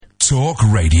Talk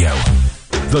Radio.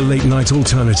 The Late Night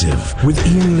Alternative with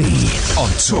Iain Lee on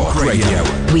Talk Radio.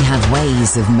 We have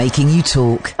ways of making you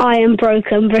talk. I am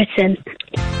Broken Britain.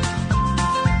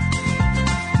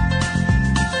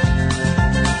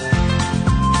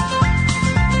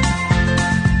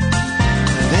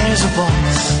 There's a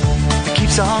voice that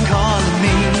keeps on calling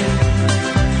me.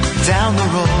 Down the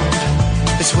road,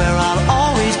 it's where I'll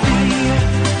always be.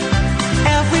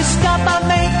 Every stop I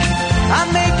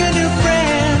make a new friend.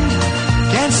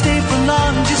 Can't stay for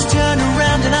long, just turn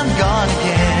around and I'm gone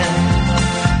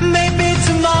again. Maybe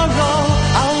tomorrow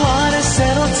I'll wanna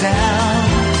settle down.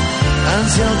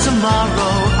 Until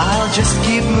tomorrow I'll just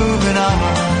keep moving on.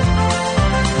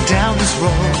 Down this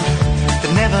road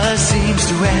that never seems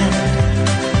to end.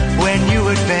 When new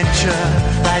adventure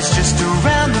lies just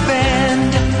around the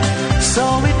bend. So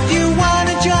if you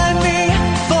wanna join me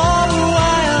for a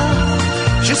while,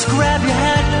 just grab your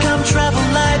hat, come travel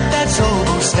light, that's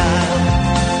hobo style.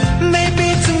 Maybe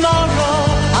tomorrow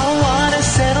I'll wanna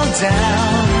settle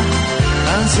down.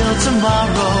 Until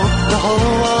tomorrow, the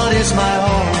whole world is my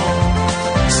home.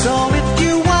 So if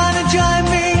you wanna join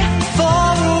me for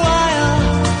a while,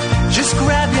 just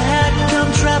grab your hat,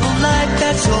 come travel light,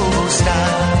 that's hobo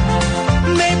style.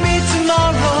 Maybe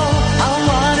tomorrow I'll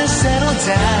wanna settle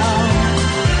down.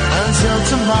 Until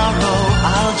tomorrow,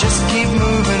 I'll just keep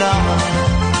moving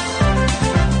on.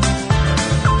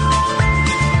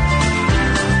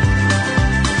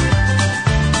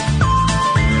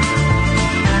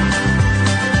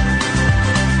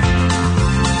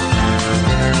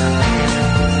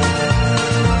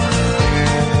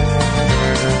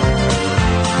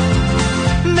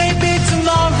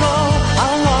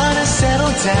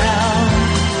 Down.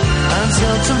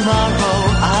 Until tomorrow,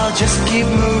 I'll just keep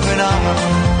moving on.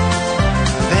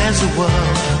 There's a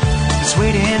world that's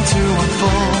waiting to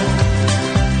unfold,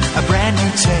 a brand new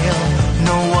tale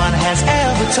no one has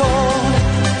ever told.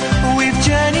 We've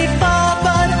journeyed far,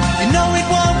 but you know it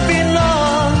won't be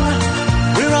long.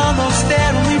 We're almost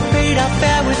there and we paid our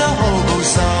fare with a hobo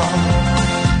song.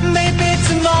 Maybe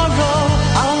tomorrow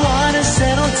I'll wanna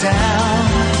settle down.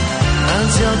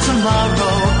 Until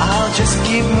tomorrow, I'll just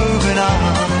keep moving on.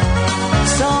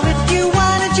 So if you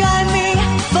wanna join me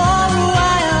for a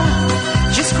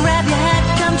while, just grab your hat,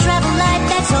 come travel light,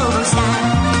 that's hobo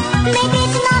style. Maybe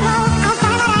tomorrow, I'll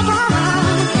find what I go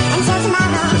home. Until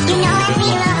tomorrow, you know I'll be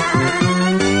alone.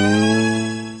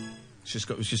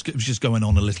 It was just going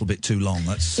on a little bit too long.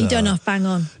 That's you don't know, bang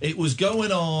on. It was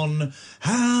going on.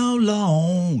 How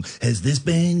long has this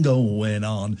been going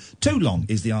on? Too long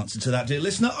is the answer to that, dear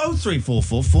listener.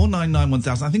 0344 499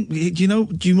 1000. I think.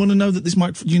 Do you want to know that this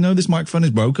microphone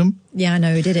is broken? Yeah, I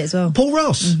know. Who did it as well? Paul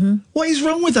Ross. Mm-hmm. What is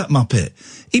wrong with that muppet?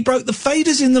 He broke the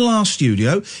faders in the last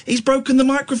studio. He's broken the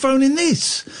microphone in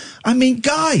this. I mean,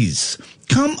 guys,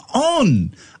 come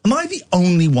on. Am I the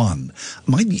only one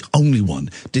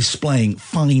displaying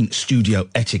fine studio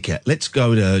etiquette? Let's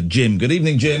go to Jim. Good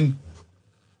evening, Jim.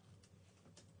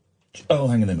 Oh,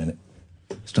 hang on a minute.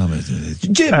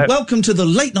 Jim, welcome to the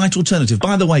Late Night Alternative.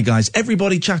 By the way, guys,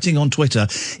 everybody chatting on Twitter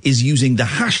is using the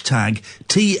hashtag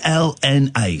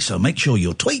TLNA. So make sure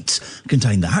your tweets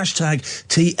contain the hashtag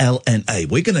TLNA.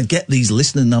 We're going to get these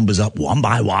listener numbers up one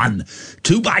by one,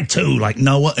 two by two, like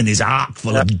Noah and his ark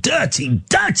full of dirty,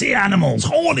 dirty animals,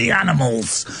 horny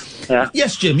animals. Yeah.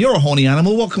 Yes, Jim, you're a horny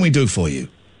animal. What can we do for you?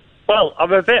 Well,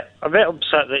 I'm a bit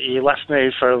upset that you left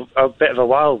me for a bit of a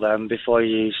while then before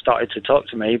you started to talk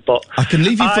to me. But I can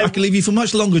leave you for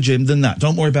much longer, Jim, than that.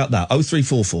 Don't worry about that.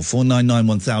 0344 499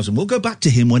 1000. We'll go back to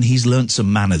him when he's learnt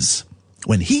some manners.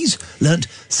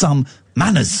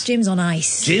 Jim's on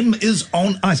ice. Jim is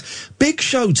on ice. Big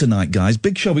show tonight, guys.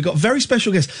 Big show. We've got very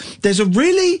special guests. There's a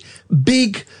really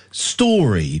big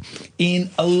story in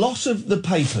a lot of the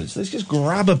papers. Let's just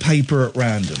grab a paper at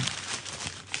random.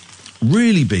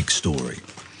 Really big story.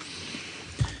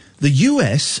 The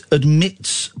US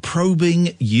admits probing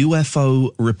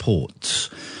UFO reports.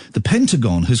 The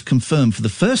Pentagon has confirmed for the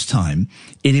first time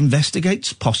it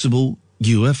investigates possible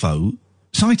UFO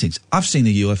sightings. I've seen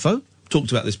a UFO. Talked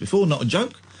about this before, not a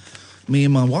joke. Me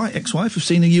and my ex-wife have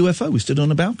seen a UFO. We stood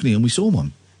on a balcony and we saw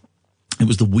one. It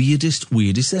was the weirdest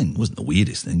thing. It wasn't the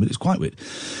weirdest thing, but it was quite weird.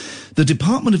 The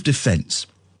Department of Defense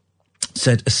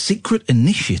said a secret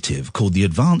initiative called the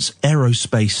Advanced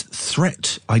Aerospace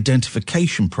Threat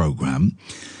Identification Program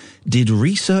did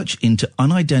research into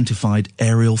unidentified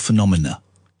aerial phenomena.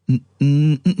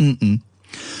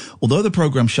 Although the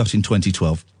program shut in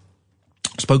 2012,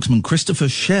 spokesman Christopher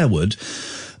Sherwood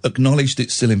acknowledged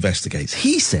it still investigates.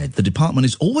 He said the department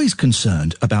is always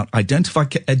concerned about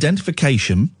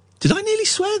identification Did I nearly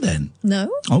swear then? No.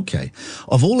 Okay.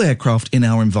 Of all aircraft in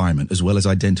our environment, as well as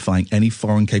identifying any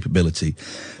foreign capability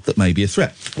that may be a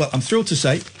threat. Well, I'm thrilled to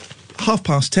say,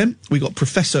 10:30, we got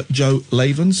Professor Joe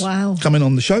Lavens coming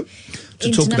on the show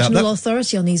to talk about that. International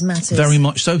authority on these matters. Very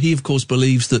much so. He, of course,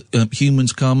 believes that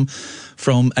humans come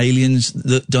from aliens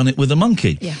that done it with a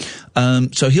monkey. Yeah.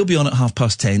 So he'll be on at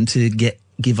 10:30 to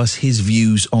give us his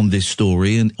views on this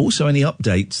story and also any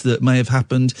updates that may have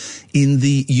happened in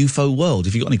the UFO world.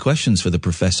 If you've got any questions for the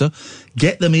Professor,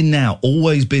 get them in now.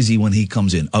 Always busy when he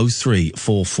comes in.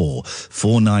 0344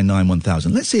 499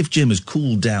 1000. Let's see if Jim has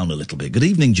cooled down a little bit. Good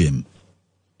evening, Jim.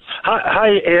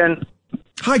 Hi, Ian.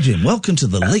 Hi, Jim. Welcome to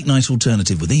the Late Night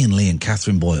Alternative with Iain Lee and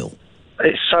Catherine Boyle.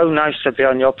 It's so nice to be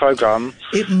on your programme.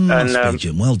 It must be,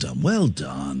 Jim. Well done. Well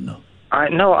done.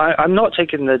 I'm not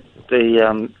taking the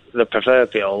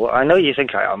proverbial. I know you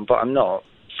think I am, but I'm not.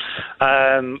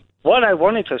 What I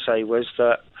wanted to say was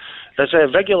that there's a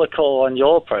regular call on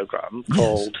your programme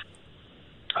called,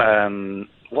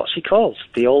 what's he called?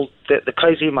 The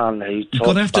crazy man who talks. You're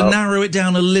going to have to narrow it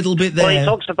down a little bit there. Well, he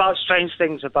talks about strange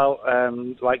things about,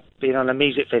 like being on a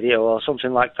music video or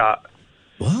something like that.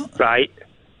 What? Right.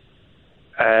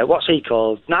 What's he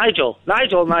called? Nigel.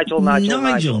 Right,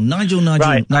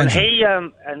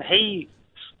 and he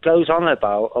goes on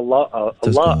about a lot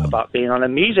about being on a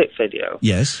music video.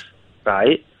 Yes.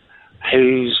 Right.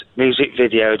 Whose music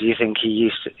video do you think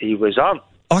he was on?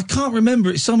 I can't remember.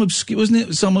 It's some obscure, wasn't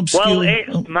it? Some obscure. Well,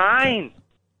 it's mine.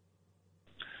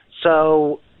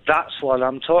 So that's what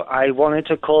I wanted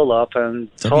to call up and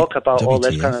talk about all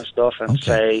this kind of stuff and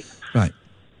say, right.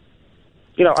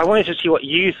 You know, I wanted to see what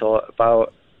you thought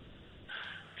about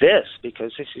this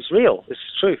because this is real. This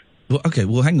is true. Well, okay.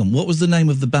 Well, hang on. What was the name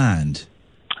of the band?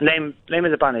 Name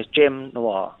of the band is Jim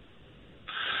Noir,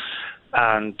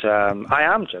 and I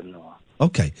am Jim Noir.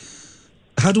 Okay.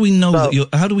 How do we know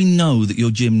that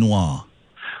you're Jim Noir?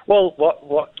 Well,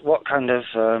 what kind of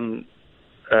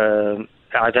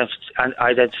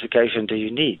identification do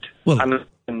you need? Well,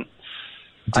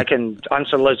 I can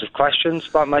answer loads of questions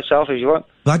about myself if you want.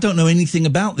 But I don't know anything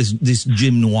about this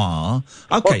Jim Noir.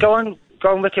 Okay. Well, go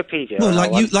on Wikipedia. Well,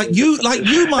 like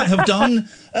you might have done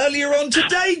earlier on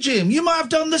today, Jim. You might have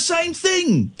done the same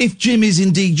thing if Jim is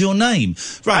indeed your name.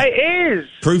 Right. It is.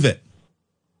 Prove it.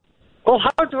 Well,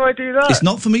 how do I do that? It's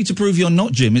not for me to prove you're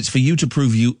not Jim. It's for you to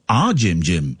prove you are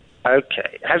Jim.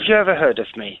 Okay. Have you ever heard of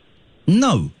me?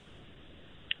 No.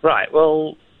 Right.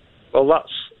 Well,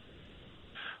 that's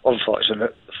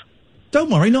unfortunate. Don't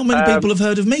worry, not many people have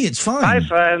heard of me. It's fine. I've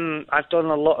done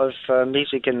a lot of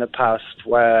music in the past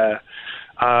where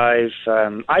I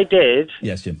did.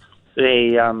 Yes, Jim.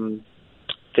 You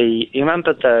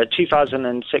remember the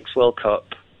 2006 World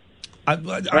Cup?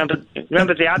 Remember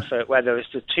the advert where there was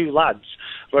the two lads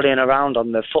running around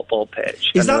on the football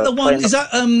pitch? Is that the one? Is that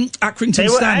Accrington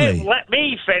Stanley? Hey, let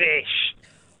me finish.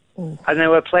 Ooh. And they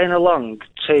were playing along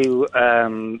to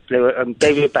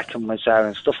David Beckham was there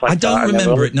and stuff like that. I don't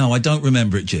remember it. No, I don't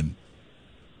remember it, Jim.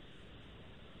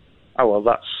 Oh well,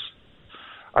 that's.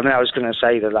 I mean, I was going to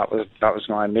say that was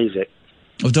my music.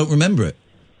 I don't remember it.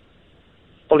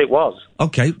 Well, it was.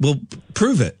 Okay, well,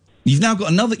 prove it. You've now got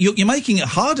another. You're making it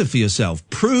harder for yourself.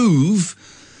 Prove.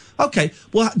 Okay.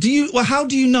 Well, how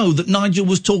do you know that Nigel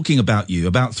was talking about you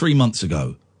about 3 months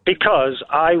ago? Because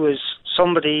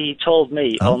somebody told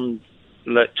me on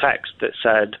the text that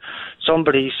said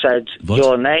somebody said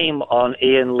your name on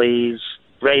Iain Lee's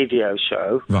radio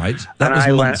show. Right. That was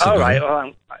months ago. All right.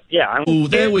 Well, Oh,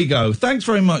 there we go. Thanks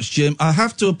very much, Jim. I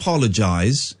have to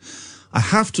apologise.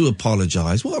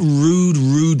 What a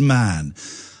rude man.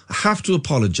 I have to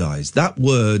apologise. That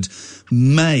word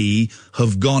may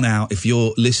have gone out if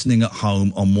you're listening at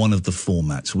home on one of the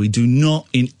formats. We do not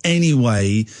in any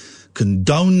way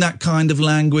condone that kind of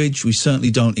language. We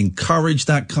certainly don't encourage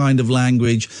that kind of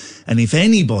language. And if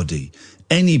anybody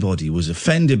was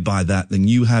offended by that, then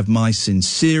you have my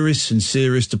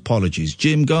sincerest apologies.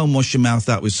 Jim, go and wash your mouth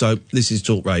out with soap. This is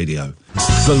Talk Radio.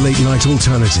 The Late Night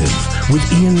Alternative with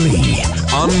Iain Lee.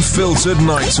 Unfiltered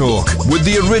night talk with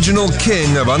the original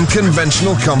king of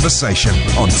unconventional conversation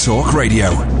on Talk Radio.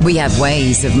 We have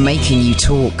ways of making you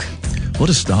talk. What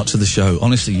a start to the show.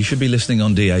 Honestly, you should be listening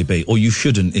on DAB, or you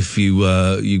shouldn't if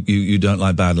you don't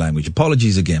like bad language.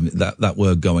 Apologies again, that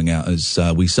word going out, as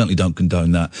we certainly don't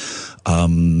condone that.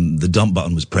 The dump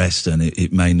button was pressed and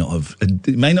it may not have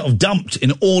dumped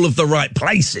in all of the right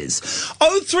places.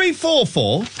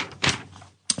 0344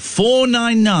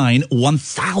 499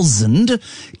 1000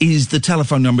 is the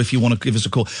telephone number if you want to give us a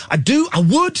call. I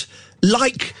would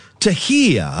like to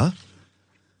hear.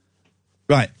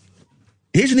 Right.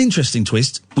 Here's an interesting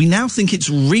twist. We now think it's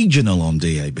regional on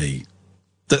DAB.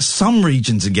 that some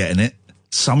regions are getting it,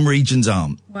 some regions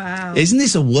aren't. Wow. Isn't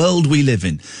this a world we live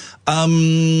in?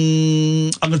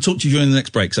 I'm going to talk to you during the next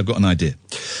break because I've got an idea.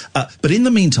 But in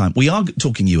the meantime, we are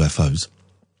talking UFOs.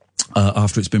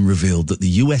 After it's been revealed that the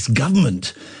US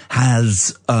government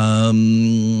has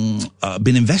been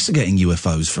investigating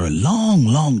UFOs for a long,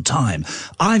 long time.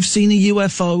 I've seen a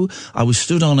UFO. I was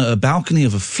stood on a balcony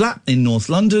of a flat in North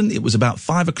London. It was about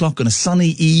 5 o'clock on a sunny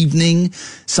evening,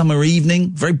 summer evening,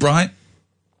 very bright.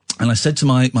 And I said to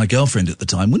my girlfriend at the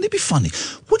time, wouldn't it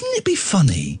be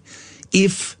funny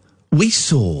if we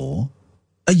saw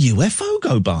a UFO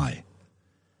go by?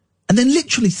 And then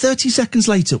literally 30 seconds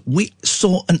later, we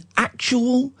saw an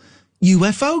actual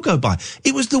UFO go by.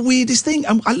 It was the weirdest thing.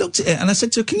 I looked at it and I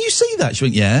said to her, can you see that? She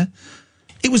went, yeah.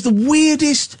 It was the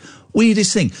weirdest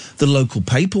thing. The local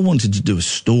paper wanted to do a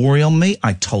story on me.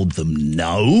 I told them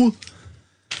no.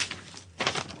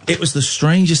 It was the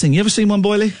strangest thing. You ever seen one,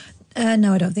 Boyley?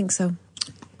 No, I don't think so.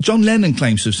 John Lennon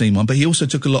claims to have seen one, but he also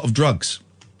took a lot of drugs.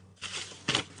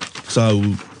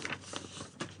 So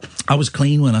I was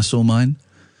clean when I saw mine.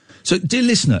 So, dear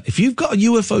listener, if you've got a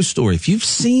UFO story, if you've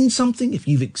seen something, if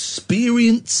you've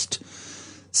experienced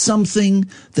something,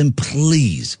 then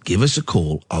please give us a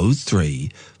call,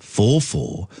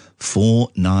 0344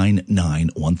 499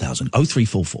 1000.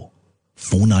 0344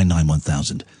 499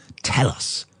 1000. Tell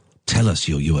us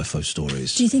your UFO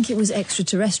stories. Do you think it was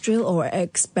extraterrestrial or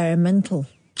experimental?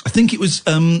 I think it was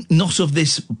not of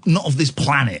this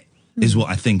planet. Is what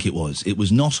I think it was. It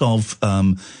was not of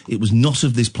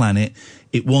this planet.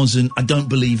 It wasn't. I don't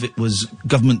believe it was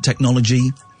government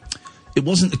technology. It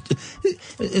wasn't.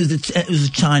 It was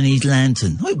a Chinese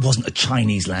lantern. No, it wasn't a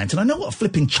Chinese lantern. I know what a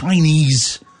flipping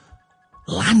Chinese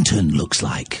lantern looks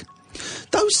like.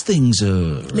 Those things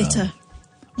are litter.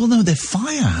 Well, no, they're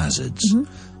fire hazards. Mm-hmm.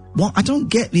 Well, I don't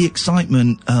get the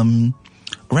excitement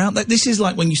around that. This is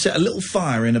like when you set a little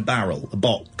fire in a barrel, a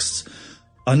box,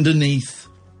 underneath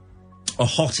a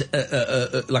hot,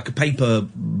 like a paper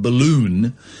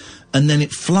balloon, and then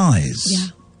it flies.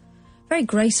 Yeah. Very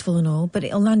graceful and all, but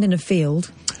it'll land in a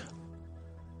field.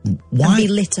 Why, and be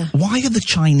litter. Why are the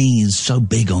Chinese so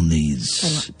big on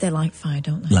these? They like fire,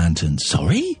 don't they? Lanterns.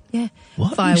 Sorry? Yeah.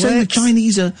 What? Fireworks. Are you saying the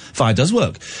Chinese are... Fire does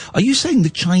work. Are you saying the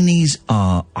Chinese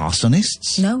are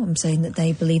arsonists? No, I'm saying that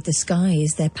they believe the sky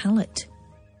is their palette.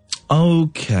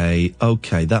 Okay.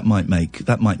 That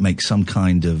might make some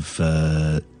kind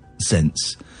of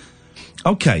sense.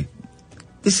 Okay.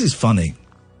 This is funny.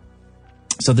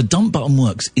 So the dump button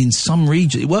works in some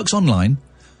region. It works online,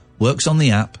 works on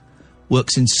the app,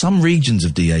 works in some regions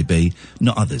of DAB,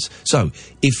 not others. So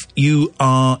if you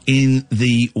are in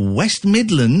the West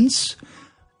Midlands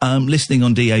listening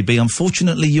on DAB,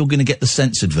 unfortunately you're going to get the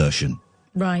censored version.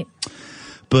 Right.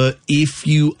 But if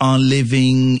you are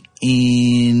living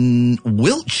in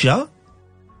Wiltshire...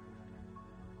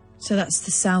 So that's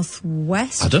the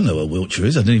southwest? I don't know where Wiltshire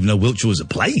is. I didn't even know Wiltshire was a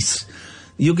place.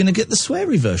 You're going to get the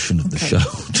sweary version of the show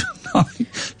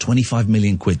tonight. 25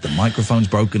 million quid. The microphone's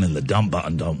broken and the dump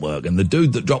button don't work. And the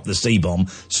dude that dropped the C-bomb,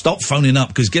 stop phoning up,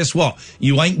 because guess what?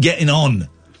 You ain't getting on.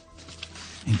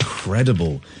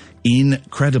 Incredible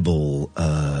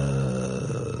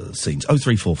scenes.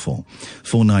 0344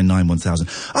 499 1000.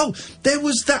 Oh, there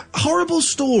was that horrible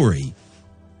story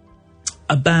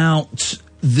about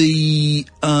the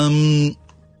and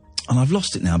I've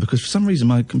lost it now because for some reason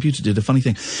my computer did a funny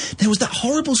thing. There was that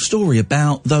horrible story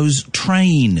about those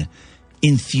train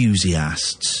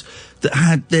enthusiasts that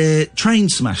had their train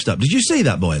smashed up. Did you see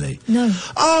that, Boyley? No.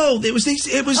 Oh, it was.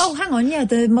 Oh, hang on, yeah,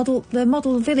 the model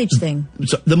village thing.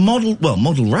 So the model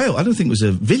rail. I don't think it was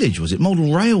a village, was it?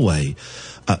 Model railway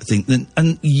thing.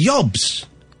 And Yobs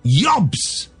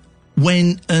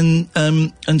went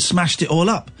and smashed it all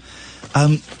up.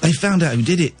 They found out who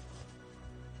did it.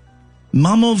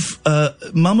 Mum of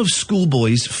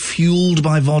schoolboys fueled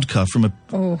by vodka from a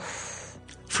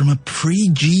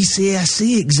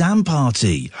pre-GCSE exam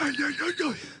party.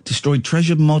 Destroyed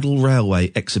treasured model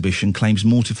railway exhibition, claims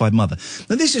mortified mother.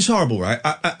 Now this is horrible, right?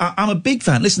 I'm a big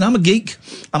fan. Listen, I'm a geek.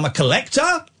 I'm a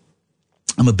collector.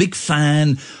 I'm a big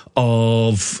fan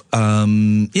of,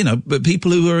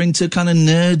 people who are into kind of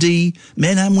nerdy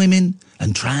men and women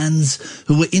and trans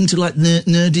who are into like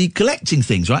nerdy collecting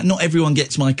things, right? Not everyone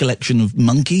gets my collection of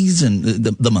monkeys and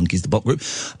the monkeys, the pop group,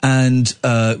 and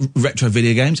retro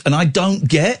video games. And I don't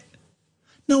get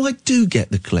No, I do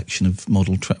get the collection of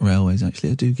model railways,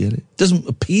 actually. I do get it. Doesn't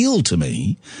appeal to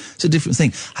me. It's a different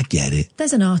thing. I get it.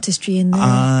 There's an artistry in there.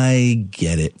 I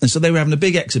get it. And so they were having a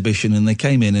big exhibition and they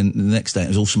came in and the next day it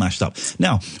was all smashed up.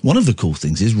 Now, one of the cool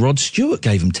things is Rod Stewart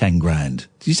gave him 10 grand.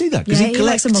 Did you see that? Yeah, he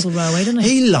likes a model railway, doesn't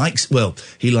he?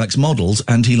 He likes models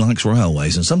and he likes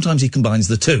railways, and sometimes he combines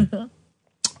the two.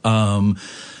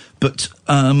 But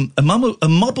a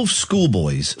mob of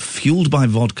schoolboys, fueled by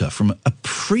vodka from a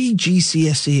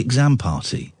pre-GCSE exam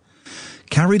party,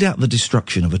 carried out the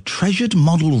destruction of a treasured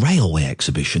model railway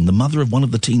exhibition. The mother of one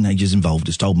of the teenagers involved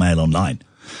has told Mail Online.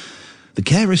 The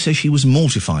carer says she was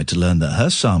mortified to learn that her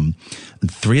son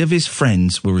and 3 of his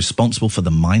friends were responsible for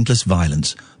the mindless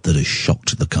violence that has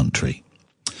shocked the country.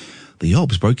 The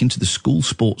Yobs broke into the school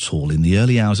sports hall in the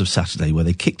early hours of Saturday, where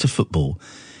they kicked a football,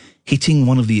 hitting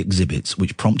one of the exhibits,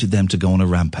 which prompted them to go on a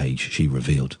rampage, she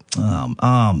revealed.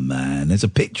 Oh, man, there's a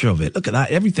picture of it. Look at that.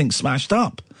 Everything's smashed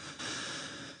up.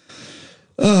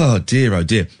 Oh, dear, oh,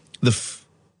 dear. The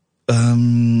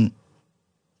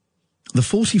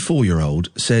 44-year-old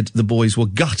said the boys were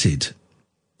gutted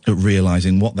at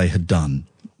realising what they had done,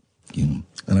 and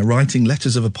are writing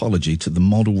letters of apology to the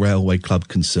Model Railway Club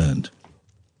concerned.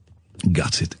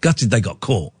 Gutted they got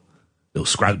caught. Little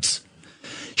scrouts.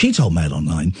 She told Mail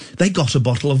Online they got a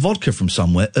bottle of vodka from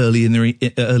somewhere earlier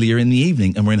in the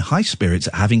evening and were in high spirits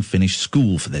at having finished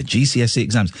school for their GCSE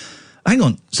exams. Hang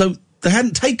on, so they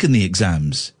hadn't taken the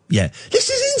exams yet? This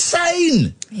is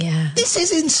insane! Yeah. This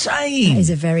is insane! That is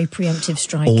a very preemptive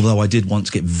strike. Although I did once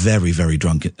get very, very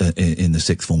drunk in the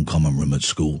sixth form common room at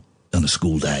school, on a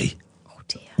school day.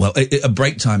 Dear. Well, a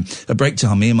break time,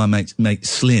 me and my mate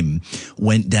Slim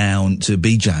went down to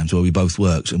B-Jams where we both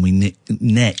worked, and we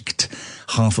necked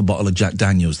half a bottle of Jack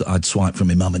Daniels that I'd swiped from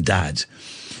my mum and dad.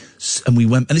 And we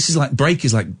went, and this is like, break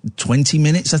is like 20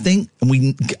 minutes, I think,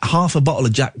 and half a bottle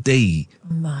of Jack D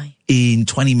in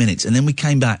 20 minutes, and then we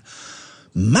came back.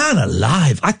 Man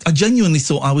alive, I genuinely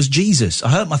thought I was Jesus.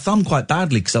 I hurt my thumb quite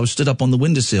badly because I was stood up on the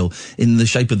windowsill in the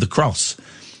shape of the cross,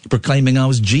 proclaiming I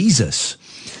was Jesus.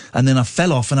 And then I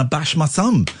fell off and I bashed my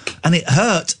thumb. And it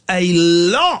hurt a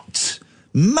lot.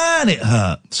 Man, it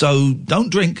hurt. So don't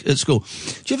drink at school.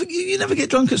 Do you never get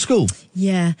drunk at school?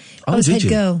 Yeah. I was head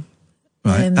girl.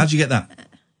 Right. How'd you get that?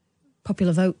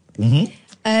 Popular vote.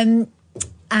 Mm-hmm.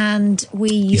 And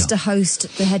we used to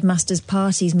host the headmaster's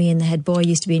parties. Me and the head boy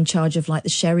used to be in charge of like the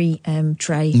sherry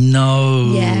tray.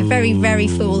 No. Yeah, very, very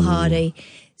foolhardy.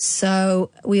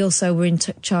 So we also were in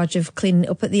charge of cleaning it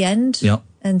up at the end. Yeah.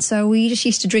 And so we just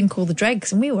used to drink all the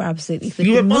dregs, and we were absolutely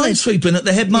flipping. You were minesweeping at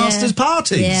the headmaster's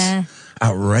parties? Yeah.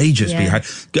 Outrageous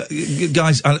behaviour.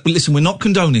 Guys, listen, we're not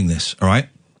condoning this, all right?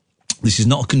 This is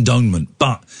not a condonement,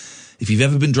 but if you've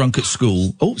ever been drunk at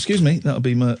school... Oh, excuse me, that'll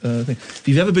be my thing. If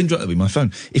you've ever been drunk... That'll be my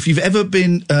phone. If you've ever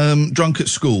been drunk at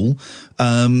school,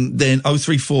 then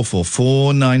 0344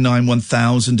 499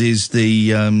 1000 is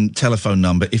the telephone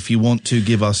number if you want to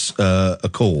give us a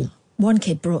call. One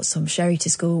kid brought some sherry to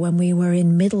school when we were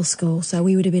in middle school, so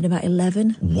we would have been about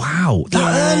 11. Wow,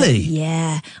 that early?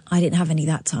 Yeah, I didn't have any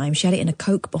that time. She had it in a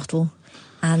Coke bottle,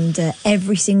 and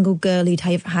every single girl who'd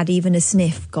had even a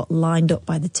sniff got lined up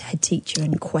by the head teacher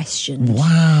and questioned.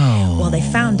 Wow. Well, they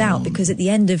found out because at the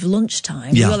end of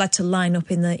lunchtime, we all had to line up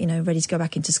in the, ready to go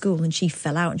back into school, and she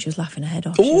fell out and she was laughing her head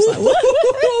off. She was like,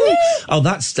 oh,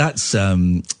 that's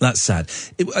sad.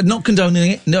 Not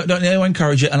condoning it. No, don't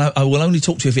encourage it. And I will only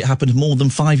talk to you if it happened more than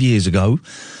 5 years ago.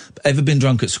 Ever been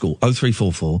drunk at school?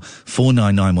 0344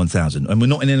 499 1000. And we're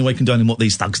not in any way condoning what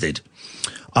these thugs did.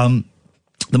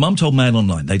 The mum told Mail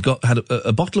Online they'd had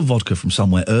a bottle of vodka from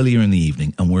somewhere earlier in the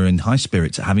evening and were in high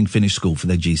spirits at having finished school for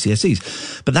their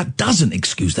GCSEs. But that doesn't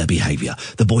excuse their behaviour.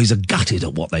 The boys are gutted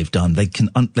at what they've done. They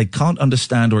can't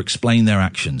understand or explain their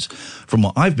actions. From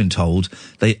what I've been told,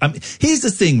 here's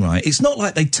the thing, right? It's not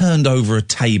like they turned over a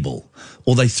table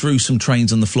or they threw some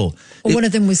trains on the floor. Or one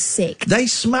of them was sick. They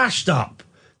smashed up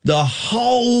the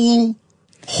whole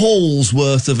hall's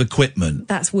worth of equipment.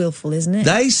 That's willful, isn't it?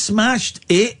 They smashed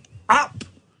it up.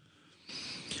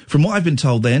 From what I've been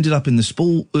told, they ended up in the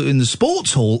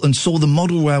sports hall and saw the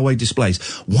model railway displays.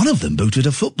 One of them booted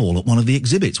a football at one of the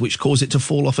exhibits, which caused it to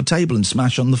fall off a table and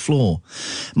smash on the floor.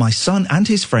 My son and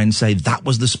his friend say that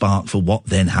was the spark for what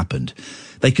then happened.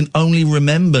 They can only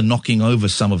remember knocking over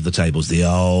some of the tables. The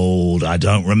old, I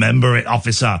don't remember it,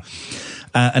 officer.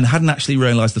 And hadn't actually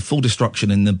realised the full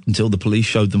destruction until the police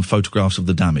showed them photographs of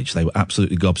the damage. They were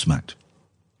absolutely gobsmacked.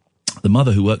 The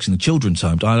mother who works in the children's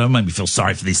home, don't make me feel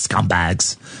sorry for these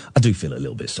scumbags. I do feel a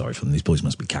little bit sorry for them. These boys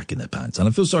must be cacking their pants. And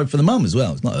I feel sorry for the mum as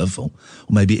well. It's not her fault.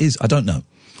 Or maybe it is. I don't know.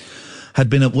 had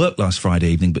been at work last Friday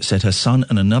evening, but said her son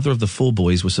and another of the 4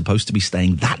 boys were supposed to be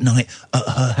staying that night at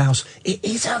her house. It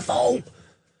is her fault.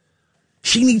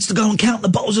 She needs to go and count the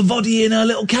bottles of vodka in her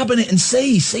little cabinet and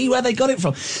see where they got it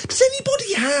from. Does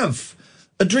anybody have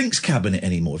a drinks cabinet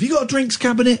anymore? Have you got a drinks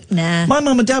cabinet? Nah. My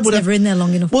mum and dad would have. Never in there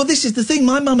long enough. Well, this is the thing.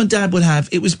 My mum and dad would have.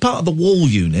 It was part of the wall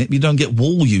unit. You don't get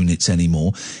wall units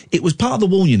anymore. It was part of the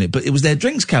wall unit, but it was their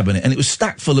drinks cabinet, and it was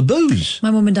stacked full of booze.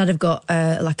 My mum and dad have got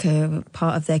like a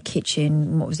part of their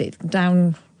kitchen. What was it?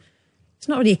 Down. It's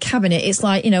not really a cabinet. It's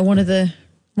like, you know, one of the.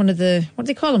 What do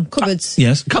they call them? Cupboards.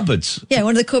 Yes, cupboards. Yeah,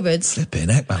 one of the cupboards. Flipping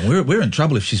heck, man. We're in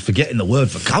trouble if she's forgetting the word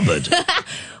for cupboard.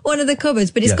 One of the cupboards,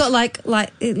 but it's Yes. got like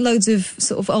loads of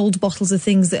sort of old bottles of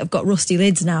things that have got rusty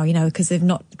lids now, you know, because they've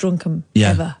not drunk them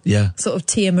ever. Yeah. Sort of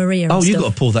Tia Maria and Oh, stuff. you've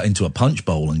got to pour that into a punch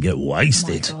bowl and get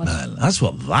wasted, Oh, my God. man. That's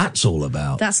what that's all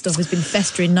about. That stuff has been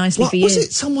festering nicely What for was years.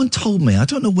 it? Someone told me. I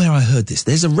don't know where I heard this.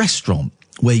 There's a restaurant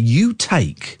where you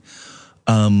take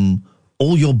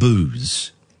all your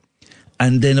booze,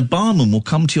 and then a barman will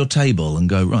come to your table and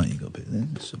go, right, you got a bit there.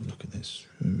 Let's have a look at this.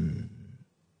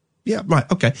 Yeah,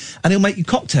 right, okay. And he'll make you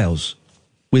cocktails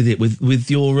with it,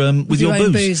 with your your booze.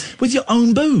 own booze. With your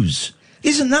own booze.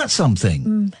 Isn't that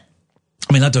something?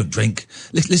 I mean, I don't drink.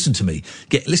 Listen to me.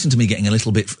 Listen to me getting a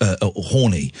little bit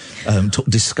horny,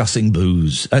 discussing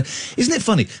booze. Isn't it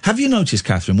funny? Have you noticed,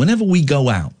 Catherine, whenever we go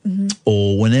out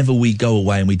or whenever we go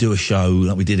away and we do a show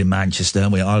like we did in Manchester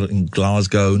and we are in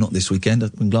Glasgow, not this weekend,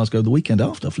 in Glasgow the weekend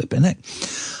after, flipping heck.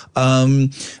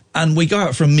 And we go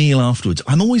out for a meal afterwards.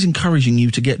 I'm always encouraging you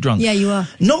to get drunk. Yeah, you are.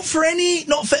 Not for any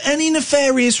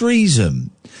nefarious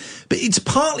reason, but it's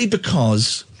partly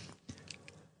because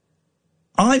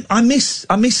I miss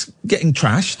getting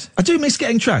trashed. I do miss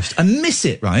getting trashed. I miss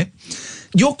it, right?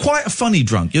 You're quite a funny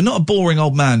drunk. You're not a boring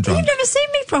old man drunk. You've never seen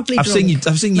me properly I've drunk.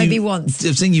 seen you Maybe once.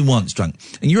 I've seen you once drunk,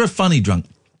 and you're a funny drunk.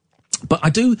 But I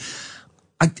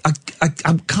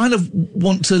kind of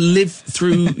want to live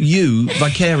through you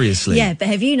vicariously. Yeah, but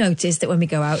have you noticed that when we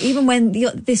go out, even when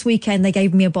this weekend they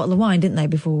gave me a bottle of wine, didn't they,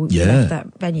 before we left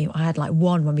that venue? I had like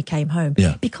one when we came home.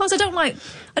 Yeah. Because I don't like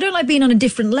being on a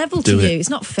different level to you. It's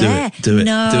not fair. Do it.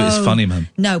 No. Do it. It's funny, man.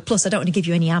 No, plus I don't want to give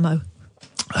you any ammo.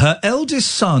 Her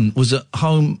eldest son was at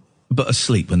home but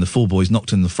asleep when the 4 boys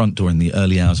knocked on the front door in the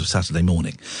early hours of Saturday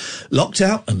morning. Locked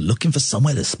out and looking for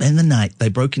somewhere to spend the night, they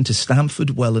broke into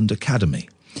Stamford Welland Academy.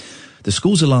 The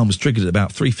school's alarm was triggered at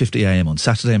about 3:50 a.m. on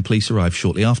Saturday, and police arrived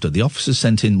shortly after. The officers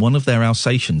sent in one of their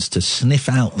Alsatians to sniff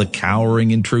out the cowering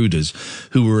intruders,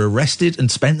 who were arrested and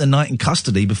spent the night in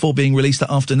custody before being released that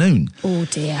afternoon. Oh,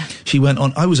 dear. She went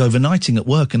on, I was overnighting at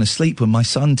work and asleep when my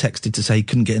son texted to say he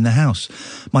couldn't get in the house.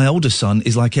 My older son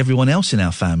is like everyone else in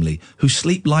our family, who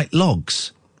sleep like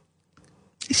logs.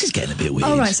 This is getting a bit weird.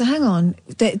 All right, so hang on.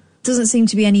 There doesn't seem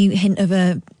to be any hint of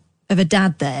a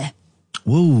dad there.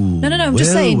 Whoa. No, I'm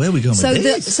just saying. Where are we going with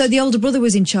this? So the older brother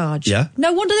was in charge. Yeah.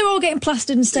 No wonder they were all getting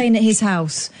plastered and staying at his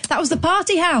house. That was the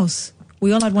party house.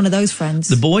 We all had one of those friends.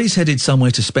 The boys headed somewhere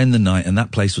to spend the night, and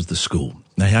that place was the school.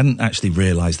 They hadn't actually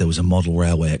realised there was a model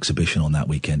railway exhibition on that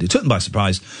weekend. It took them by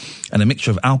surprise, and a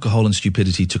mixture of alcohol and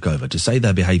stupidity took over. To say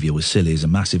their behaviour was silly is a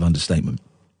massive understatement.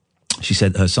 She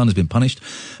said her son has been punished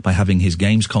by having his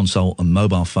games console and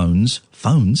mobile phones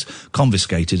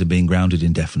confiscated and being grounded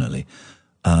indefinitely.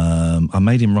 I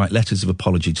made him write letters of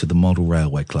apology to the Model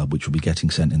Railway Club, which will be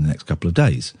getting sent in the next couple of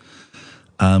days.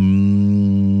 3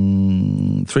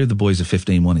 of the boys are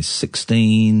 15, one is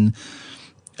 16.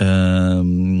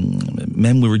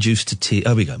 Men were reduced to tears.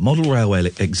 Oh, we go. Model railway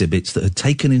exhibits that had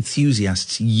taken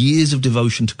enthusiasts years of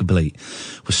devotion to complete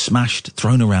were smashed,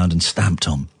 thrown around and stamped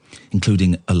on,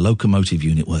 including a locomotive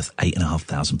unit worth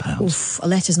 £8,500. Oof, a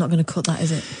letter's not going to cut that,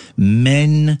 is it?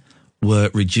 Men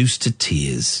were reduced to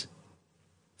tears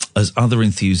as other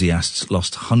enthusiasts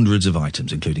lost hundreds of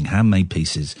items, including handmade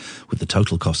pieces, with the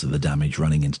total cost of the damage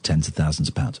running into tens of thousands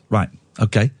of pounds. Right,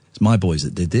 okay, it's my boys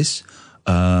that did this.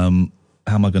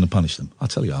 How am I going to punish them? I'll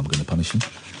tell you how I'm going to punish them.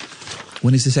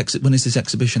 When is this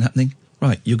exhibition happening?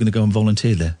 Right, you're going to go and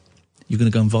volunteer there. You're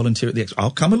going to go and volunteer at the I'll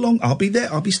come along. I'll be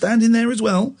there. I'll be standing there as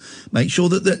well. Make sure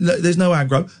that there's no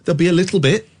aggro. There'll be a little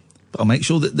bit, but I'll make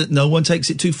sure that no one takes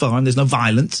it too far and there's no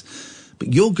violence.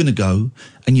 But you're going to go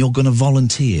and you're going to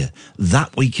volunteer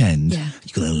that weekend. Yeah.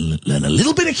 You're going to learn a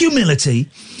little bit of humility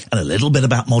and a little bit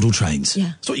about model trains.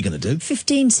 Yeah. That's what you're going to do.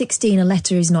 15, 16, a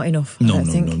letter is not enough. I don't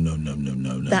think.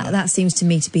 No. That seems to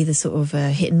me to be the sort of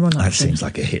hit and run option. That seems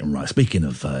like a hit and run. Speaking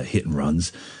of hit and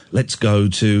runs, let's go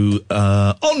to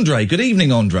Andre. Good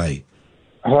evening, Andre.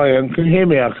 Hi, can you hear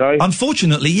me okay?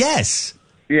 Unfortunately, yes.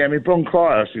 Yeah, my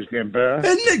bronchitis is getting better.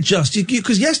 Isn't it just?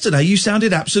 Because yesterday you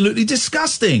sounded absolutely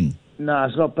disgusting. No,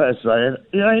 it's not better today.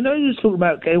 You know, you was talking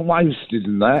about getting wasted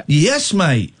and that. Yes,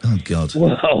 mate. Oh, God.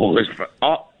 Well,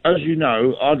 as you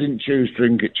know, I didn't choose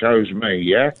drink; it chose me.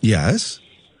 Yeah. Yes.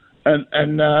 And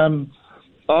I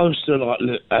used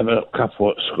to have a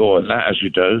couple at school and that, as you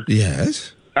do.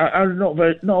 Yes. Not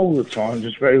all the time,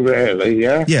 just very rarely.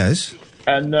 Yeah. Yes.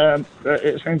 And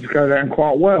it seemed to go down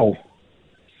quite well.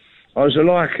 I used to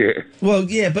like it. Well,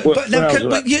 yeah, but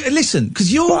listen,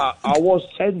 because you're. But I was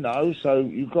 10 though, so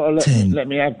you've got to let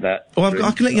me have that. Well,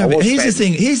 I can let you have it.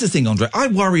 Here's the thing, Andre. I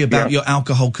worry about your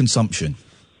alcohol consumption.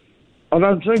 I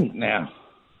don't drink now.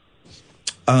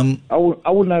 I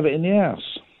wouldn't have it in the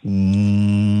house.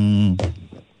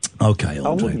 Okay,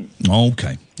 Andre.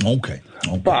 Okay.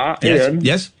 But yes. Ian,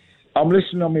 yes, I'm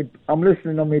listening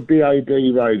on my BAD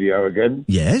radio again.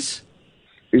 Yes.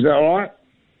 Is that all right?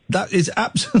 That is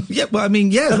absolutely. Yeah, well, I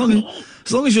mean, yeah. As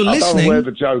long as you're listening. I don't want to wear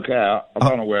the joke out. I don't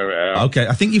want to wear it out. Okay,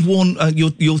 I think you've worn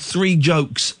your 3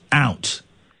 jokes out.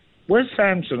 Where's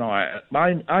Sam tonight?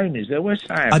 My aim is there. Where's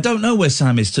Sam? I don't know where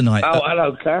Sam is tonight. Oh,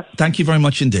 hello, Kath. Thank you very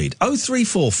much indeed.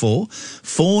 0344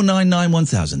 499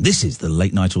 1000. This is the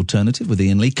Late Night Alternative with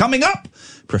Iain Lee. Coming up,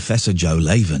 Professor Joe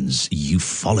Laven's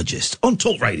ufologist on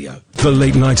Talk Radio. The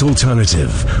Late Night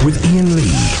Alternative with Iain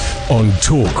Lee on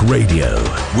Talk Radio.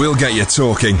 We'll get you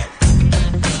talking.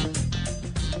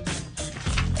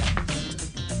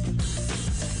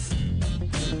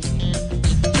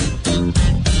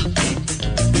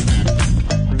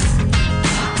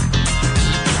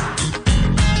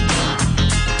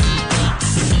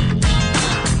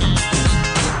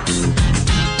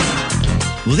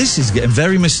 Well, this is getting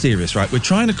very mysterious, right? We're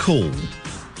trying to call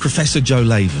Professor Joe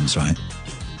Lavens, right?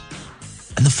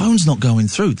 And the phone's not going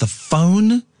through. The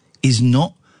phone is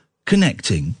not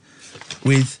connecting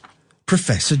with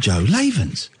Professor Joe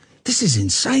Lavens. This is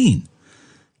insane.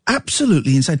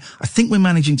 Absolutely insane. I think we're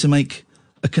managing to make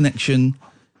a connection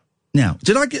now.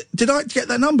 Did I get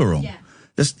that number wrong? Yeah.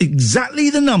 That's exactly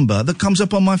the number that comes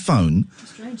up on my phone.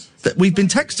 Strange. That we've been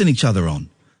texting each other on.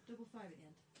 5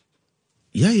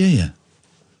 again. Yeah.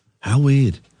 How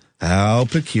weird. How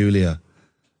peculiar.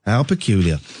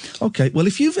 Okay, well,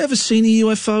 if you've ever seen a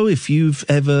UFO, if you've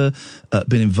ever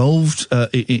been involved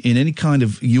in any kind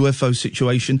of UFO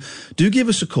situation, do give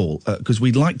us a call, because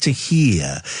we'd like to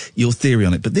hear your theory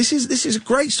on it. But this is a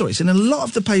great story. It's in a lot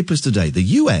of the papers today. The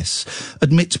US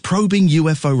admits probing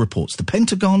UFO reports. The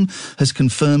Pentagon has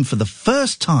confirmed for the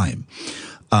first time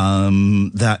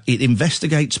that it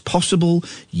investigates possible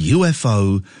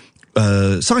UFO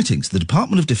sightings. The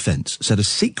Department of Defense said a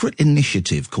secret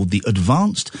initiative called the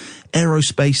Advanced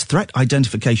Aerospace Threat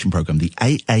Identification Program, the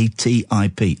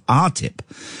AATIP,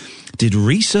 did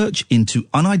research into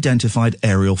unidentified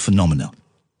aerial phenomena.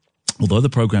 Although the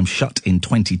program shut in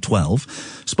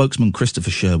 2012, spokesman Christopher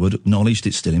Sherwood acknowledged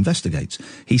it still investigates.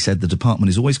 He said the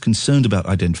department is always concerned about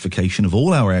identification of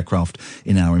all our aircraft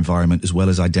in our environment, as well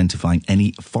as identifying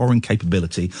any foreign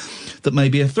capability that may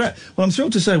be a threat. Well, I'm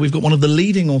thrilled to say we've got one of the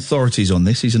leading authorities on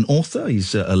this. He's an author,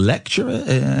 he's a lecturer,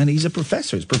 and he's a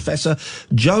professor. It's Professor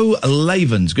Joe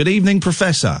Lavens. Good evening,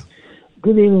 Professor.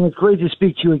 Good evening. It's great to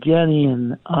speak to you again,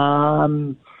 Ian.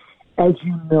 As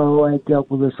you know, I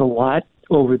dealt with this a lot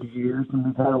over the years, and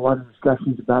we've had a lot of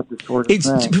discussions about this sort of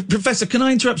thing. Professor, can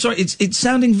I interrupt? Sorry, it's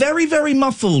sounding very, very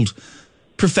muffled,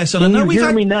 Professor. Can you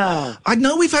hear me now? I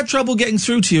know we've had trouble getting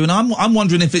through to you, and I'm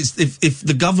wondering if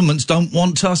the governments don't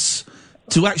want us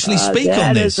to actually speak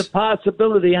on this. That is a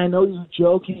possibility. I know you're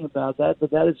joking about that,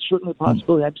 but that is certainly a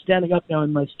possibility. I'm standing up now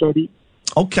in my study.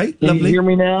 Okay, can lovely. Can you hear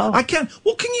me now? I can.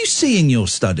 What can you see in your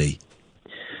study?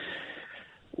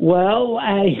 Well,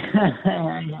 I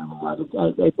have a lot of,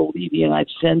 I believe you, and I've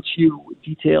sent you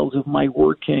details of my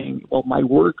work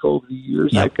over the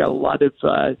years. Yep. I've got a lot of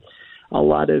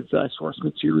source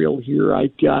material here.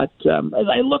 I've got, as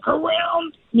I look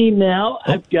around me now,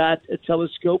 I've got a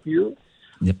telescope here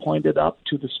pointed up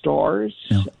to the stars.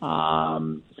 Yep.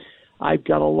 I've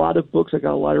got a lot of books. I've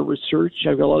got a lot of research.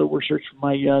 I've got a lot of research for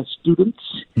my students.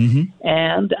 Mm-hmm.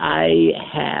 And I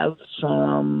have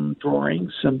some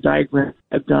drawings, some diagrams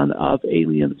I've done of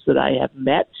aliens that I have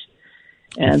met.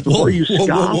 And before you scoff...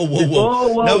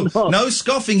 No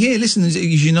scoffing here. Listen, as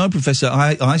you know, Professor,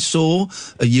 I saw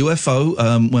a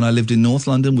UFO when I lived in North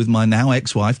London with my now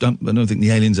ex-wife. I don't think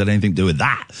the aliens had anything to do with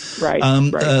that. Right,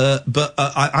 but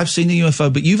I've seen a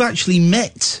UFO. But you've actually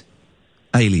met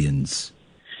aliens.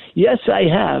 Yes, I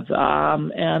have,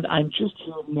 and I'm just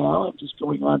here now. I'm just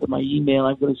going on to my email.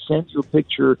 I'm going to send you a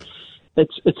picture.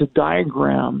 It's a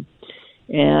diagram,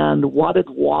 and what it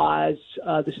was.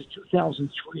 This is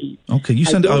 2003. Okay, you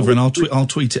send it over, and I'll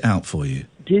tweet it out for you.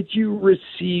 Did you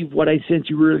receive what I sent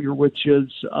you earlier, which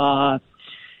is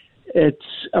It's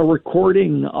a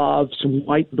recording of some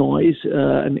white noise.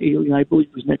 An alien, I believe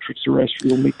it was an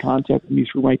extraterrestrial, made contact with me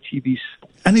through my TV.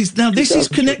 And this is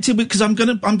connected with, because I'm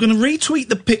gonna retweet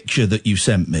the picture that you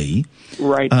sent me.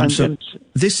 Right.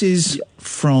 This is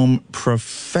from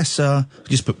Professor.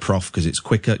 Just put Prof because it's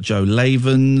quicker. Joe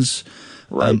Lavens.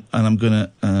 Right. And I'm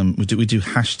gonna we do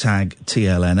hashtag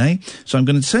TLNA. So I'm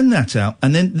gonna send that out,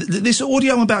 and then this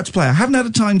audio I'm about to play. I haven't had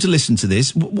a time to listen to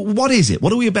this. What is it?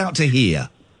 What are we about to hear?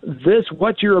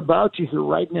 What you're about to hear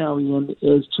right now, Ian,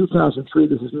 is 2003.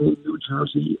 This is in New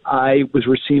Jersey. I was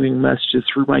receiving messages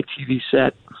through my TV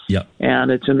set. Yep.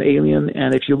 And it's an alien.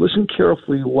 And if you listen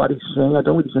carefully to what he's saying, I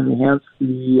don't want to enhance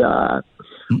the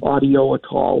audio at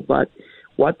all, but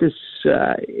what this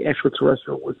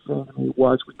extraterrestrial was saying to me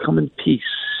was, we come in peace.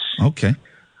 Okay.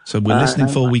 So we're listening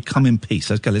for We Come in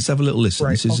Peace. Okay, let's have a little listen.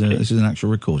 Right, this is an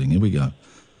actual recording. Here we go.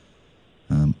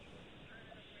 Don't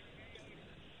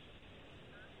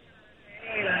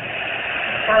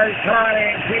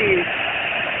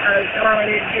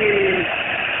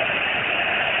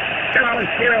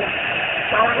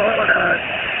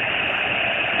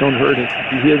hurt it.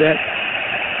 Did you hear that?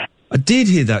 I did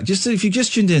hear that. Just if you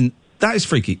just tuned in, that is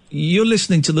freaky. You're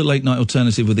listening to the Late Night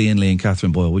Alternative with Iain Lee and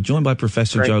Catherine Boyle. We're joined by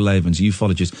Professor Joe Lavens, a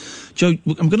ufologist. Joe,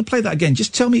 I'm going to play that again.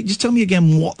 Just tell me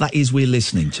again what that is we're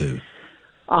listening to.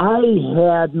 I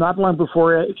had not long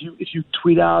before. If you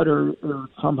tweet out or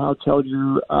somehow tell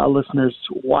your listeners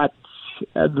what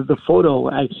the photo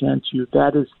I sent you,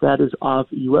 that is of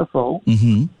a UFO.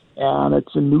 Mm-hmm. And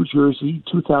it's in New Jersey,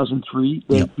 2003.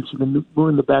 You can see the moon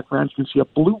in the background. You can see a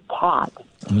blue pod.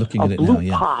 I'm looking at it now, A blue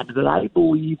pod that I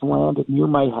believe landed near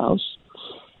my house.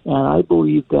 And I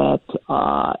believe that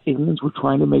aliens were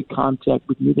trying to make contact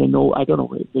with me. They know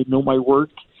my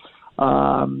work.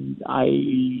 I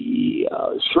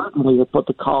certainly have put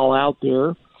the call out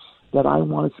there that I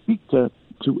want to speak to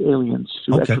aliens,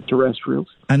 to extraterrestrials.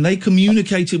 And they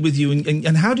communicated with you.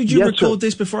 And how did you record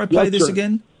this before I play this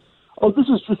again? Oh, this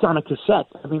is just on a cassette.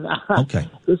 I mean,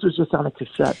 this was just on a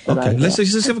cassette.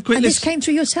 Let's have a quick listen. This came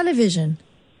through your television?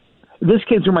 This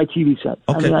came through my TV set.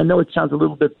 Okay. I mean, I know it sounds a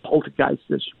little bit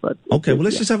poltergeist-ish, but... Okay, well,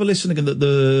 let's just have a listen again.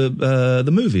 The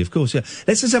movie, of course, yeah.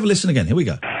 Let's just have a listen again. Here we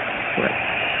go.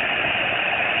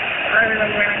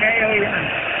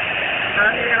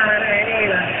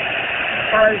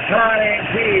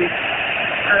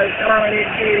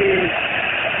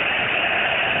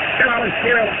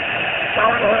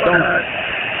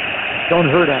 Don't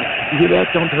hurt it. You hear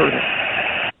that? Don't hurt it.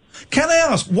 Can I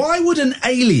ask, why would an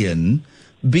alien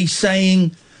be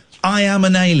saying, I am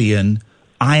an alien,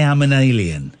 I am an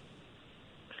alien?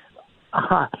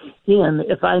 Ian,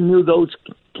 if I knew those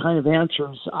kind of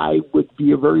answers, I would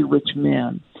be a very rich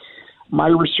man. My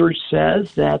research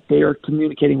says that they are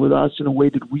communicating with us in a way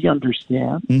that we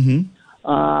understand. Mm-hmm.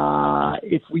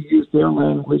 If we use their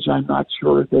language, I'm not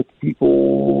sure that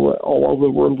people all over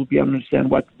the world will be able to understand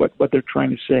what they're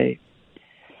trying to say.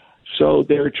 So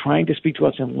they're trying to speak to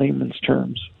us in layman's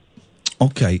terms.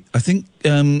 Okay, I think...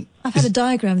 I've had a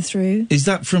diagram through. Is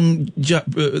that from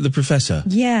the professor?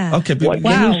 Yeah. Okay, but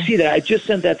Can you see that? I just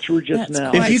sent that through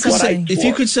now. If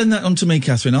you could send that on to me,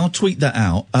 Catherine, I'll tweet that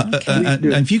out. And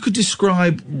if you could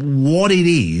describe what it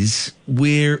is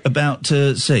we're about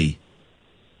to see.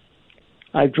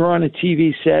 I've drawn a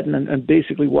TV set and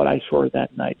basically what I saw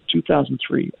that night,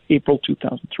 2003, April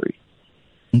 2003.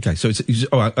 Okay, so it's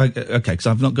all right. Okay, because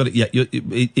I've not got it yet.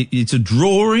 It's a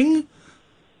drawing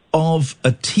of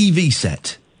a TV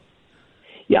set.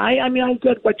 Yeah, I mean, I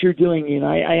get what you're doing, and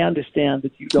I understand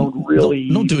that you don't really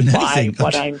not doing anything.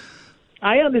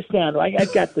 I understand. I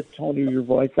got the tone of your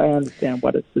voice. I understand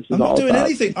what this is all about. I'm not doing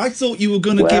anything. I thought you were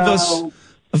going to give us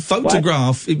a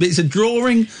photograph. What? It's a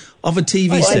drawing of a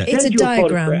TV set. It's a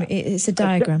diagram. It's a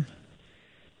diagram.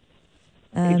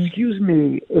 Excuse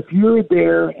me, if you're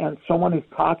there and someone is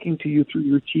talking to you through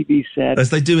your TV set,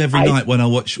 as they do every night when I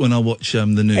watch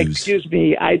the news. Excuse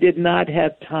me, I did not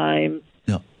have time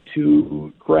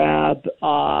to grab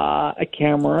a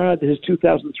camera. This is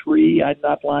 2003. I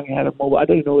not long had a mobile. I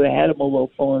didn't know they had a mobile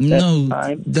phone at that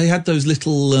time. They had those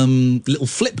little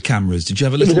flip cameras. Did you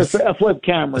have a little? It was a flip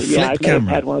camera. I may have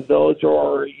had one of those,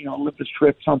 or Olympus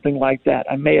Trip, something like that.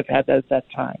 I may have had that at that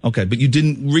time. Okay, but you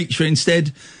didn't reach for it.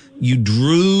 Instead, you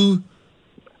drew.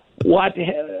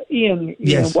 Ian,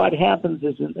 what happens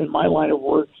is in my line of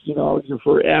work, you're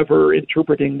forever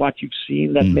interpreting what you've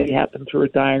seen. That may happen through a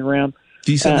diagram.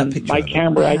 Do you send that picture? My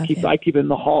camera, I keep in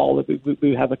the hall.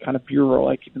 We have a kind of bureau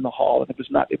I keep in the hall, and it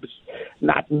was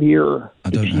not near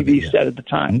the TV set at the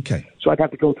time. Okay. So I'd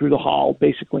have to go through the hall,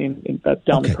 basically, and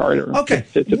down the corridor. Okay.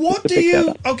 What do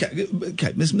you? Okay.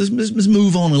 Let's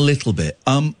move on a little bit.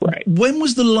 Right. When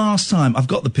was the last time? I've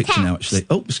got the picture now. Actually.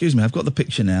 Oh, excuse me. I've got the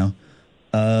picture now.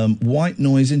 White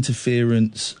noise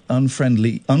interference,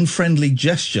 unfriendly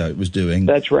gesture. It was doing.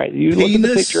 That's right. You look at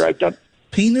the picture. I've done.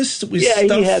 Penis with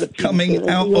stuff coming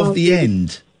out of the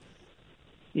end.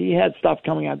 He had stuff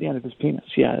coming out the end of his penis.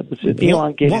 Yeah, it was an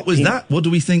elongated. What was penis. that? What do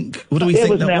we think? What do we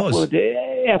think that was?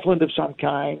 Effluent of some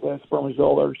kind,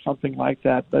 spermatozoa or something like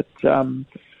that. But the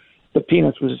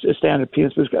penis was a standard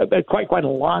penis. It was quite a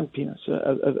long penis,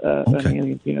 an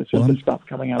alien penis with stuff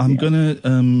coming out. I'm going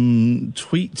to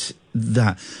tweet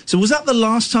that. So was that the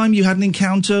last time you had an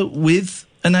encounter with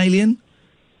an alien?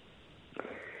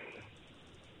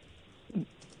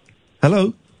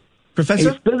 Hello,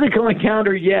 Professor? A physical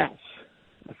encounter, yes.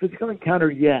 A physical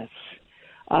encounter, yes.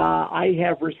 I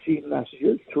have received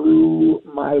messages through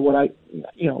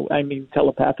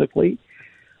telepathically.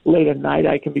 Late at night,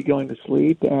 I can be going to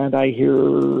sleep, and I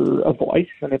hear a voice,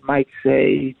 and it might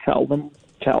say, tell them,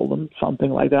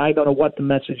 something like that. I don't know what the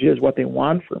message is, what they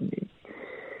want from me.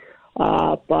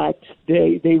 But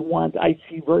they want, I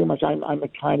see very much, I'm a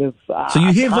kind of... so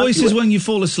you hear voices when you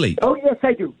fall asleep? Oh, yes,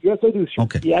 I do. Yes, I do, sir.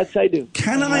 Okay. Yes, I do.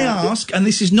 Can I ask, and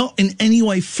this is not in any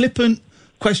way flippant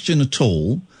question at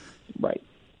all... Right.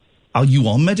 Are you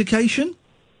on medication?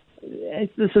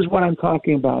 This is what I'm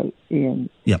talking about, Ian.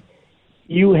 Yeah.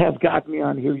 You have got me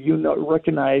on here.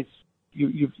 Recognize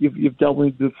you've dealt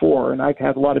with me before, and I've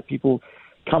had a lot of people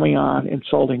coming on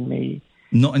insulting me.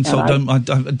 Not insult. I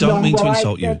don't mean to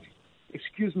insult you.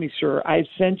 Excuse me, sir. I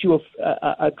sent you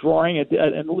a drawing,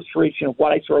 an illustration of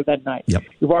what I saw that night. Yep.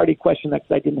 You've already questioned that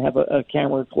because I didn't have a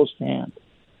camera close to hand.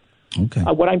 Okay.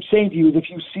 What I'm saying to you is if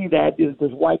you see that,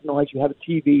 there's white noise, you have a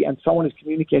TV, and someone is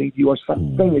communicating to you or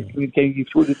something is communicating to you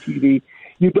through the TV,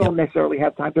 you don't necessarily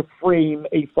have time to frame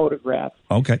a photograph.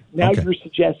 Okay. Now you're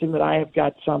suggesting that I have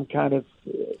got some kind of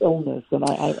illness, and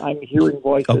I'm hearing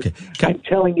voices. Okay. I'm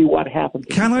telling you what happened.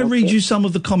 Can I read you some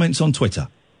of the comments on Twitter?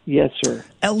 Yes, sir.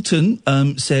 Elton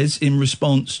says in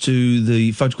response to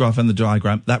the photograph and the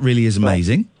diagram, that really is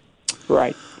amazing.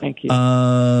 Right. Thank you.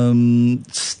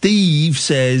 Steve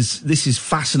says, this is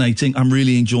fascinating. I'm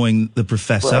really enjoying the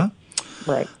Professor.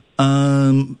 Right.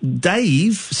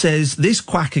 Dave says, this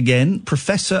quack again,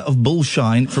 Professor of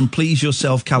Bullshine from Please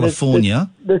Yourself, California.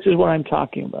 This is what I'm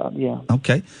talking about, yeah.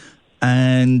 Okay.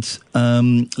 And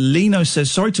Lino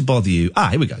says, sorry to bother you.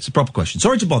 Here we go. It's a proper question.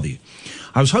 Sorry to bother you.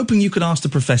 I was hoping you could ask the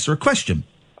Professor a question.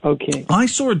 Okay. I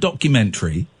saw a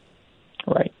documentary.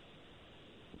 Right.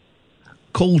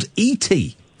 Called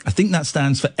E.T. I think that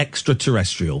stands for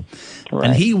extraterrestrial. Right.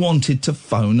 And he wanted to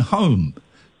phone home.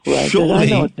 Right. Surely, I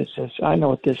know what this is. I know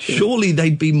what this is. Surely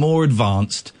they'd be more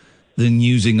advanced than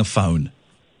using a phone.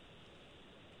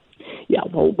 Yeah,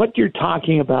 well, what you're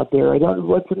talking about there,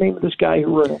 what's the name of this guy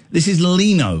who wrote it? This is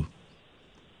Lino.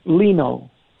 Lino.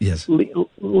 Yes.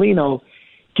 Lino.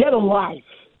 Get a life.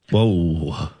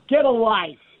 Whoa. Get a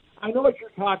life. I know what you're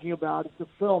talking about. It's a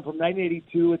film from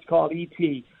 1982. It's called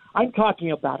E.T. I'm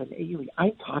talking about an alien.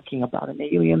 I'm talking about an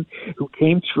alien who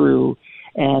came through,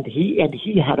 and he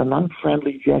had an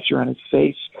unfriendly gesture on his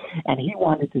face, and he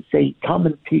wanted to say, "Come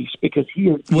in peace," because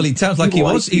Well, it sounds like he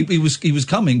was. He was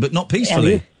coming, but not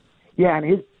peacefully. And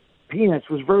his penis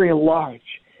was very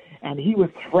large, and he was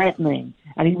threatening,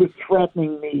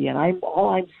 me. And all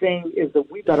I'm saying is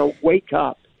that we better wake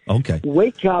up. Okay.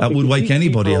 Wake up. That would wake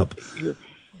anybody up.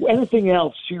 Anything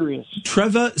else serious?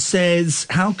 Trevor says,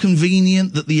 how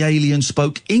convenient that the alien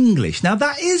spoke English. Now,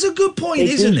 that is a good point,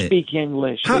 isn't it? They speak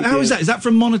English. How is that? Is that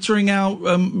from monitoring our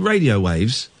radio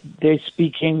waves? They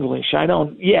speak English.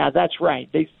 Yeah, that's right.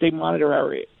 They monitor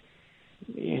our...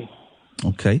 Yeah.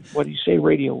 Okay. What do you say,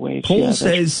 radio waves? Paul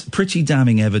says, pretty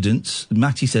damning evidence.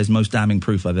 Matty says, most damning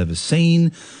proof I've ever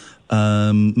seen.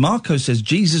 Marco says,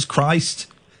 Jesus Christ...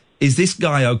 Is this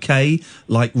guy okay?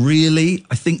 Like, really?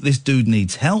 I think this dude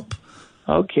needs help.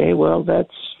 Okay, well,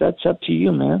 that's up to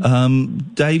you,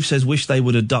 man. Dave says, wish they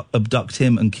would abduct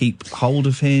him and keep hold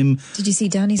of him. Did you see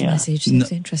Danny's message?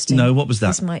 It's interesting. No, what was that?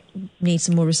 This might need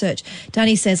some more research.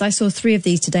 Danny says, I saw 3 of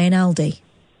these today in Aldi.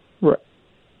 Right.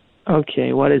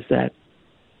 Okay, what is that?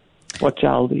 What's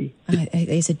Aldi?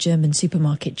 It's a German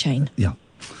supermarket chain. Yeah.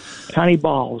 Tiny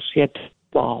balls. He had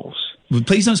balls. Well,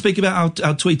 please don't speak about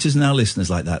our tweeters and our listeners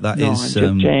like that. I'm just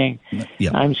saying.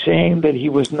 Yeah. I'm saying that he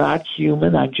was not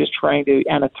human. I'm just trying to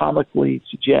anatomically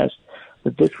suggest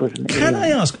that this was an alien. Can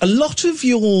I ask, a lot of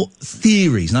your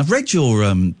theories, and I've read your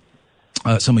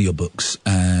some of your books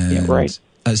and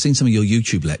I've seen some of your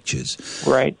YouTube lectures.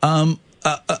 Right. A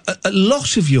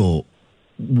lot of your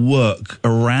work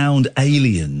around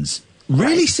aliens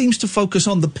really seems to focus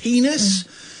on the penis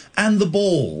and the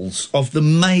balls of the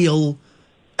male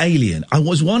alien. I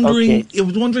was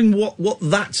wondering what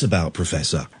that's about,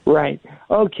 Professor. Right.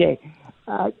 Okay.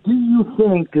 Do you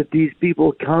think that these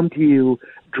people come to you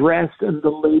dressed in the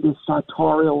latest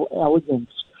sartorial elegance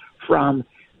from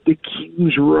the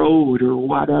King's Road or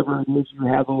whatever it is you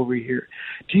have over here?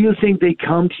 Do you think they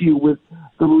come to you with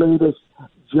the latest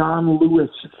John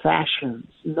Lewis fashions?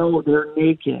 No, they're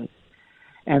naked.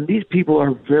 And these people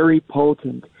are very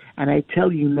potent. And I tell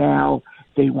you now,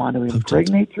 they want to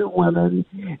impregnate your women.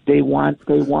 They want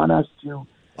us to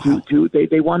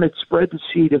they want to spread the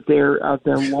seed of their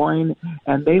loin,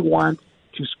 and they want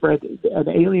to spread an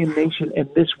alien nation in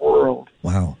this world.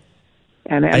 Wow.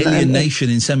 And alienation,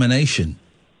 insemination.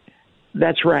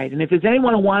 That's right. And if there's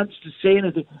anyone who wants to say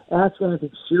anything, ask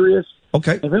anything serious,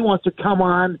 okay. If anyone wants to come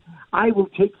on, I will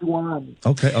take you on.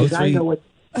 Okay.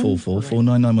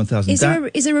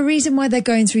 034449911000. Is there a reason why they're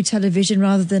going through television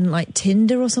rather than like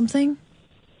Tinder or something?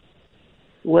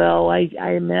 Well,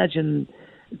 I imagine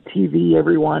TV,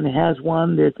 everyone has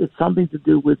one. It's something to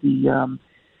do with the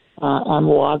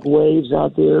analog waves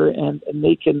out there, and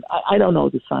they can. I don't know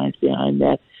the science behind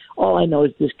that. All I know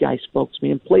is this guy spoke to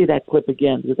me, and play that clip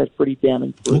again because that's pretty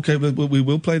damning. Okay, we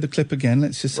will play the clip again.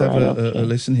 Let's just have a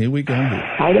listen. Here we go.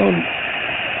 I don't.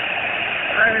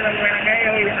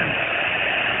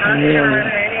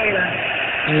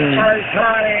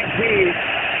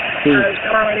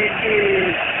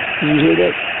 You hear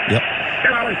that? Yep.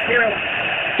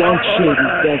 Don't shoot, he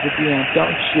says again.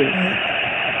 Don't shoot.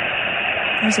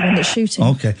 Who's the one that's shooting?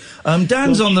 Okay.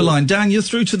 Dan's on the line. Dan, you're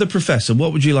through to the Professor.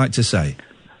 What would you like to say?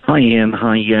 Hi, Ian.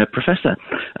 Hi, Professor.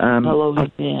 Hello,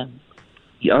 Dan.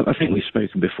 Yeah, I think we've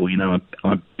spoken before. You know,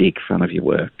 I'm a big fan of your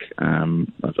work.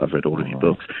 I've read all of your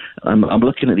books. I'm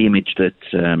looking at the image that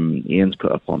Ian's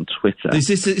put up on Twitter. Is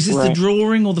this the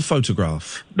drawing or the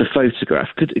photograph? The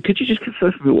photograph. Could you just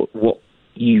confirm for me what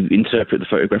you interpret the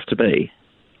photograph to be?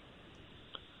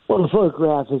 Well, the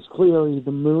photograph is clearly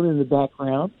the moon in the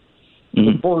background. Mm-hmm. In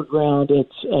the foreground,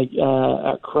 it's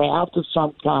a craft of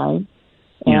some kind.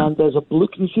 And there's a blue.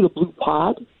 Can you see the blue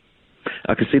pod?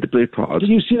 I can see the blue pod. Do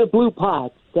you see the blue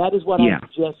pod? That is what I'm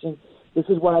suggesting. This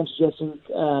is what I'm suggesting.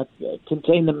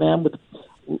 Contain the man with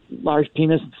large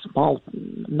penis and small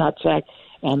nutsack,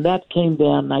 and that came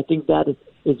down. And I think that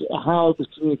is how it was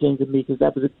communicating to me because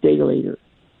that was a day later.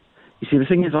 You see, the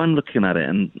thing is, I'm looking at it,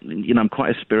 and you know, I'm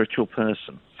quite a spiritual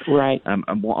person, right?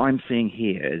 And what I'm seeing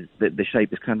here is that the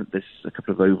shape is there's a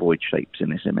couple of ovoid shapes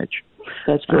in this image.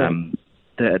 That's correct.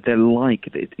 They're like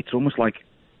it's almost like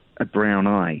a brown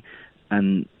eye,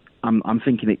 and I'm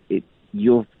thinking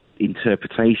your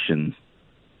interpretation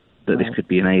that this could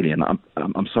be an alien.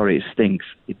 I'm sorry, it stinks.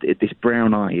 This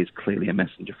brown eye is clearly a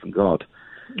messenger from God.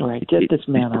 All right, get this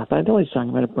man off. I know he's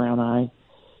talking about a brown eye.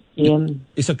 Ian,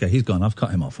 it's okay. He's gone. I've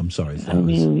cut him off. I'm sorry. I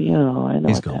mean, you know, I know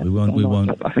he's gone. We won't.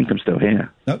 I think I'm still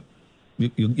here. No.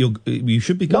 You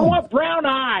should be gone. No more brown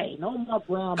eye. No more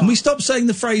brown eye. Can we stop saying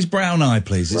the phrase brown eye,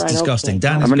 please? It's disgusting. Okay.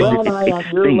 Dan is brown eye on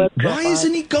your lip. Why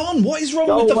isn't he gone? What is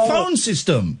wrong with the phone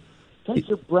system? Take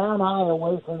your brown eye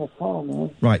away from the phone,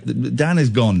 man. Right, Dan is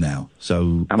gone now.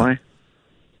 So am I?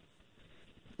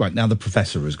 Right, now the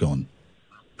Professor is gone.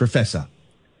 Professor.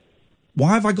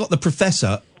 Why have I got the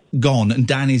Professor gone and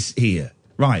Dan is here?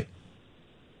 Right.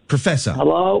 Professor.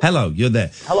 Hello? Hello, you're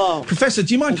there. Hello. Professor,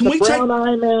 do you mind? Is can we take...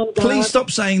 eye man Please stop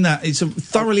saying that. It's a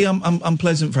thoroughly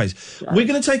unpleasant phrase. Right. We're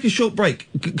going to take a short break.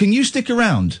 Can you stick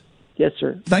around? Yes,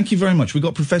 sir. Thank you very much. We've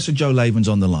got Professor Joe Lavens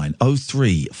on the line.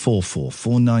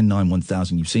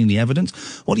 034449911000. You've seen the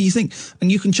evidence. What do you think?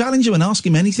 And you can challenge him and ask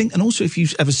him anything. And also, if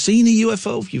you've ever seen a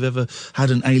UFO, if you've ever had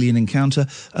an alien encounter,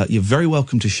 you're very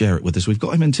welcome to share it with us. We've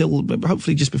got him until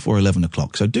hopefully just before 11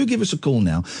 o'clock. So do give us a call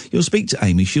now. You'll speak to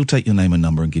Amy. She'll take your name and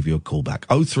number and give you a call back.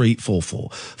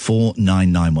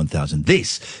 034449911000.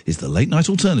 This is the Late Night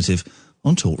Alternative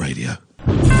on Talk Radio.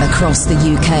 Across the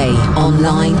UK,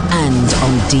 online and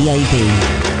on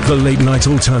DAB. The Late Night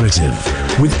Alternative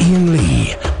with Iain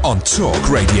Lee on Talk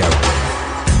Radio.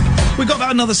 We've got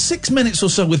about another 6 minutes or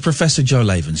so with Professor Joe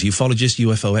Lavens, ufologist,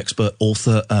 UFO expert,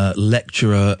 author,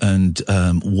 lecturer, and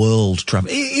world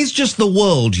traveler. It's just the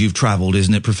world you've travelled,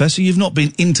 isn't it, Professor? You've not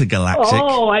been intergalactic.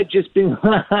 Oh, I've just been...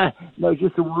 no,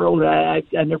 just the world.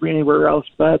 I've never been anywhere else.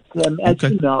 But as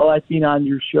you know, I've been on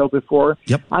your show before.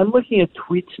 Yep. I'm looking at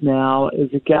tweets now.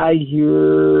 There's a guy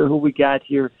here, who we got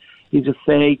here. He's a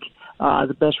fake.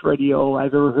 The best radio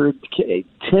I've ever heard.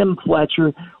 Tim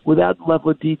Fletcher, without the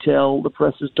level of detail, the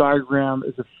press's diagram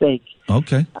is a fake.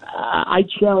 Okay. I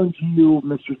challenge you,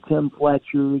 Mr. Tim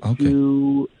Fletcher,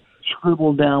 to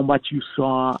scribble down what you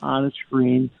saw on a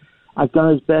screen. I've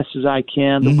done as best as I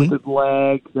can. The withered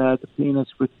leg, the penis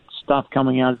with stuff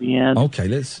coming out of the end. Okay,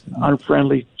 let's...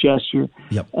 Unfriendly gesture.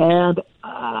 Yep. And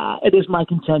it is my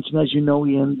contention, as you know,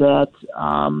 Ian, that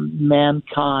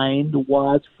mankind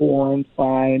was formed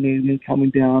by an alien coming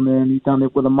down there, and he's done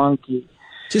it with a monkey.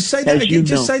 Just say that again.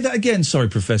 Just say that again. Sorry,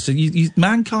 Professor.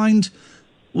 Mankind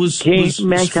was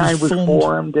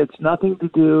formed. It's nothing to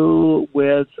do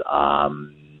with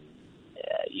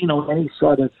any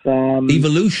sort of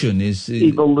evolution is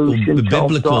evolution.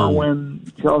 biblical.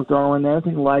 Charles Darwin,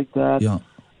 anything like that. Yeah.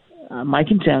 My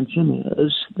contention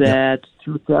is that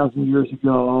 2,000 years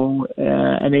ago,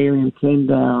 an alien came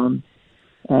down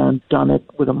and done it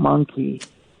with a monkey.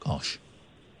 Gosh.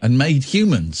 And made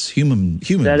humans.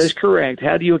 That is correct.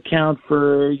 How do you account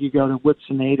for, you go to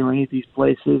Whitson 8 or any of these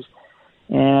places,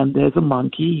 and there's a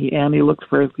monkey, and he looks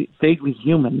vaguely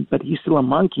human, but he's still a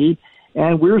monkey,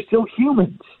 and we're still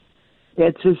humans.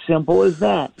 It's as simple as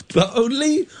that. But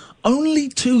only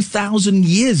 2,000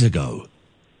 years ago.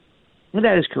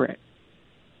 That is correct.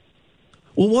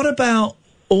 Well, what about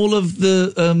all of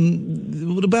the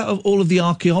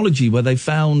archaeology where they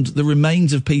found the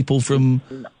remains of people from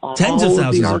tens of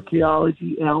thousands? All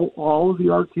of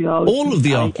the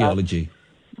archaeology.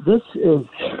 This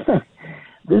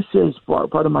is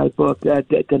part of my book,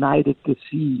 Denied It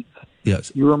Deceived.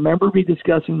 Yes. You remember me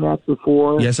discussing that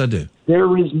before? Yes, I do.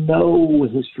 There is no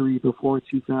history before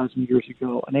 2,000 years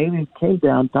ago. An alien came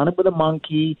down, done it with a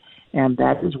monkey, and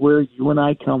that is where you and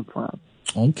I come from.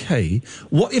 Okay.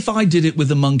 What if I did it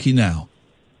with a monkey now?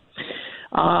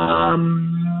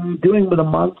 Doing with a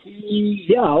monkey,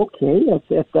 yeah, okay.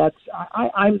 If that's,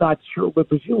 I'm not sure, but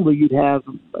presumably you'd have,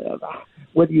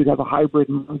 whether you'd have a hybrid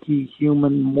monkey,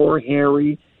 human, more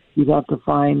hairy, you'd have to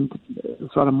find the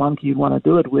sort of monkey you'd want to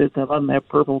do it with. That doesn't have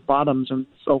purple bottoms and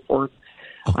so forth.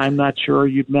 Okay. I'm not sure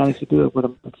you'd manage to do it with a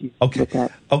monkey. Okay.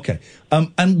 Okay.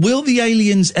 And will the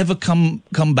aliens ever come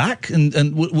back? And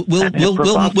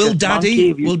will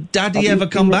Daddy ever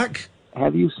come back?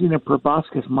 Have you seen a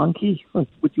proboscis monkey?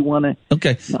 Would you want to?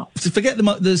 Okay. No. So forget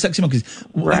the sexy monkeys.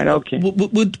 Right. Okay.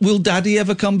 Will Daddy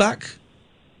ever come back?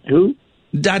 Who?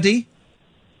 Daddy.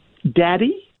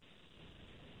 Daddy.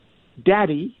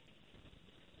 Daddy.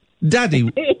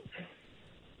 Daddy.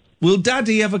 Will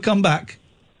Daddy ever come back?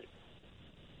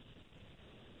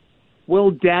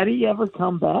 Will Daddy ever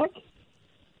come back?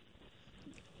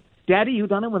 Daddy, you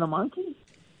done it with a monkey?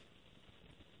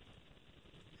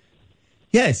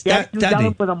 Yes, Daddy. You Daddy. done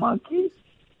it with a monkey?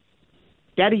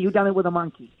 Daddy, you done it with a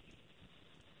monkey?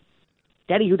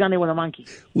 Daddy, you done it with a monkey?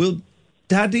 Will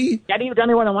Daddy? Daddy, you done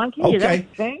it with a monkey? Okay. Is that what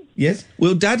you're saying? Yes.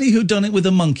 Will Daddy, who done it with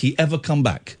a monkey, ever come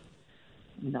back?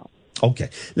 No. Okay.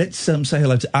 Let's say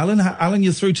hello to Alan. Alan,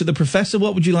 you're through to the Professor.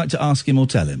 What would you like to ask him or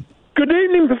tell him? Good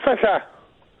evening, Professor.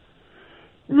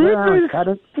 With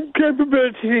his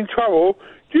capabilities in travel,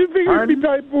 do you think he'd be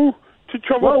able to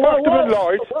travel faster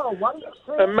than light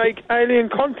and make alien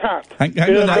contact in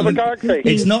another galaxy?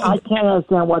 It's not. I can't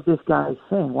understand what this guy is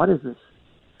saying. What is this?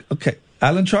 Okay,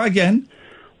 Alan, try again.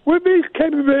 With his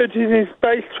capabilities in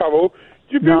space travel,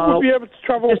 do you think we'll be able to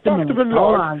travel faster than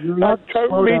light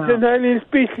and meet an alien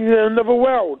species in another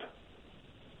world?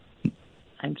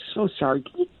 I'm so sorry.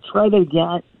 Can you try that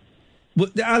again? Well,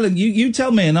 Alan, you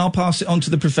tell me and I'll pass it on to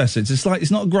the Professor.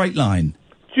 It's not a great line.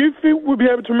 Do you think we'll be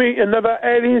able to meet another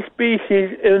alien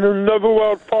species in another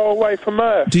world far away from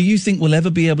Earth? Do you think we'll ever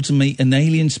be able to meet an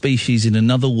alien species in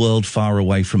another world far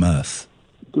away from Earth?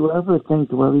 Do you ever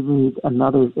think we'll ever meet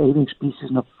another alien species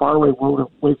in a faraway world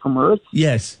away from Earth?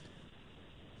 Yes.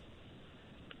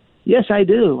 Yes, I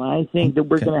do. I think that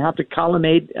we're going to have to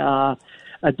colonate a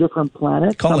different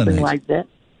planet, something like that.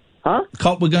 Huh?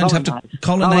 We're going to have to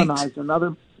colonize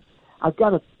another. I've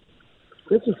got a.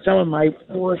 This is some of my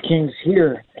workings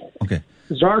here. Okay.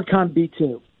 Zarkon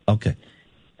B2. Okay.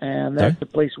 And that's the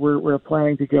place we're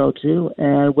planning to go to.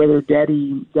 And whether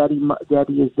Daddy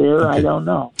is there, I don't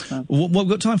know. We've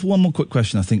got time for one more quick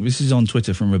question, I think. This is on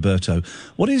Twitter from Roberto.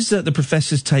 What is the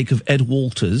Professor's take of Ed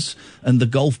Walters and the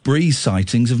Gulf Breeze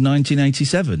sightings of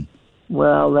 1987?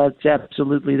 Well, that's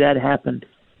absolutely, that happened.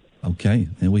 Okay,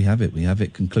 there we have it. We have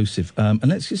it conclusive. And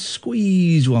let's just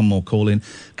squeeze one more call in.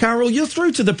 Carol, you're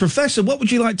through to the Professor. What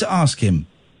would you like to ask him?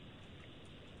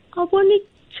 I wanted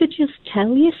to just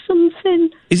tell you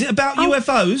something. Is it about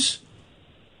UFOs?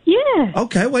 Yeah.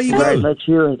 Okay, where you All go? right, let's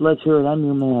hear it. I'm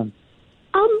your man.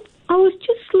 I was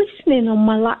just listening on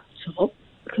my laptop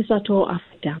because I thought I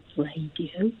could have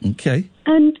radio. Okay.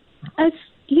 And as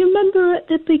you remember at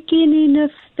the beginning of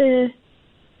the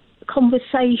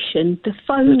conversation, the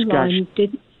phone line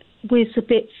was a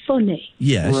bit funny.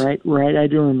 Yes. Right. I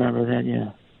do remember that,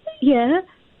 yeah. Yeah.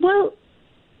 Well,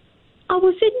 I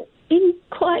was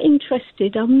quite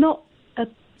interested. I'm not a...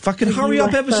 If I could hurry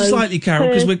up ever so slightly, Carol,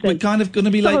 because we're kind of going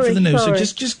to be late for the news, so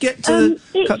just get to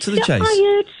cut to the chase.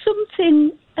 I heard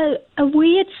something, a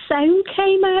weird sound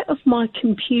came out of my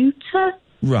computer.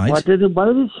 Right. What did it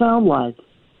sound like?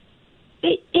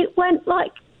 It went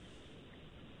like...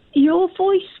 Your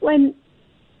voice went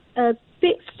a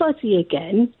bit fuzzy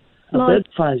again. A bit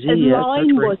fuzzy, the yes.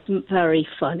 line wasn't very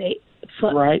funny.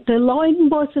 Right. The line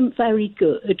wasn't very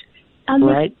good.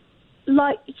 And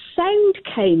sound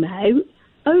came out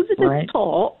over the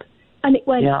top, and it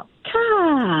went,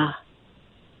 car.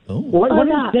 Oh. What did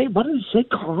it say? What did it say?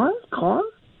 Car?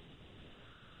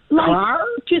 Like, car?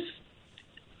 Just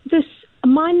this.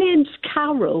 My name's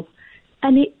Carol,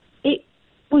 and it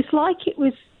was like it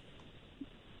was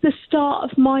the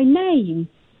start of my name.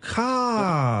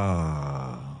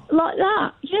 Car. Like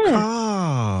that, yeah.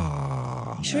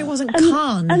 Car. You sure it wasn't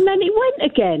Khan? And then it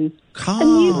went again. Car.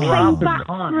 And you came back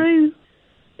through.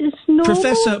 It's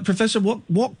normal. Professor,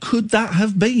 what could that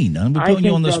have been? I'm putting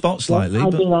you on the spot slightly. I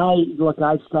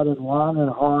studied long and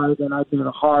hard, and I've been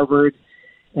at Harvard,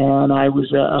 and I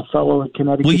was a fellow at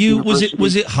Connecticut University.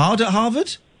 Was it hard at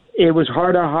Harvard? It was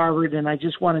hard at Harvard, and I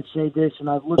just want to say this, and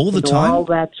I've looked into all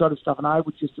that sort of stuff, and I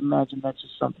would just imagine that's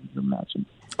just something you imagine.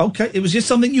 Okay, it was just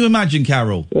something you imagined,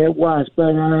 Carol. It was,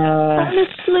 but...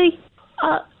 Honestly,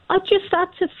 I just had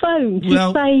to phone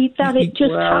to say that it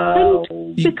just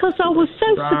happened, because I was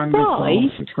so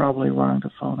surprised. You're probably wrong to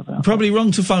phone about it. Probably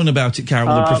wrong to phone about it,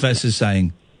 Carol, the professor's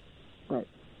saying. Right.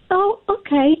 Oh,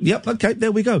 okay. Yep, okay,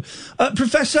 there we go.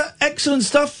 Professor, excellent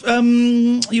stuff.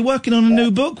 You're working on a new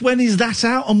book. When is that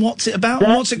out, and what's it about,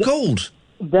 and what's it called?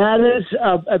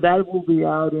 That will be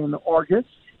out in August.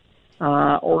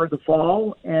 Or the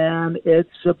fall, and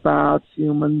it's about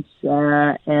humans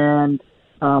and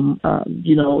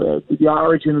the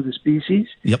origin of the species.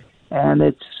 Yep. And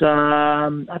it's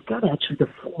I've got actually the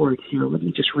forward here. Let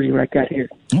me just read what I got here.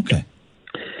 Okay.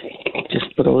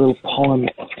 Just put a little poem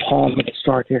at the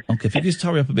start here. Okay, if you just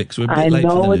hurry up a bit, because we're a bit late for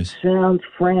the news. I know it sounds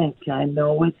frank. I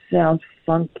know it sounds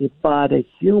funky, but a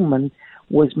human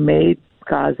was made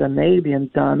because an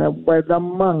alien done it with a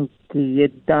monkey.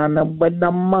 It done it with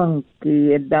a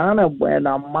monkey. It done it with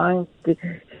a monkey.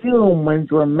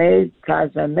 Humans were made because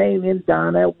an alien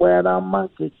done it with a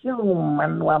monkey.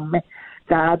 Humans were made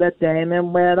because it done it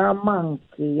with a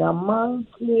monkey. A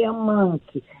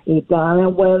monkey. It done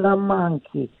it with a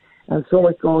monkey. And so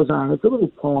it goes on. It's a little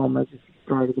poem. I just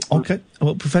started the poem. Okay.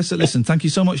 Well, Professor, listen, thank you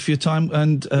so much for your time,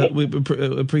 and we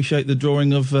appreciate the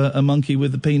drawing of a monkey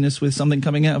with a penis with something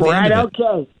coming out of the end of it.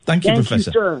 Okay. Thank you,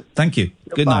 Professor. Sir. Thank you.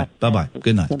 Goodbye. Good night. Bye-bye.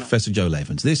 Good night. Professor Joe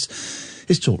Lavens. This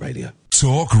is Talk Radio.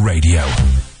 Talk Radio.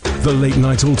 The Late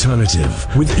Night Alternative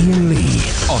with Iain Lee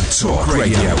on Talk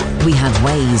Radio. We have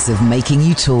ways of making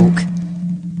you talk.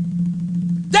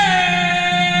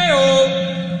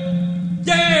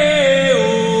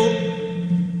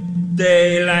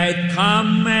 Daylight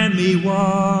come and me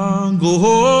want go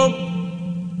home.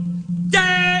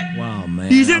 Wow,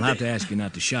 man, I'll have to ask you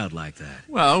not to shout like that.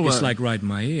 Well, it's like right in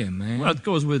my ear, man. Well, it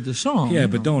goes with the song. Yeah,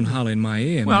 but don't holler in my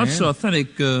ear, well, man. it's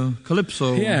authentic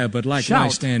calypso. Yeah, but like shout. why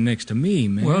stand next to me,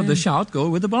 man? Well, the shout go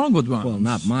with the bongo drums. Well,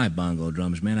 not my bongo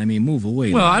drums, man. I mean, move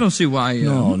away. Well, man. I don't see why...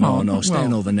 No.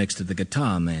 Stand over next to the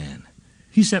guitar, man.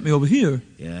 He sent me over here.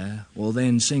 Yeah? Well,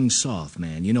 then sing soft,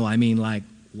 man. You know, I mean like,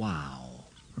 wow.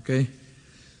 Okay.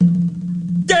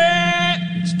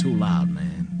 It's too loud,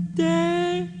 man.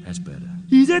 That's better.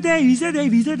 He's a day,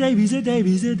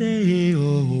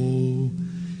 oh.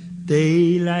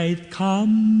 Daylight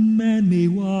come and me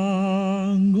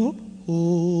want go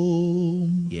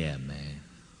home. Yeah, man.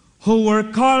 Who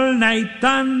work all night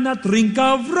and a drink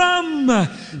of rum.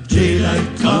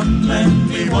 Daylight come and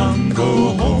me want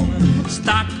go home.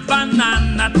 Stack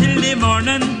banana till the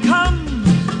morning come.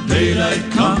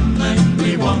 Daylight come and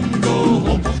we want go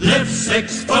home. Lift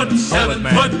 6 foot, 7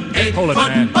 foot, 8 foot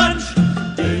bunch.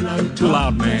 Daylight too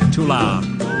loud, man. Too loud.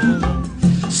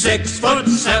 6 foot,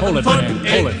 7 foot,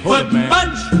 8 foot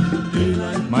bunch.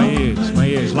 My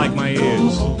ears, like my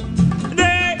ears.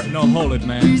 No, hold it,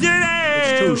 man.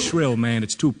 It's too shrill, man.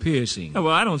 It's too piercing. Well,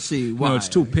 I don't see why. No, it's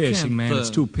too piercing, man. It's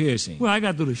too piercing. Well, I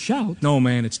got to do the shout. No,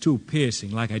 man, it's too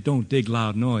piercing. Like I don't dig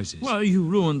loud noises. Well, you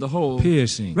ruined the whole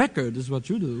piercing record is what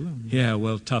you do. Yeah,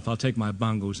 well, tough. I'll take my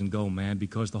bongos and go, man,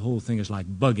 because the whole thing is like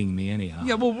bugging me anyhow.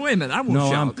 Yeah, well, wait a minute. I won't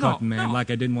shout. No, I'm cutting, man,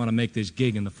 like I didn't want to make this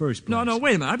gig in the first place. No,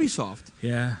 wait a minute. I'll be soft.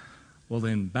 Yeah? Well,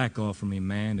 then back off from me,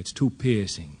 man. It's too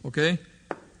piercing. Okay.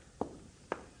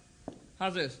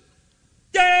 How's this?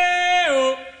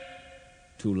 Yeah!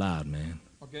 Too loud, man.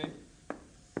 Okay.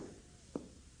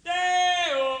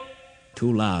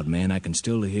 Too loud, man. I can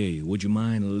still hear you. Would you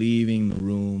mind leaving the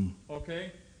room?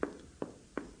 Okay.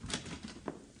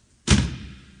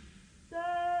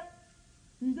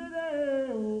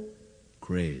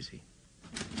 Crazy.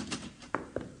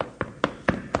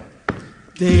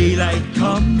 Daylight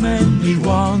come and me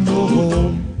want go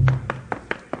home.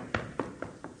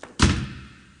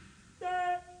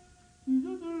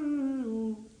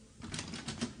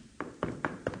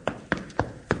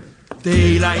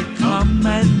 Daylight come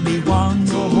and me want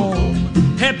go home.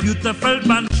 A beautiful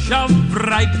bunch of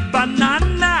ripe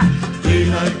banana.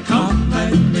 Daylight come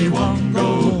and me want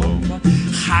go home.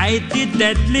 Hide the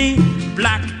deadly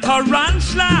black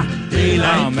tarantula.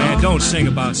 Daylight Oh, man, come don't sing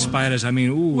about spiders. I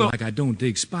mean, like I don't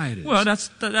dig spiders. Well, that's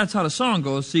how the song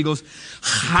goes. He goes,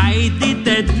 hide the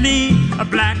deadly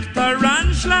black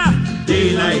tarantula.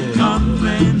 Daylight come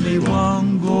and me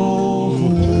want go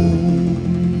home.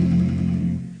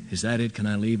 Is that it? Can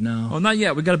I leave now? oh, not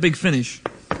yet. We got a big finish.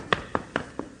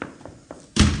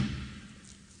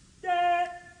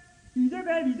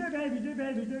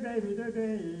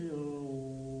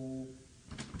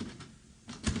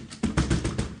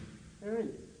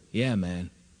 Yeah, man.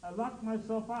 I locked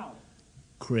myself out.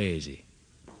 Crazy.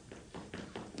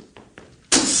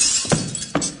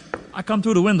 I come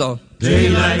through the window.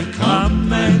 Daylight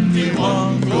come and me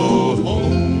want go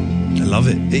home. I love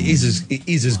it. It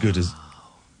is as good as.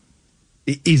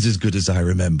 It is as good as I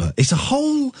remember. It's a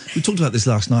whole. We talked about this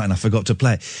last night, and I forgot to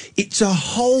play. It's a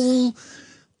whole.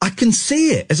 I can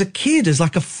see it as a kid, as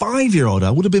like a 5-year-old.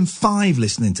 I would have been 5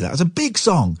 listening to that. It's a big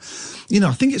song. You know,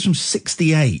 I think it's from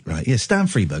 '68, right? Yeah, Stan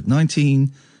Freberg,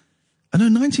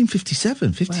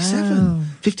 1957, 57, Wow.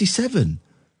 57.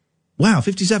 Wow,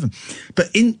 57.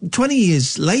 But in 20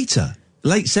 years later,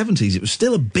 late 70s, it was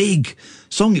still a big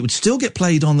song. It would still get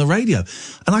played on the radio.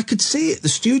 And I could see it. The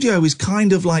studio is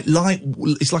kind of like light,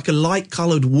 it's like a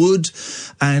light-coloured wood.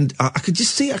 And I could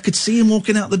just see it. I could see him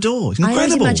walking out the door. It's I always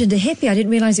incredible. imagined a hippie. I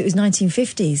didn't realise it was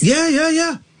 1950s.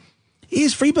 Yeah.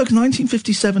 Here's Freberg's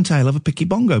 1957 tale of a picky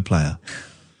bongo player.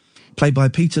 Played by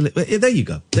Peter... There you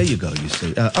go, you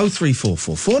see.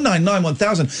 0344 499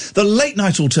 1000. The Late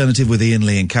Night Alternative with Iain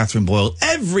Lee and Catherine Boyle.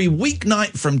 Every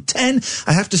weeknight from 10.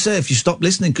 I have to say, if you stopped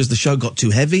listening because the show got too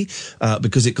heavy,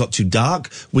 because it got too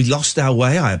dark, we lost our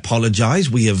way. I apologise.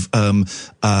 We have,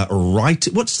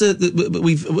 what's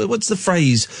the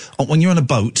phrase when you're on a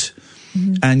boat...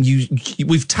 Mm-hmm. And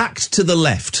we've tacked to the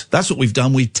left. That's what we've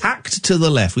done. We've tacked to the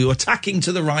left. We were tacking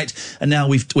to the right, and now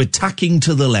we're tacking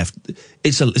to the left.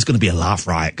 It's going to be a laugh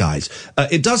riot, guys.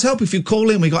 It does help if you call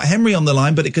in. We got Henry on the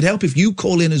line, but it could help if you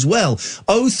call in as well.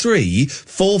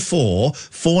 0344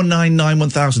 499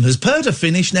 1000. Has Perda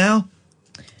finished now?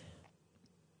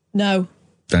 No.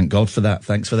 Thank God for that.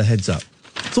 Thanks for the heads up.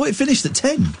 Thought it finished at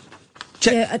 10.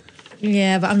 Check.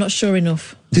 Yeah, but I'm not sure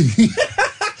enough.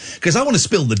 Because I want to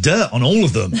spill the dirt on all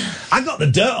of them. I got the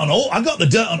dirt on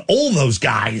all those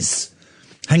guys.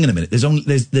 Hang on a minute.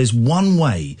 There's one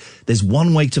way. There's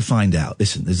one way to find out.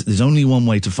 Listen, there's only one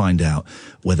way to find out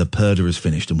whether Perda is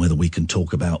finished and whether we can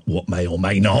talk about what may or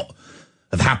may not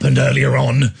have happened earlier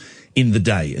on in the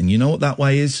day. And you know what that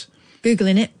way is?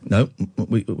 Googling it. No,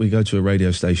 we go to a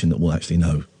radio station that will actually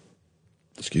know.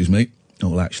 Excuse me. That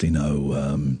will actually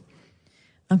know.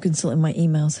 I'm consulting my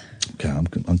emails. Okay, I'm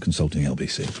consulting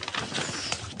LBC.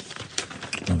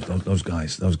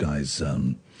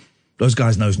 Those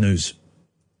guys knows news.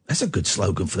 That's a good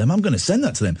slogan for them. I'm going to send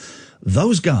that to them.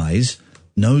 Those guys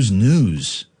knows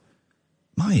news.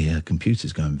 My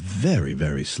computer's going very,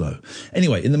 very slow.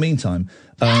 Anyway, in the meantime,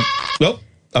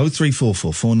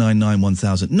 0344 499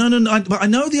 1000. No. I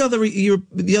know the other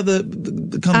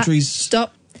countries.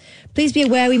 Stop. Please be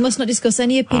aware we must not discuss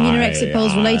any opinion or exit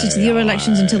polls related to the Euro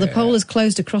elections until the poll is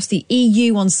closed across the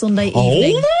EU on Sunday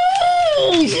evening.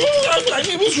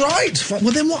 It was right.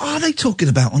 Well, then what are they talking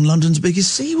about on London's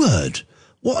biggest C word?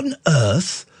 What on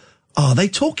earth are they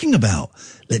talking about?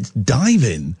 Let's dive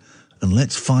in and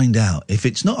let's find out. If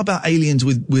it's not about aliens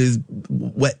with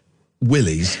wet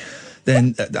willies,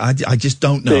 then I just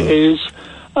don't know. It is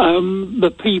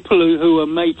the people who are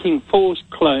making false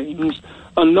claims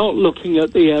are not looking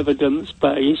at the evidence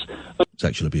base.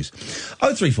 Sexual abuse.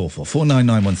 0344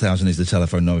 499 1000 is the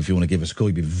telephone number if you want to give us a call.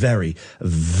 You'd be very,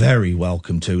 very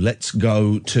welcome to. Let's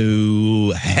go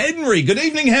to Henry. Good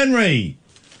evening, Henry.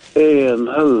 Ian,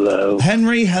 hello.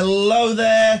 Henry, hello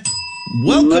there.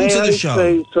 Welcome to the show.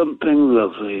 May I say something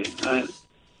lovely?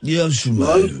 Yes, you may.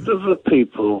 Most of the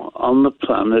people on the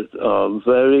planet are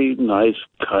very nice,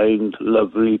 kind,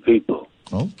 lovely people.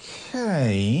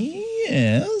 Okay,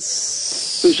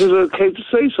 yes. Is it okay to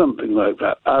say something like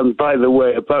that? And by the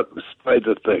way, about the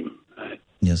spider thing.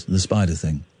 Yes, the spider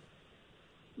thing.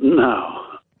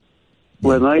 Now,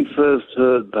 When I first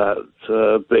heard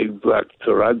that Big Black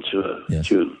Tarantula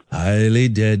tune, highly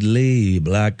deadly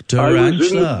black I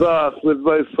was in the tarantula. bath with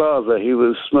my father. He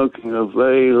was smoking a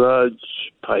very large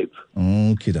pipe.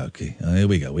 Okie dokie. Here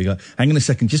we go. Hang on a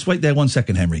second. Just wait there 1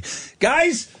 second, Henry.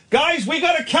 Guys, we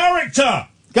got a character.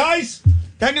 Guys,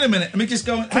 hang on a minute. Let me just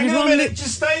go. Hang on a minute.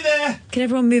 Just stay there. Can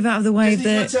everyone move out of the way of Just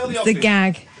need to tell the the office.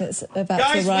 gag that's about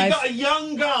Guys, to arrive? we got a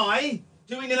young guy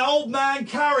doing an old man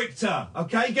character.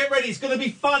 Okay, get ready. It's going to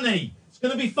be funny. It's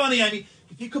going to be funny, Amy.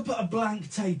 If you could put a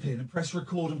blank tape in and press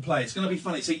record and play, it's going to be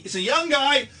funny. So it's a young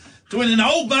guy doing an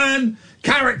old man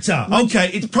character. Okay,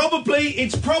 it's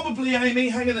probably Amy.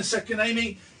 Hang on a second,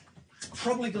 Amy. It's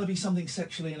probably going to be something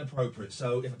sexually inappropriate.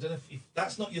 So if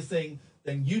that's not your thing,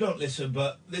 then you don't listen.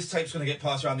 But this tape's going to get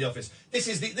passed around the office. This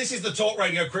is the Talk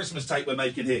Radio Christmas tape we're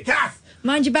making here. Kath!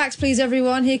 Mind your backs, please,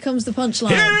 everyone. Here comes the punchline.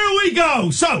 Here we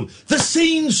go. So, the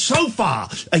scene so far.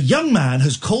 A young man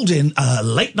has called in a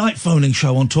late-night phoning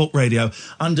show on Talk Radio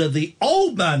under the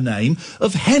old man name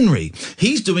of Henry.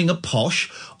 He's doing a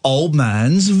posh old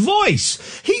man's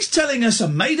voice. He's telling us a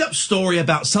made-up story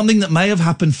about something that may have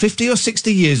happened 50 or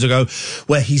 60 years ago,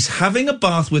 where he's having a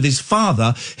bath with his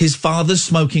father's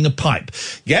smoking a pipe.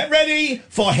 Get ready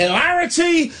for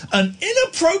hilarity and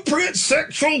inappropriate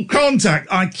sexual contact.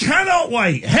 I cannot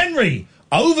wait. Henry,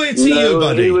 over to you,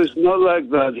 buddy. He was not like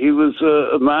that. He was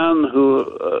a man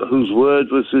whose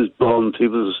word was his bond. He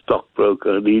was a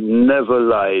stockbroker, and he never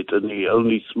lied, and he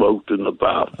only smoked in the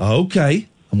bath. Okay.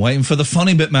 I'm waiting for the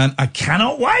funny bit, man. I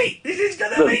cannot wait. This is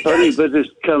going to be The funny bit is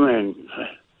coming.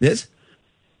 Yes?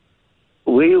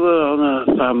 We were on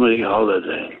a family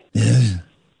holiday. Yes.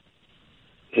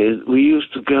 We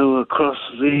used to go across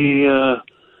the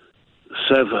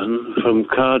Severn from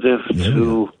Cardiff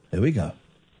to... Here we go.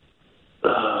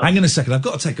 Hang on a second. I've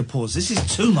got to take a pause. This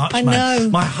is too much, I man. know.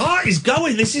 My heart is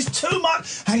going. This is too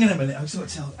much. Hang on a minute. I've just got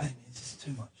to tell Amy, this is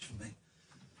too much for me.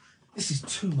 This is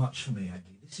too much for me, Amy.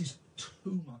 This is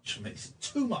too much for me. It's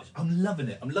too much. I'm loving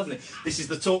it. This is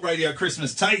the Talk Radio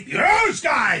Christmas tape. Yes,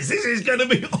 guys, this is going to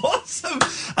be awesome.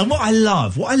 And what I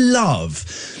love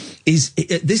is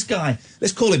this guy,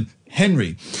 let's call him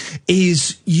Henry,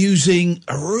 is using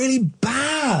a really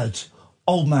bad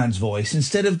old man's voice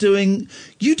instead of doing...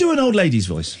 You do an old lady's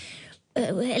voice.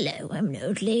 Oh, hello, I'm an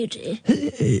old lady.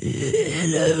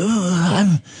 Hello,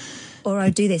 Or I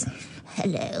do this.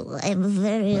 Hello, I'm a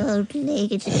very old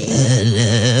lady.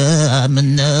 Hello, I'm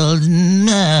an old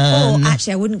man. Or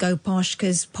actually, I wouldn't go posh,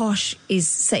 because posh is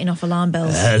setting off alarm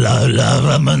bells. Hello, love,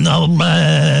 I'm an old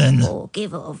man. Or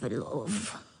give off a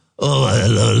love. Oh,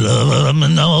 hello, love, I'm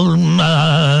an old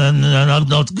man, and I've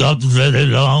not got very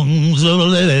long to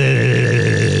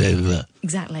live.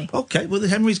 Exactly. Okay, well,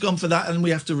 Henry's gone for that, and we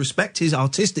have to respect his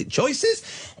artistic choices.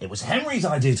 It was Henry's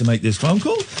idea to make this phone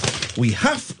call. We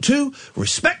have to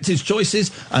respect his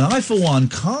choices, and I, for one,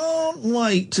 can't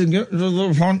wait to get to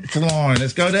the front line.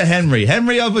 Let's go to Henry.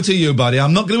 Henry, over to you, buddy.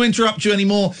 I'm not going to interrupt you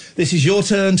anymore. This is your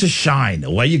turn to shine.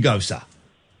 Away you go, sir.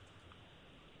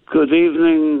 Good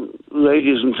evening,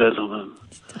 ladies and gentlemen.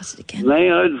 Does it again. May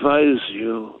I advise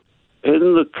you,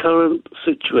 in the current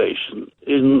situation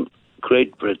in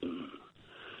Great Britain,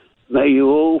 may you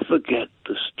all forget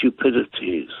the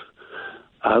stupidities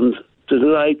and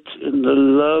delight in the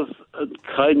love and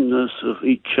kindness of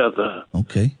each other.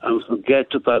 Okay. And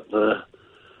forget about the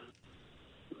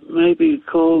maybe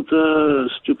called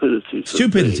stupidities.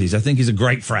 Stupidities, I think, is a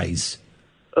great phrase.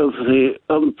 Of the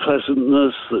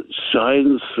unpleasantness that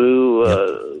shines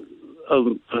through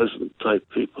unpleasant type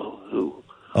people who...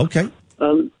 Okay.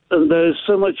 And there's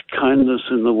so much kindness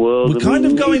in the world. We're kind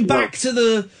of going back to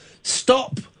the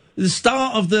start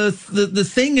of the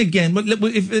thing again. But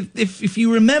if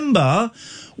you remember,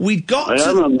 we got.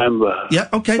 I remember. Yeah.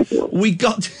 Okay. We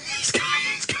got. This guy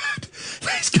is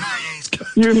good.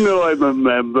 You know I'm a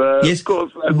member. Yes. Of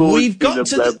course, I've always We've got been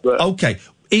to. a member. Okay.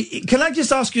 Can I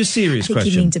just ask you a serious I think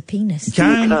question? he means a penis. You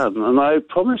can, and I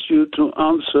promise you to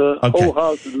answer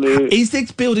wholeheartedly. Is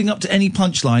this building up to any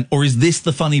punchline, or is this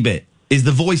the funny bit? Is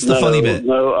the voice the funny bit?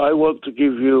 No, I want to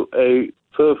give you a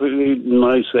perfectly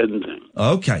nice ending.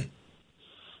 Okay.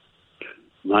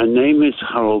 My name is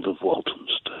Harold of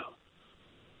Walthamstow.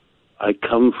 I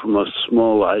come from a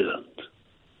small island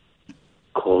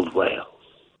called Wales.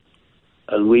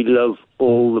 And we love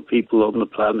all the people on the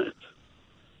planet.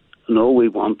 And all we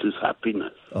want is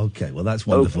happiness. Okay, well, that's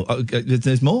wonderful. Okay,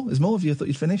 there's more? There's more? Have you thought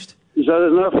you'd finished? Is that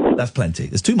enough? That's plenty.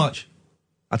 There's too much.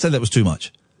 I'd say that was too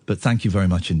much. But thank you very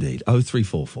much indeed.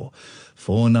 0344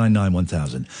 499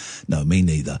 1000. No, me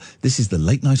neither. This is the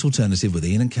Late Night Alternative with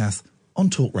Ian and Kath on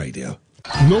Talk Radio.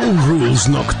 No rules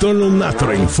nocturnal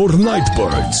nattering for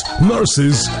nightbirds,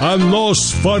 nurses, and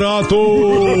Nosferatu.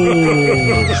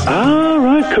 Ah,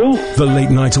 right, cool. The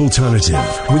Late Night Alternative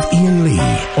with Iain Lee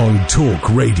on Talk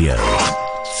Radio.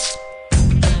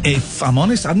 If I'm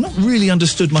honest, I've not really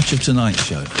understood much of tonight's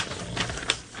show.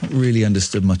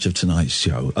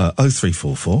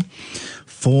 0344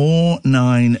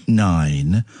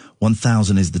 499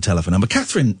 1000 is the telephone number.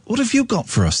 Catherine, what have you got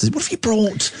for us? What have you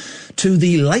brought to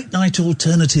the Late Night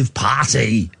Alternative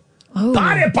party? Oh.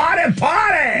 Party!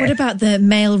 What about the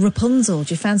male Rapunzel?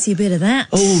 Do you fancy a bit of that?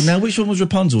 Oh, now which one was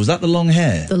Rapunzel? Was that the long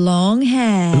hair? The long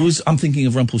hair. I'm thinking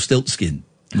of Rumpelstiltskin.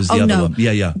 Was the other no. one?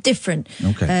 Yeah. Different.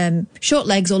 Okay. Short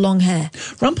legs or long hair?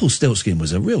 Rumpelstiltskin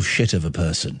was a real shit of a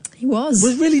person. He was.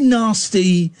 Was really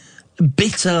nasty,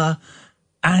 bitter,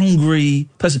 angry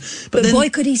person. But then, boy,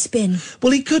 could he spin.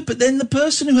 Well, he could, but then the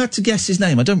person who had to guess his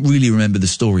name, I don't really remember the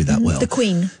story that well. The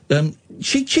Queen.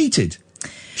 She cheated.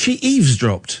 She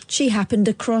eavesdropped. She happened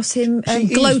across him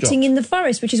gloating in the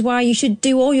forest, which is why you should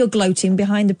do all your gloating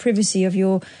behind the privacy of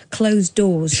your closed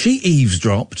doors. She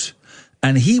eavesdropped.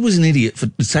 And he was an idiot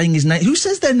for saying his name. Who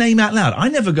says their name out loud? I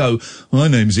never go, my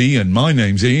name's Ian, my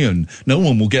name's Ian. No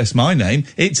one will guess my name.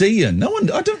 It's Ian. No one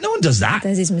does that.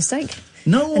 There's his mistake.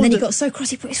 No one. And then he got so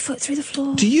cross he put his foot through the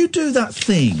floor. Do you do that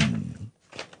thing?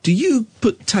 Do you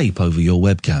put tape over your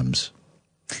webcams?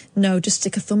 No, just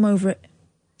stick a thumb over it.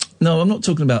 No, I'm not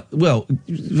talking about,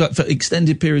 like for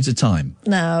extended periods of time.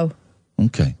 No.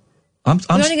 Okay. You're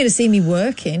only going to see me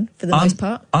working for the most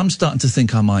part. I'm starting to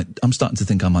think I might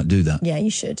do that. Yeah, you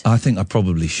should. I think I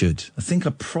probably should.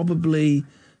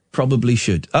 Probably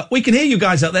should. We can hear you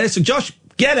guys out there. So Josh,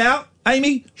 get out.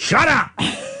 Amy, shut up.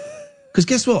 Because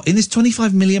guess what? In this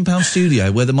 £25 million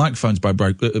studio where the microphones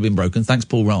have been broken, thanks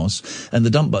Paul Ross, and the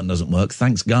dump button doesn't work,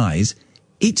 thanks guys,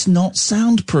 it's not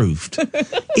soundproofed.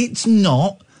 It's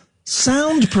not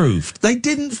soundproofed. They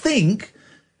didn't think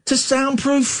to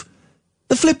soundproof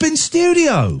the flipping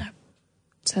studio. No.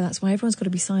 So that's why everyone's got to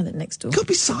be silent next door. Got to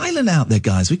be silent out there,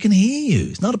 guys. We can hear you.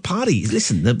 It's not a party.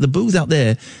 Listen, the booth out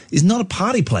there is not a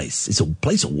party place. It's a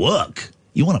place of work.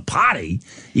 You want to party,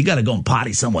 you got to go and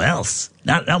party somewhere else.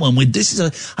 Not when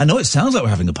I know it sounds like we're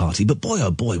having a party, but boy,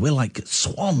 oh boy, we're like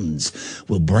swans.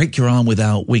 We'll break your arm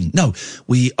without wing. No,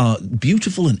 we are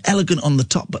beautiful and elegant on the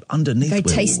top, but underneath very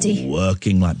we're tasty.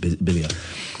 Working like Billy.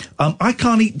 I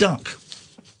can't eat duck.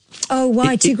 Oh,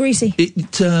 why? Too greasy?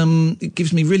 It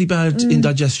gives me really bad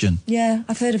indigestion. Yeah,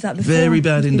 I've heard of that before. Very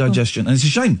bad indigestion. And it's a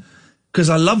shame, because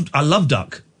I love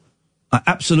duck. I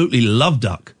absolutely love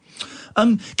duck.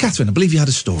 Catherine, I believe you had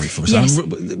a story for us. Yes.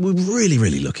 We're really,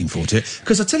 really looking forward to it.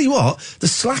 Because I tell you what, the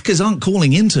slackers aren't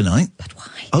calling in tonight. But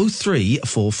why?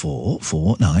 0344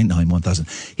 499 1000.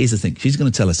 Here's the thing. She's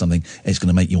going to tell us something, and it's going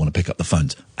to make you want to pick up the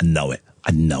phones. I know it.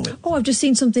 Oh, I've just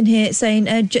seen something here saying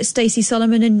Stacey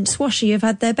Solomon and Swashy have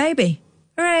had their baby.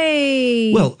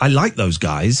 Hooray! Well, I like those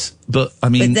guys, but I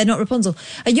mean... But they're not Rapunzel.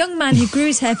 A young man who grew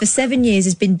his hair for 7 years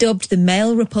has been dubbed the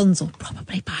male Rapunzel,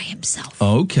 probably by himself.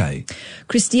 Okay.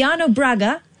 Cristiano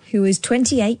Braga, who is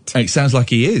 28... It sounds like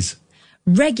he is.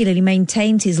 ...regularly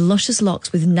maintains his luscious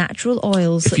locks with natural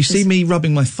oils. If you see me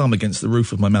rubbing my thumb against the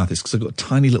roof of my mouth, it's because I've got a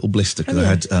tiny little blister because I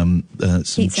had some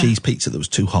cheese pizza that was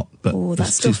too hot. But that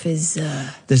stuff is...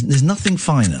 There's nothing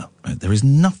finer. Right? There is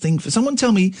nothing... Someone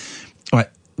tell me... All right,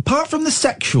 apart from the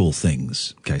sexual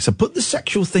things, okay, so put the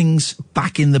sexual things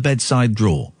back in the bedside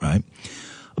drawer, right?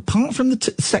 Apart from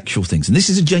the sexual things, and this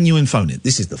is a genuine phone-in.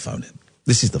 This is the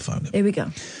phone-in. Here we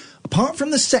go. Apart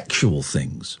from the sexual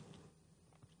things,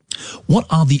 what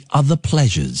are the other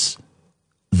pleasures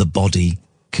the body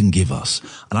can give us?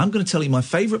 And I'm going to tell you my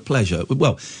favourite pleasure.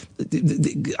 Well,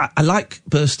 I like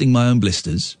bursting my own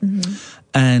blisters,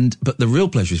 but the real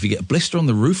pleasure is if you get a blister on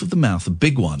the roof of the mouth, a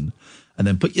big one, and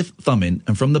then put your thumb in,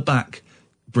 and from the back,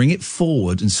 bring it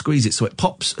forward and squeeze it so it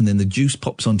pops, and then the juice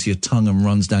pops onto your tongue and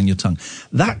runs down your tongue.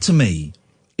 That, to me,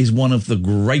 is one of the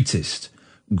greatest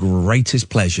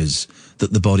pleasures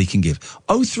that the body can give.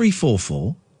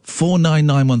 0344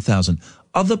 499 1000.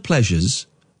 Other pleasures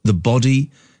the body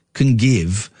can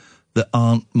give that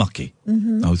aren't mucky.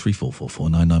 0344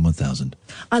 499 1000.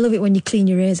 I love it when you clean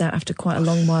your ears out after quite a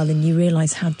long while and you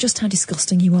realise just how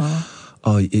disgusting you are.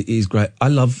 Oh, it is great. I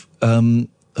love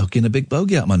hooking a big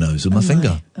bogey out my nose with my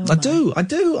finger. I do.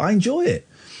 I enjoy it.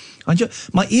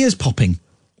 My ears popping.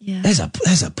 Yeah. There's a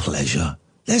pleasure.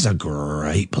 There's a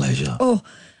great pleasure. Oh,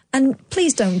 and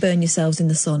please don't burn yourselves in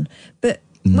the sun. But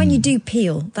when you do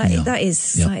peel, that is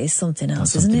something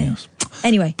else, isn't it?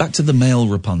 Anyway. Back to the male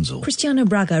Rapunzel. Cristiano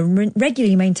Braga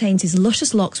regularly maintains his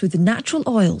luscious locks with natural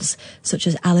oils such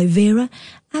as aloe vera,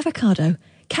 avocado,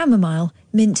 chamomile,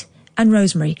 mint and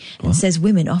rosemary, and says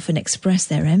women often express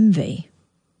their envy.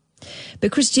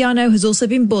 But Cristiano has also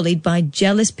been bullied by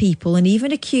jealous people and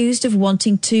even accused of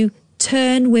wanting to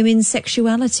turn women's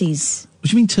sexualities. What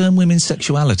do you mean, turn women's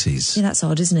sexualities? Yeah, that's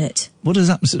odd, isn't it? What does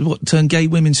that... What, turn gay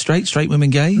women straight, straight women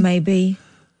gay? Maybe.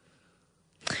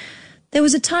 There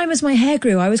was a time as my hair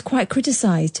grew, I was quite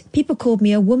criticised. People called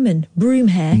me a woman, broom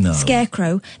hair,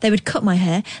 scarecrow. They would cut my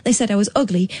hair. They said I was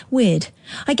ugly, weird.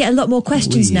 I get a lot more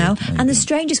questions now, and the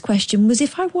strangest question was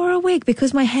if I wore a wig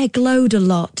because my hair glowed a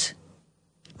lot.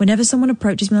 Whenever someone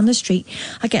approaches me on the street,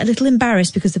 I get a little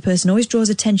embarrassed because the person always draws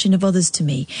attention of others to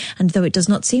me. And though it does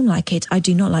not seem like it, I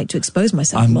do not like to expose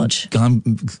myself much. I'm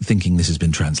thinking this has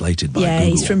been translated by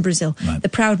Google. He's from Brazil. Right. The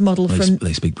proud model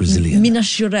They speak Brazilian. Minas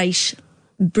Gerais,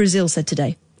 Brazil, said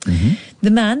today.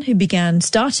 The man who began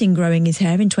starting growing his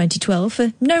hair in 2012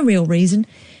 for no real reason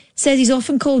says he's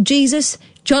often called Jesus,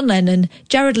 John Lennon,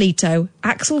 Jared Leto,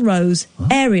 Axl Rose,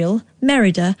 Ariel,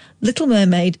 Merida, Little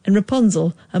Mermaid and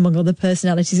Rapunzel, among other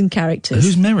personalities and characters.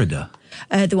 Who's Merida?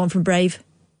 The one from Brave.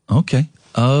 Okay.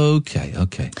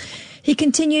 He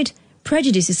continued,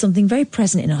 prejudice is something very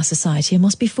present in our society and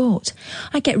must be fought.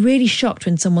 I get really shocked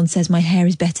when someone says my hair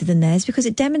is better than theirs because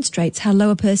it demonstrates how low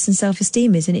a person's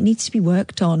self-esteem is and it needs to be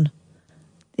worked on.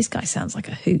 This guy sounds like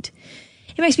a hoot.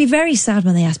 It makes me very sad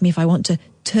when they ask me if I want to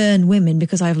turn women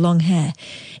because I have long hair.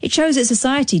 It shows that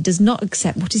society does not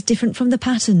accept what is different from the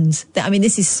patterns. I mean,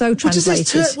 this is so translated. What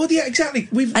does this well, yeah, exactly.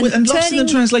 And lost in the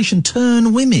translation,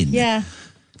 turn women. Yeah.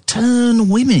 Turn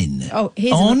women. Oh,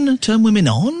 here's turn women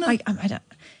on? I don't...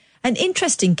 An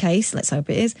interesting case, let's hope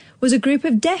it is, was a group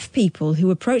of deaf people who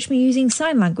approached me using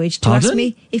sign language to ask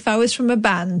me if I was from a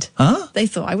band. Huh? They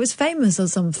thought I was famous or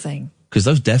something. Because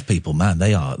those deaf people, man,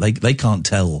 they can't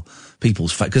tell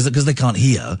people's because they can't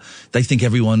hear. They think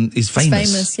everyone is famous.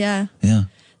 It's famous, yeah. Yeah.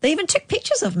 They even took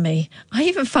pictures of me. I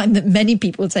even find that many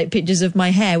people take pictures of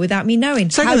my hair without me knowing.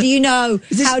 How do you know?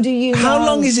 How do you know? How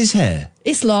long is his hair?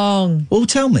 It's long. Well,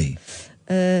 tell me.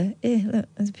 Look,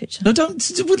 there's a picture. No, don't.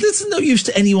 Well, this is no use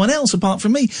to anyone else apart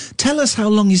from me. Tell us how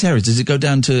long his hair is. Does it go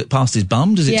down to past his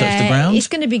bum? Does it touch the ground? It's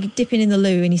going to be dipping in the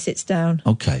loo when he sits down.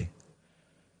 Okay.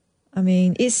 I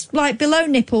mean, it's like below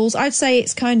nipples. I'd say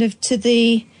it's kind of to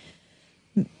the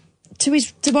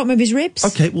bottom of his ribs.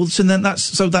 Okay, well, so then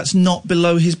that's not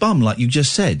below his bum, like you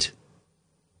just said.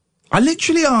 I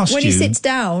literally asked when you. When he sits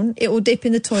down, it will dip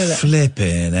in the toilet.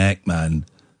 Flipping heck, man.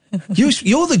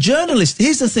 You're the journalist.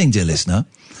 Here's the thing, dear listener.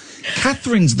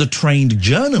 Catherine's the trained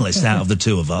journalist out of the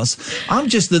two of us. I'm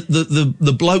just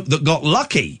the bloke that got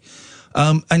lucky.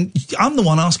 And I'm the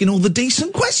one asking all the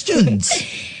decent questions.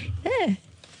 Yeah.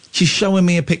 She's showing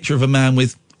me a picture of a man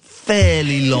with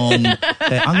fairly long hair.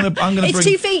 I'm gonna It's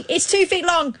 2 feet. It's 2 feet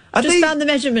long. I just found the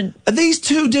measurement. Are these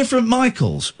two different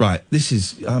Michaels? Right. This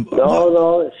is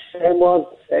No, it's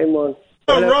same one.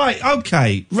 Oh, right.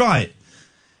 Okay. Right.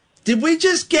 Did we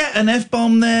just get an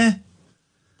F-bomb there?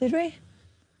 Did we? I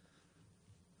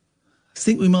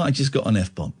think we might have just got an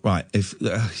F-bomb. Right.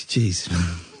 Jeez.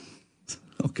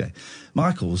 Okay.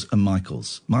 Michaels and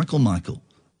Michaels. Michael.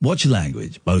 Watch your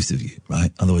language, both of you,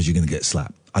 right? Otherwise you're going to get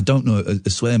slapped. I don't know. A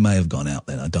swear may have gone out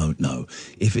then. I don't know.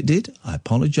 If it did, I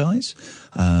apologise.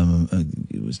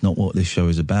 It was not what this show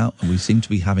is about. And we seem to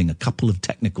be having a couple of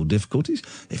technical difficulties.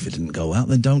 If it didn't go out,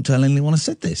 then don't tell anyone I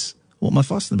said this. What am I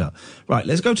fussing about? Right,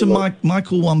 let's go to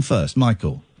Michael one first.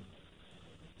 Michael.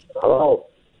 Hello.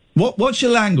 What's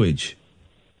your language?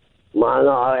 Hey,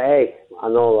 I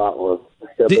know that one.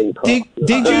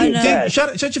 Did you...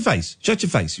 Shut your face. Shut your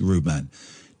face, you rude man.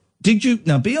 Did you...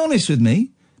 Now, be honest with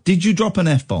me. Did you drop an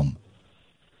F-bomb?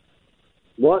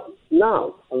 What?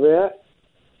 No. Yeah.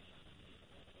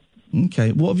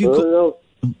 Okay, what have you called... Oh,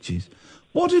 jeez.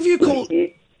 What have you called...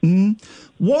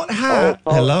 What have...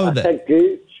 Hello there. I said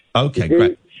gooch. Okay,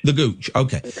 great. The gooch,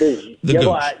 okay. Because the gooch.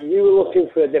 But you were looking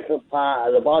for a different part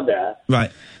of the body.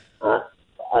 Right.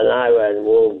 And I went,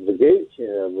 well, the gooch is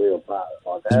a real part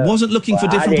of the body. It wasn't looking for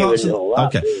different parts of...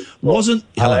 Okay. Wasn't...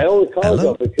 Hello. I only called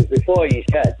you because before you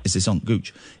said... Is this on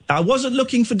gooch? I wasn't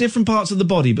looking for different parts of the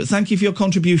body, but thank you for your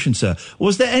contribution, sir.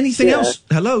 Was there anything else?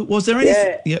 Hello? Was there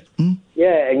anything... Yeah.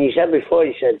 Yeah, and you said before,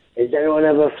 you said, has anyone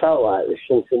ever felt like there's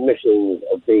something missing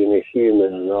of being a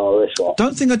human and all this one?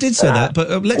 Don't think I did say that,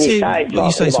 but let's hear what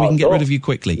you say so we can get rid of you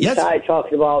quickly. You started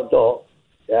talking about duck,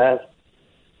 yeah,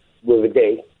 with a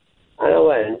D. And I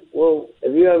went, well,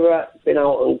 have you ever been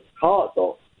out and caught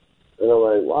duck? And I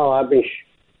went, well, I've been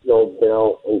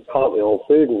out and caught my own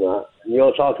food and that. And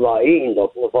you're talking about eating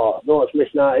duck, and I thought, no, it's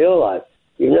missing out of your life.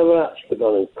 You've never actually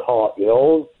gone and caught your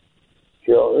own.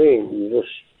 Do you know what I mean? You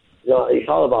just, it's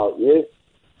all about you.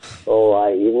 All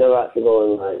right, you've never had to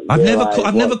go and like.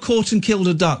 I've never caught and killed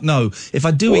a duck. No, if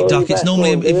I do eat duck, it's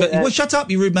normally. Well, shut up,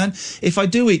 you rude man. If I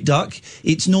do eat duck,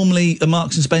 it's normally a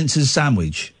Marks and Spencer's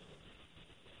sandwich.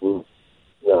 No,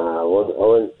 I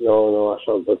wouldn't. No, that's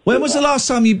not good. When was the last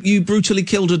time you brutally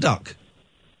killed a duck?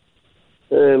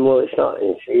 Well, it's not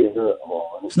in season at the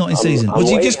moment. It's not in season. I'm Well,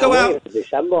 do you waiting- just go I'm out? waiting for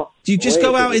December. Do you just I'm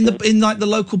go waiting out for in like the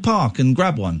local park and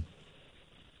grab one?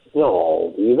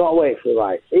 No, you got to wait for the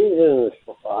right season and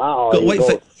stuff like that. Got to wait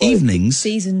for evenings?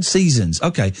 Seasons.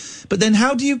 Okay. But then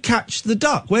how do you catch the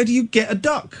duck? Where do you get a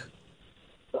duck?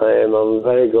 I'm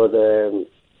very good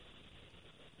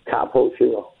catapult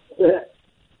shooter.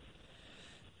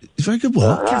 It's very good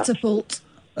what? Catapult.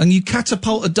 And you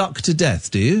catapult a duck to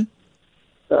death, do you?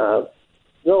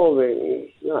 No,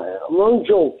 really. No, I'm not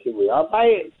joking with you. I buy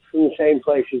it from the same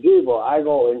place as you, but I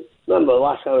go in. Remember, the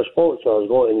last time I spoke to you, I was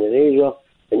going to Indonesia,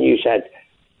 and you said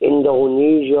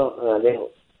Indonesia, and I think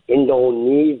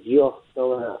Indonesia,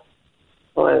 something like that.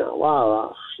 I went, wow,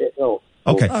 that's shit, no.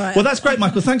 Okay. Well, that's great,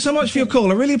 Michael. Thanks so much for your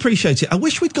call. I really appreciate it. I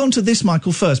wish we'd gone to this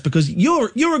Michael first, because you're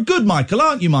a good Michael,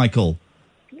 aren't you, Michael?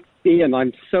 Ian,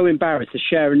 I'm so embarrassed to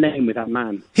share a name with that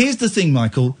man. Here's the thing,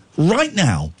 Michael. Right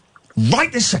now,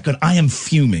 right this second, I am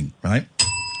fuming, right?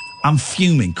 I'm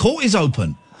fuming. Court is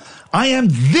open. I am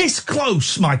this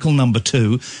close, Michael number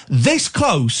 2, this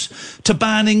close to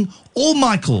banning all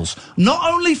Michaels,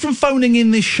 not only from phoning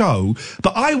in this show,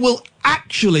 but I will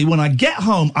actually, when I get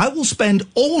home, I will spend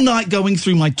all night going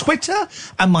through my Twitter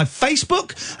and my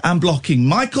Facebook and blocking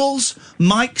Michaels,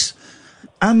 Mikes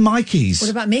and Mikeys. What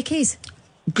about Mickey's?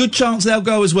 Good chance they'll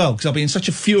go as well, because I'll be in such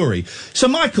a fury. So,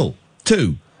 Michael,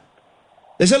 2,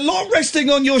 there's a lot resting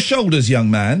on your shoulders,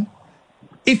 young man.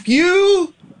 If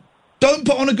you don't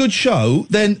put on a good show,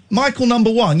 then Michael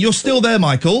number 1, you're still there,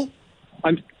 Michael.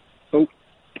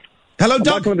 Hello, Doug.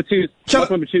 Michael number 2. Michael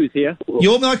number 2 is here.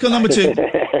 You're Michael number 2.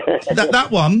 that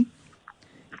one.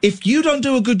 If you don't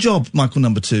do a good job, Michael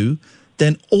number 2,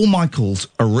 then all Michaels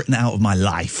are written out of my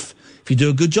life. If you do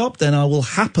a good job, then I will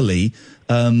happily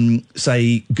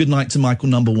say good night to Michael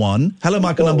number 1. Hello,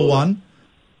 Michael number 1.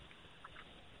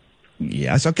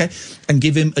 Yes, okay. And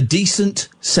give him a decent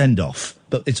send-off.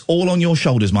 But it's all on your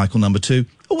shoulders, Michael number 2.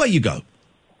 Away you go.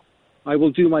 I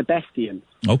will do my best, Ian.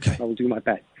 Okay. I will do my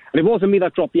best. And it wasn't me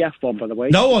that dropped the F-bomb, by the way.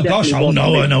 No, It gosh, definitely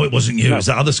wasn't me. no, it wasn't you. No. It was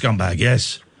that other scumbag,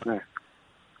 yes. No.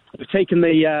 I've taken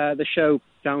the show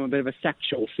down a bit of a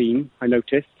sexual theme, I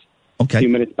noticed. Okay. A few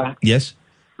minutes back. Yes.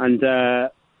 And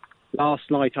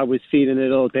last night I was feeling a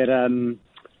little bit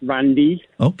randy.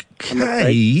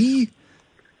 Okay.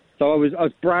 So I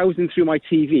was browsing through my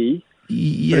TV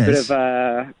Yes. for a bit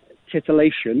of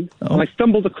titillation, and I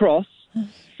stumbled across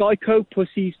Psycho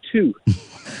Pussies 2.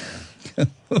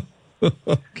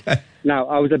 Okay. Now,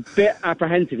 I was a bit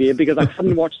apprehensive here because I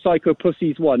hadn't watched Psycho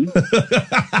Pussies 1. But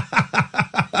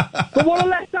what a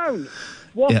letdown!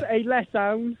 What a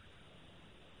letdown!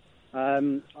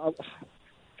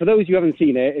 For those who haven't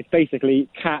seen it, it's basically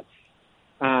cats,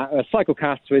 psycho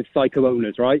cats with psycho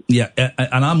owners, right? Yeah,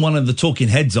 and I'm one of the talking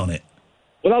heads on it.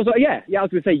 Well, I was going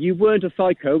to say, you weren't a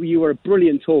psycho, you were a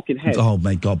brilliant talking head. Oh,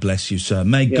 may God bless you, sir.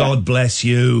 May God bless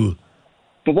you.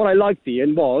 But what I liked,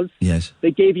 Ian, was Yes.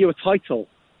 they gave you a title.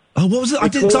 Oh, what was it? I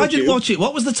didn't watch it.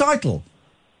 What was the title?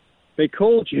 They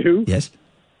called you Yes.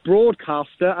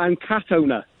 broadcaster and cat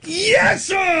owner. Yes,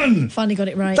 son! Finally got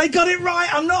it right. They got it right.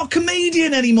 I'm not a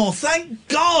comedian anymore. Thank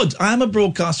God. I am a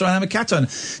broadcaster. I am a cat owner.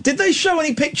 Did they show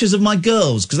any pictures of my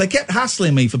girls? Because they kept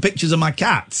hassling me for pictures of my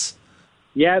cats.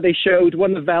 Yeah, they showed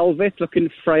one of Velvet, looking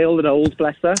frail and old,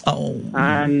 bless her. Oh.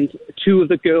 And 2 of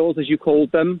the girls, as you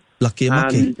called them. Lucky and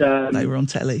Mucky. And, they were on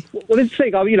telly. Well, this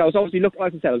thing, I was obviously like I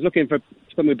said, I was looking for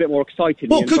something a bit more exciting.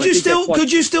 Well, could you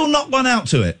still knock one out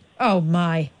to it? Oh,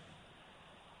 my.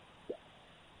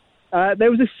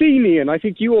 There was a scene, Ian, I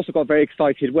think you also got very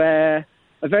excited, where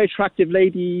a very attractive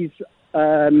lady's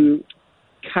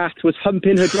cat was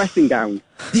humping her dressing gown.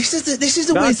 This is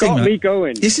a That weird thing, got right? me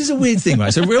going. This is a weird thing, right?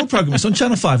 It's a real programme. It's on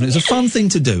Channel 5, and it's a fun thing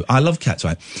to do. I love cats,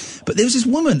 right? But there was this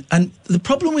woman, and the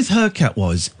problem with her cat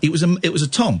was it was a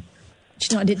tom.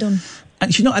 She's not had it done.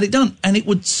 And she'd not had it done, and it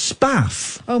would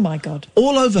spaff Oh, my God.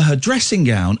 all over her dressing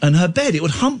gown and her bed. It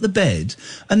would hump the bed,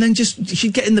 and then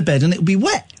she'd get in the bed and it would be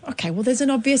wet. Okay, well, there's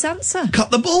an obvious answer. Cut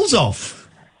the balls off.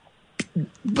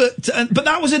 But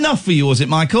that was enough for you, was it,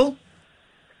 Michael?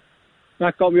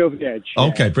 That got me over the edge.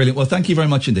 Okay, brilliant. Well, thank you very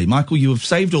much indeed. Michael, you have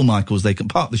saved all Michaels. They can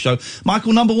park the show.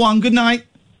 Michael, number 1, good night.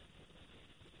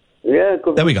 Good Yeah,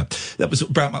 good. There we go. That was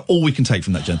about all we can take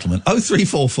from that gentleman.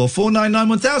 0344 499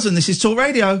 1000. This is Talk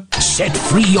Radio. Set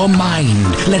free your mind.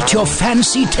 Let your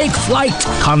fancy take flight.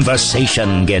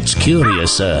 Conversation gets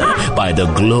curiouser by the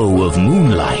glow of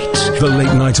moonlight. The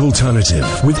Late Night Alternative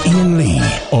with Iain Lee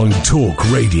on Talk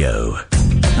Radio.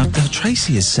 Now,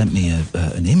 Tracy has sent me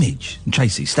an image.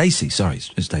 Stacey, sent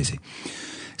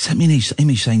me an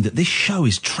image saying that this show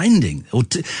is trending, or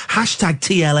hashtag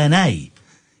TLNA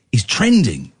is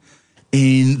trending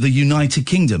in the United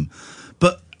Kingdom.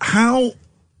 But how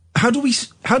do we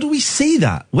see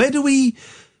that? Where do we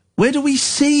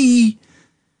see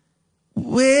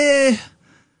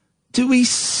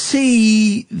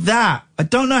that? I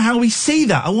don't know how we see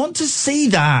that. I want to see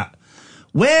that.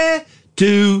 Where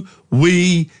do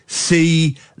we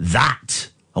see that?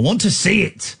 I want to see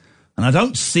it. And I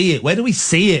don't see it. Where do we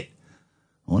see it?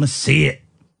 I want to see it.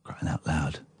 Crying out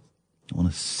loud. I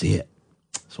want to see it.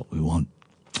 That's what we want.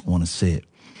 I want to see it.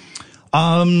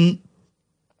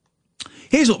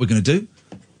 Here's what we're going to do.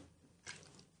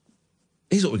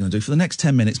 Here's what we're going to do for the next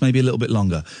 10 minutes, maybe a little bit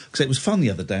longer, because it was fun the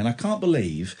other day, and I can't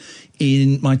believe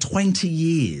in my 20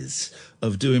 years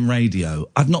of doing radio,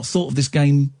 I've not thought of this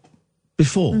game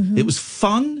before. Mm-hmm. It was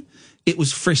fun, it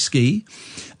was frisky,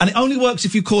 and it only works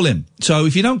if you call in. So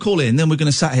if you don't call in, then we're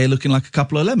going to sat here looking like a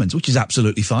couple of lemons, which is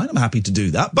absolutely fine. I'm happy to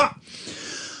do that. But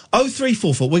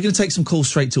 0344, we're going to take some calls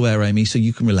straight to air, Amy, so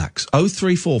you can relax.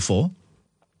 0344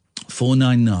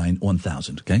 499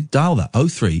 1000, okay? Dial that,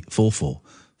 0344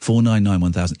 499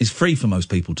 1000. It's free for most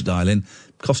people to dial in.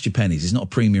 Cost you pennies. It's not a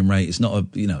premium rate. It's not a,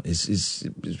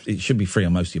 it should be free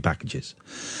on most of your packages.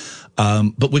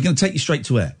 But we're going to take you straight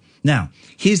to air. Now,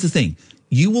 here's the thing.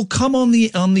 You will come on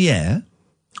the air.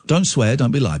 Don't swear.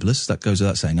 Don't be libelous. That goes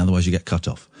without saying. Otherwise you get cut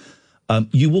off.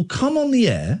 You will come on the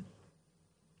air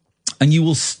and you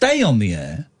will stay on the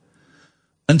air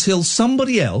until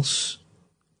somebody else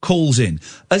calls in.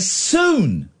 As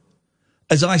soon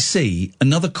as I see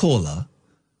another caller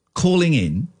calling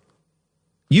in,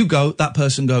 you go, that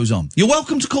person goes on. You're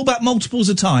welcome to call back multiples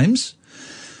of times.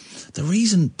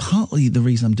 Partly the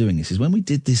reason I'm doing this is when we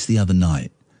did this the other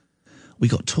night, we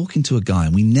got talking to a guy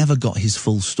and we never got his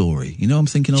full story. You know what I'm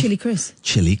thinking of? Chili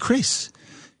Chris.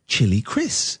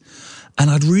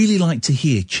 And I'd really like to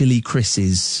hear Chili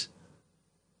Chris's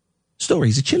story.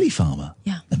 He's a chili farmer.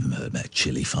 Yeah. Never met a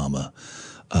chili farmer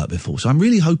before. So I'm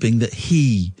really hoping that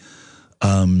he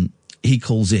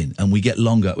calls in and we get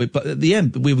longer. But at the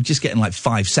end, we were just getting like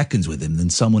 5 seconds with him, then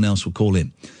someone else will call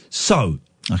in. So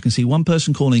I can see one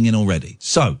person calling in already.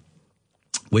 So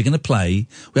we're going to play.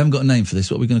 We haven't got a name for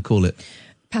this. What are we going to call it?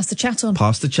 Pass the chat on.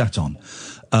 Pass the chat on.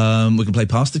 We can play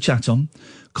Pass the Chat on.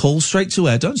 Call straight to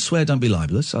air. Don't swear, don't be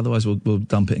libelous. Otherwise we'll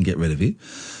dump it and get rid of you.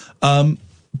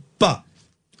 But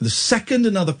the second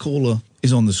another caller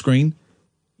is on the screen,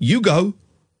 you go,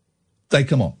 they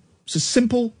come on. It's as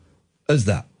simple as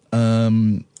that. Let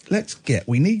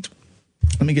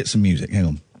me get some music. Hang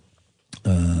on.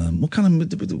 What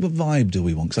vibe do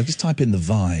we want? Because I just type in the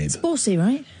vibe. Sporty,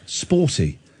 right?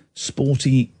 Sporty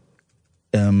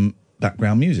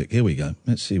background music. Here we go.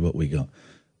 Let's see what we got.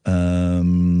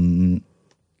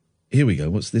 Here we go.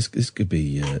 What's this? This could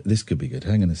be good.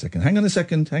 Hang on a second. There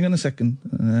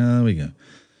we go.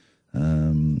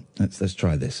 Let's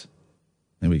try this.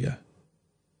 There we go.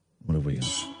 What have we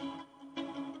got?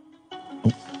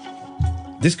 Oh,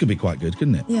 this could be quite good,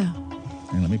 couldn't it? Yeah.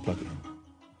 Hang on, let me plug it in.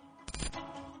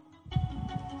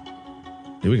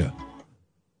 Here we go.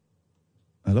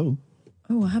 Hello?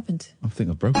 Oh, what happened? I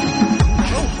think I've broken it.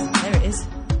 Oh, there it is.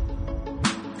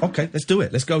 Okay, let's do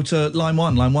it. Let's go to line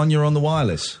one. Line one, you're on the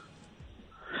wireless.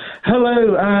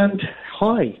 Hello and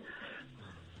hi.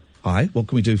 Hi, what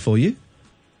can we do for you?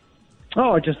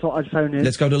 Oh, I just thought I'd phone in.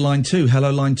 Let's go to line two. Hello,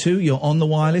 line two, you're on the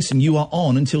wireless and you are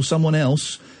on until someone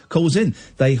else calls in.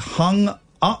 They hung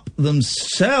up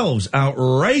themselves.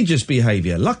 Outrageous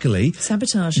behaviour. Luckily,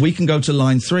 sabotage. We can go to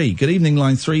line three. Good evening,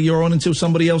 line three. You're on until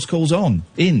somebody else calls on.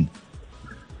 In.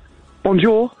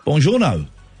 Bonjour. Buongiorno.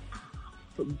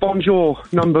 Bonjour,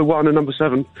 number 1 and number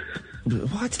 7.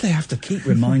 Why do they have to keep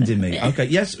reminding me? Okay,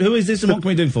 yes, who is this and what can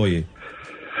we do for you?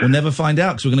 We'll never find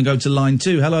out because we're going to go to line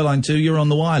two. Hello, line two. You're on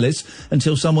the wireless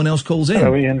until someone else calls in.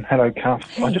 Hello, Ian. Hello, Kath.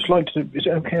 Hey. I'd just like to... Is it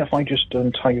okay if I just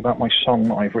tell you about my song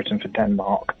that I've written for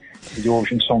Denmark? The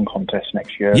Eurovision Song Contest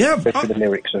next year. Yeah. Go through the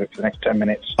lyrics of it for the next 10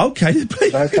 minutes. Okay. Is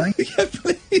that okay? Yeah,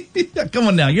 please. Come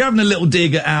on now. You're having a little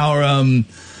dig at our... No,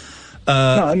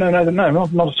 not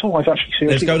at all. I've actually seriously...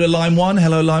 Let's go to line one.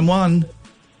 Hello, line one.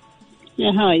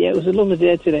 Yeah, hi. Yeah, it was a lovely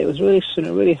day today. It was really sunny,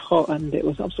 really hot, and it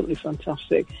was absolutely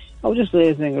fantastic. I was just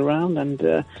lazing around, and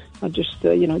I just,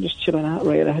 just chilling out,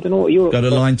 really. I don't know what you're Go to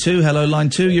up for. line 2. Hello, line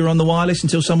 2. You're on the wireless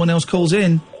until someone else calls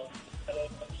in.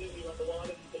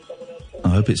 I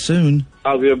hope it's soon.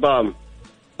 Up your bum.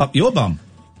 Up your bum?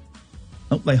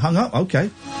 Oh, they hung up. Okay.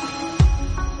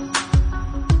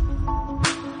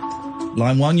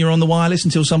 Line 1, you're on the wireless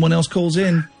until someone else calls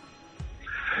in.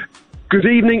 Good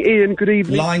evening, Ian. Good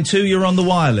evening. Line 2, you're on the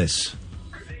wireless.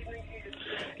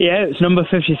 Yeah, it's number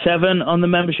 57 on the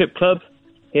membership club.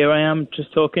 Here I am,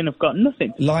 just talking. I've got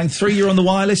nothing. Line 3, you're on the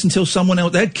wireless until someone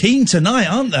else... They're keen tonight,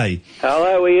 aren't they?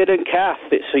 Hello, Ian and Kath.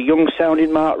 It's a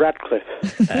young-sounding Mark Radcliffe.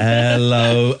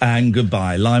 Hello and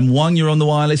goodbye. Line 1, you're on the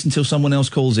wireless until someone else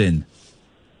calls in.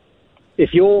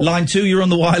 If you're... Line 2, you're on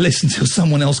the wireless until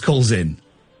someone else calls in.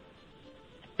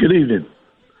 Good evening.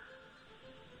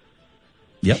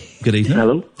 Yep, good evening.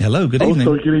 Hello. Hello, good Oh, evening.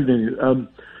 sorry, good evening.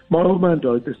 My old man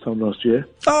died this time last year.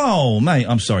 Oh, mate,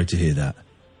 I'm sorry to hear that.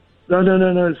 No,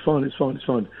 it's fine.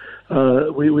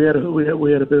 We had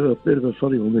a bit of a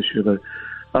funny one this year, though.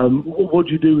 What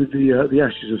do you do with the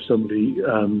ashes of somebody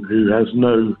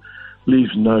who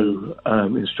leaves no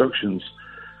instructions,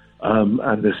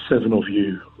 and there's 7 of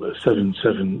you, seven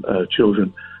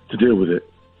children to deal with it?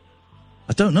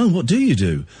 I don't know. What do you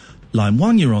do? Line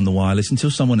 1, you're on the wireless until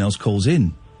someone else calls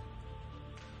in.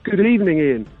 Good evening,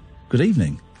 Ian. Good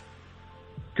evening.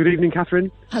 Good evening, Catherine.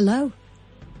 Hello.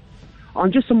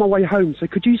 I'm just on my way home, so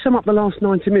could you sum up the last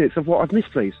 90 minutes of what I've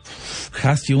missed, please?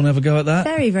 Kath, do you want to have a go at that?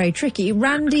 Very, very tricky.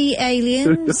 Randy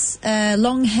aliens,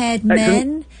 long-haired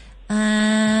men,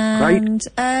 and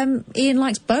Ian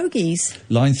likes bogies.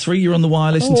 Line 3, you're on the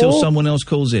wireless until someone else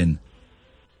calls in.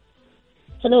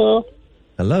 Hello.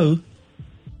 Hello?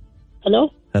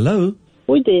 Hello? Hello?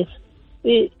 Who is this?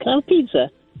 Can I have pizza?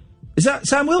 Is that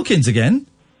Sam Wilkins again?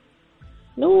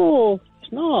 No,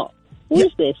 it's not. Who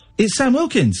is this? It's Sam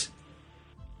Wilkins.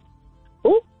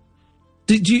 Who?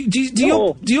 Do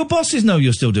your bosses know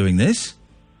you're still doing this?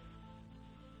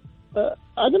 I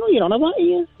don't know, you're on about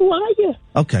you. Who are you?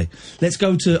 Okay, let's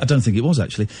go to... I don't think it was,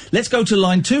 actually. Let's go to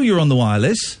line 2, you're on the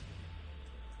wireless.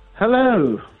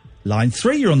 Hello. Line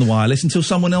 3, you're on the wireless until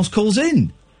someone else calls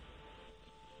in.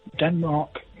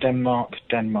 Denmark, Denmark,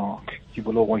 Denmark. You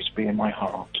will always be in my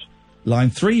heart. Line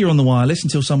 3, you're on the wireless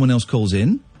until someone else calls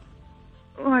in.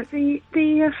 Right, the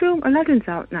film Aladdin's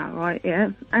out now, right?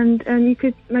 Yeah, and you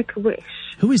could make a wish.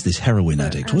 Who is this heroin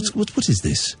addict? What is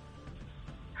this?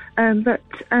 But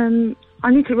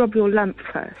I need to rob your lamp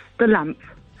first. The lamp.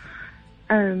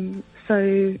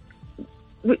 So,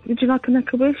 would you like to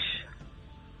make a wish?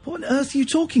 What on earth are you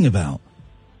talking about?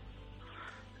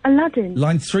 Aladdin.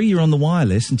 Line 3, you're on the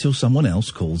wireless until someone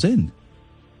else calls in.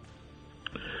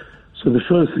 So the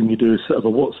first thing you do is set up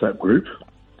a WhatsApp group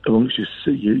amongst your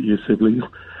siblings,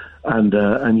 and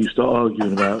you start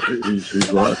arguing about who's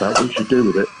right about what you should do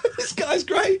with it. This guy's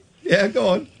great. Yeah,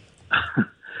 go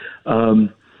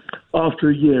on. After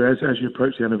a year, as you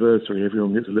approach the anniversary,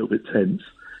 everyone gets a little bit tense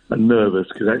and nervous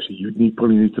because actually you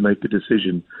probably need to make a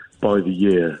decision by the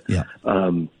year. Yeah.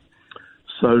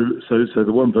 So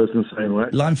the one person saying,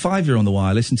 right, Line 5, you're on the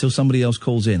wireless until somebody else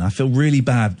calls in. I feel really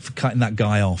bad for cutting that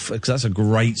guy off because that's a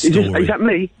great story. Is that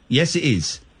me? Yes, it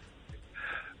is.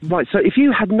 Right, so if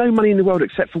you had no money in the world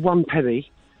except for 1 penny,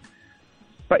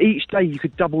 but each day you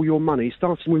could double your money,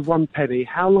 starting with 1 penny,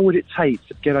 how long would it take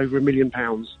to get over £1 million?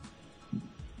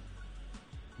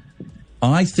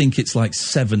 I think it's like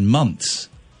 7 months.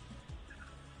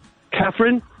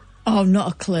 Catherine? Oh,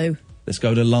 not a clue. Let's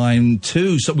go to line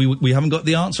 2. So we haven't got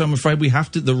the answer. I'm afraid we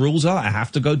have to. The rules are I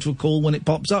have to go to a call when it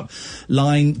pops up.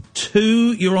 Line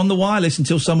 2, you're on the wireless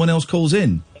until someone else calls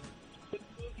in.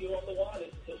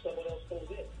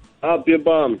 Up your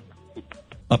bum.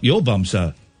 Up your bum,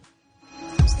 sir.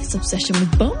 What's this obsession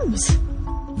with bums?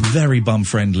 Very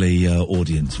bum-friendly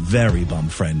audience. Very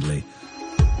bum-friendly.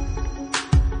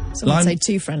 Some would say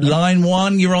too friendly. Line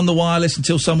 1, you're on the wireless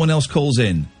until someone else calls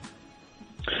in.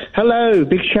 Hello,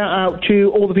 big shout out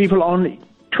to all the people on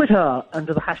Twitter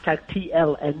under the hashtag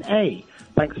TLNA.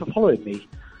 Thanks for following me.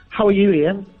 How are you,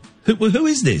 Ian? Who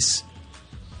is this?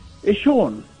 It's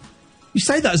Sean. You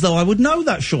say that as though I would know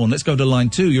that, Sean. Let's go to line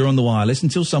 2. You're on the wireless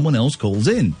until someone else calls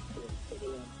in.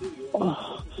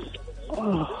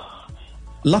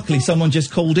 Luckily, someone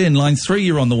just called in. Line 3,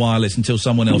 you're on the wireless until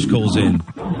someone else calls in.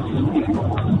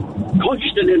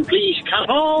 Constant, please,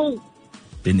 Carol.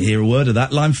 Didn't hear a word of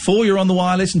that. Line 4, you're on the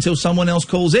wireless until someone else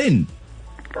calls in.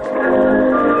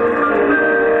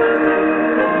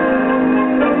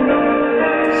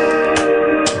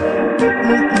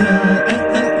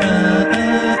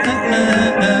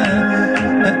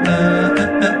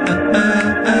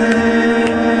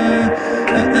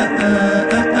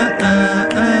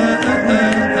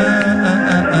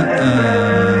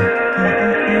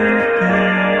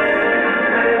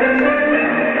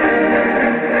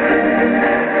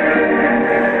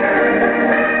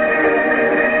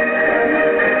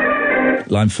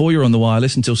 Line 4, you're on the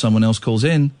wireless until someone else calls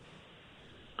in.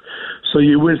 So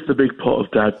you whiz the big pot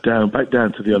of dad back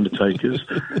down to the undertakers,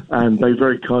 and they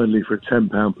very kindly, for a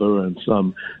 £10 per and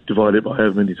sum, divide it by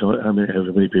however many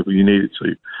people you need it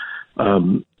to.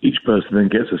 Each person then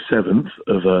gets a seventh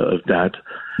of dad.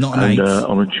 Not an eighth.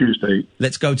 On a Tuesday.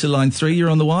 Let's go to line 3. You're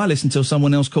on the wireless until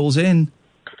someone else calls in.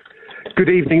 Good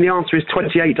evening. The answer is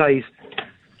 28 days.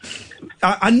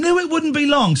 I knew it wouldn't be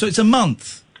long, so it's a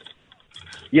month.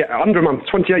 Yeah, under a month,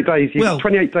 28 days.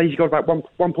 28 days, you got about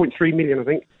 1.3 million, I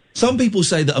think. Some people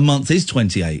say that a month is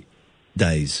 28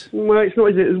 days. Well, it's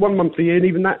not, is it? It's 1 month a year, and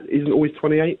even that isn't always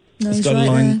 28. Let's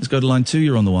go to line 2.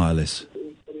 You're on the wireless.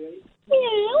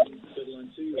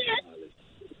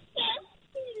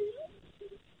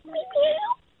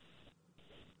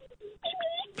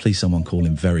 Please, someone call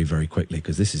him very, very quickly,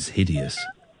 because this is hideous.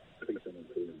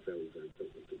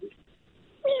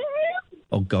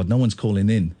 Oh, God, no one's calling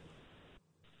in.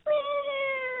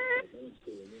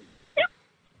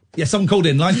 Yeah, someone called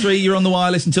in. Line 3, you're on the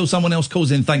wireless until someone else calls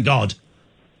in, thank God.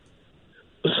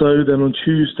 So then on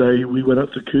Tuesday, we went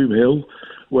up to Coombe Hill,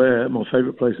 where my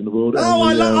favourite place in the world. Oh,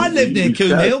 I live near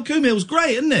Coombe Hill. Coombe Hill's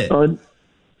great, isn't it?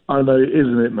 I know,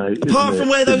 isn't it, mate? Apart from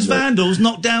where those vandals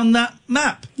knocked down that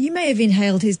map. You may have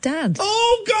inhaled his dad.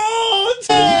 Oh, God!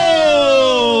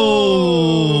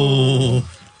 Oh!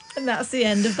 And that's the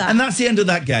end of that. And that's the end of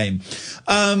that game.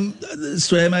 The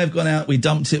swear may have gone out. We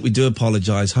dumped it. We do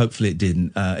apologise. Hopefully it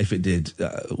didn't. If it did,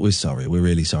 we're sorry. We're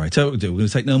really sorry. Tell you what we'll do. We're going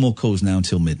to take no more calls now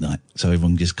until midnight. So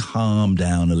everyone just calm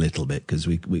down a little bit, because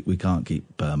we can't keep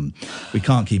having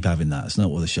that. It's not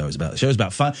what the show is about. The show is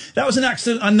about fun. That was an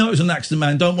accident. I know it was an accident,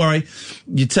 man. Don't worry.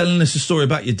 You're telling us a story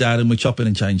about your dad and we're chopping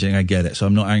and changing. I get it. So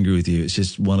I'm not angry with you. It's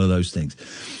just one of those things.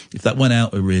 If that went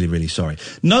out, we're really, really sorry.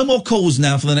 No more calls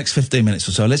now for the next 15 minutes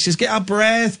or so. Let's just get our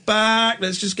breath back.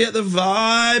 Let's just get the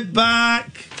vibe back.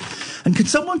 And can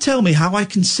someone tell me how I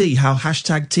can see how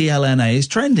hashtag TLNA is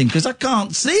trending? Because I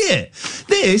can't see it.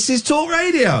 This is Talk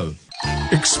Radio.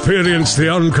 Experience the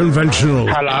unconventional.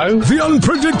 Hello? The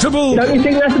unpredictable. Don't you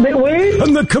think that's a bit weird?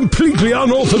 And the completely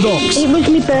unorthodox. It was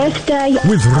my birthday.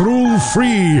 With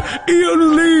rule-free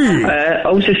Iain Lee. I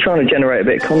was just trying to generate a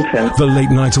bit of content. The Late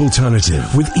Night Alternative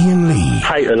with Iain Lee.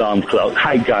 Hate alarm clock.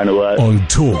 Hate going to work. On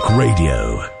Talk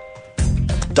Radio.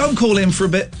 Don't call in for a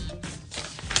bit.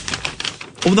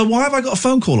 Although, why have I got a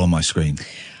phone call on my screen?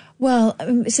 Well,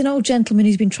 it's an old gentleman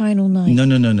who's been trying all night.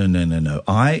 No.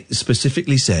 I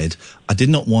specifically said I did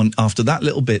not want, after that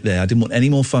little bit there, I didn't want any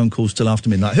more phone calls till after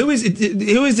midnight. Who is it?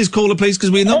 Who is this caller, please? Because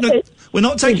we're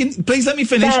not taking. Please let me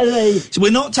finish. So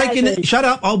we're not taking. Shut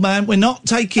up, old man. We're not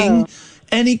taking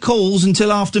any calls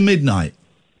until after midnight.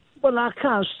 Well, I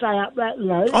can't stay up that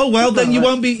late. Oh well, then you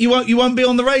won't be. You won't be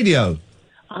on the radio.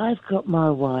 I've got my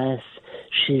wife.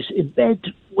 She's in bed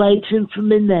waiting for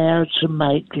me now to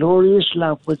make glorious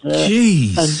love with her.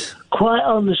 Jeez. And quite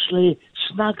honestly,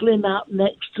 snuggling up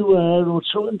next to her or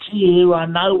talking to you, I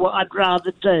know what I'd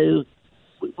rather do,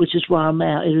 which is why I'm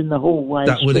out here in the hallway.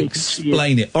 That would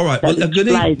explain it. All right,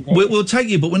 we'll take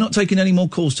you, but we're not taking any more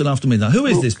calls till after midnight. Who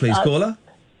is this, please, caller?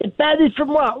 Barry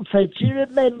from Watford, do you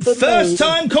remember First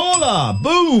time caller!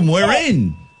 Boom, we're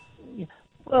in!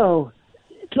 Well,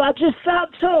 do I just start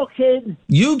talking?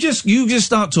 You just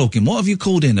start talking. What have you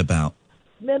called in about?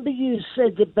 Remember you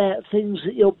said about things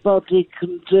that your body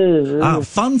can do.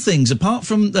 Fun things apart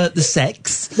from the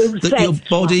sex your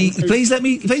body. Please let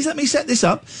me set this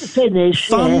up. Finish.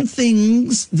 Fun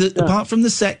things that apart from the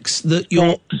sex that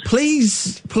your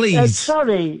please.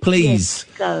 Sorry. Please.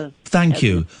 Yes, go. Thank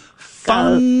you.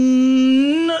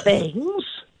 Fun things.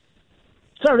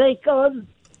 Sorry, go on.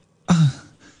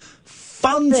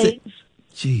 Fun things.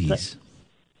 Jeez.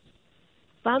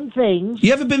 Fun things.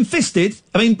 You ever been fisted?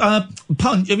 I mean,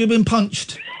 punched. Have you been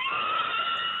punched?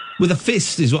 With a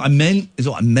fist is what I meant. That's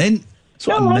what I meant.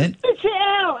 Spit it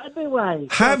out anyway.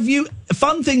 Have you...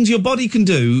 Fun things your body can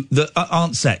do that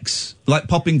aren't sex, like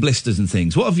popping blisters and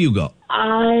things. What have you got?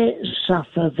 I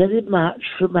suffer very much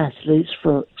from athlete's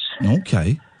foot.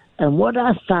 Okay. And what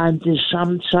I find is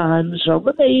sometimes of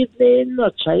an evening I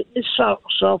take my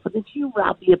socks off, and if you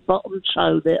rub your bottom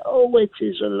toe there, it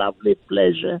is a lovely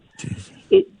pleasure. Jeez.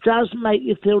 It does make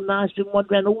you feel nice. Been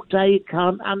wandering all day, you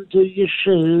can't undo your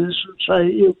shoes and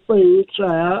take your feet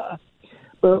out.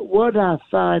 But what I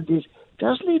find is it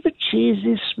does leave a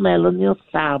cheesy smell on your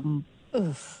thumb.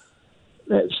 Oof.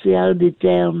 That's the only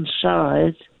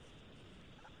downside.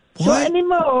 Not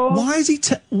anymore. Why is he?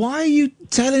 Why are you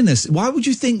telling us? Why would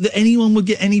you think that anyone would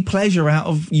get any pleasure out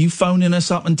of you phoning us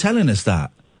up and telling us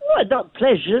that? Well, not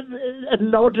pleasure, a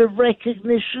nod of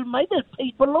recognition. Maybe there's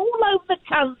people all over the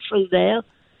country now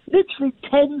literally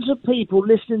tens of people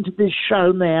listening to this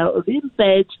show now are in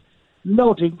bed,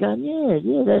 nodding, going, yeah,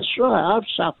 that's right. I've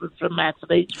suffered from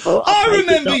athlete's foot. I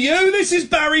remember you. This is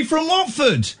Barry from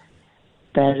Watford.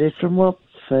 Barry from Watford.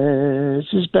 This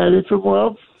is Barry from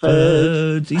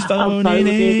Watford. He's phoning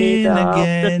in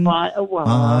again. Quite a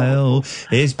while.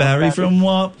 It's Barry from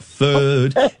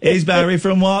Watford. It's Barry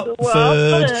from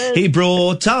Watford. He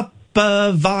brought up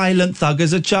a violent thug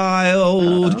as a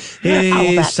child.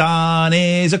 His son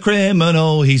is a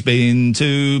criminal. He's been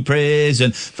to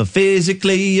prison for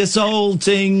physically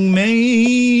assaulting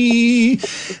me.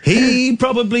 He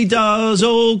probably does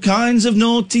all kinds of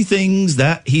naughty things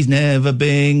that he's never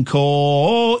been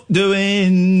caught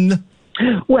doing.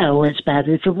 Well, it's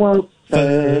Barry from Watford.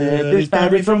 It's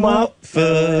Barry from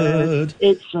Watford.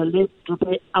 It's a little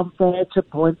bit unfair to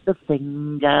point the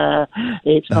finger.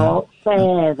 It's not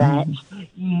fair that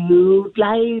you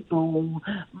label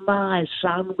my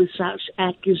son with such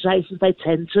accusations. They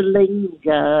tend to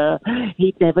linger.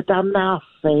 He'd never done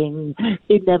nothing.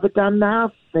 He'd never done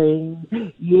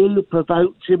nothing. You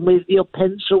provoked him with your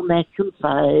pencil neck and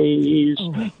face.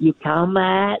 You come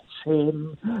at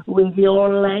him with your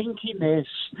lankiness,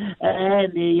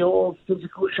 and your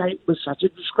physical shape was such a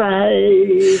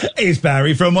disgrace. It's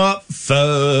Barry from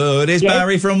Watford. It's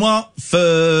Barry from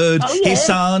Watford. His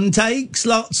son takes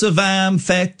lots of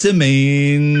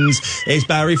amphetamines. It's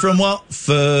Barry from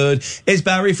Watford. It's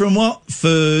Barry from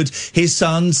Watford. His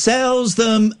son sells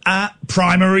them at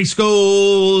primary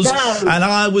schools. And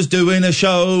I was doing a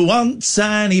show once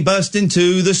and he burst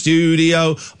into the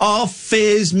studio off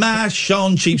his mash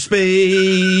on cheap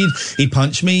speed. He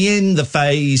punched me in the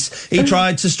face. He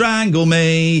tried to strangle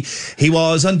me. He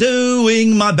was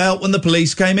undoing my belt when the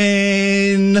police came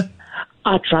in.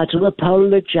 I tried to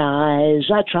apologise.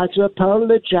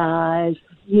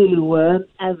 You weren't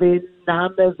having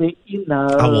none of it, you know.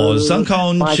 I was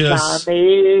unconscious. My son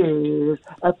is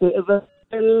a bit of a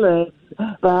villain,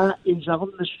 but he's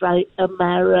on the straight and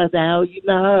narrow now, you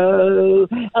know.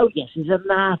 Oh, yes, he's a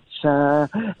nutter,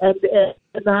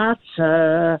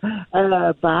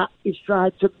 but he's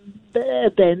tried to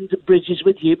mend bridges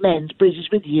with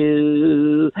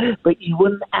you, but you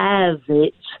wouldn't have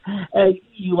it.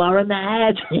 You are an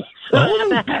addict. No,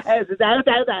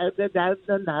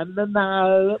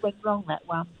 it went wrong, that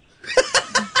one.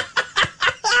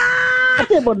 I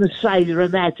didn't want to say you're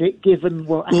an addict, given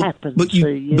what happened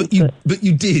to you. But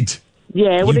you did.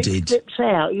 Yeah, well, it slips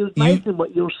out. You're making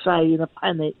what you'll say in a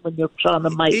panic when you're trying to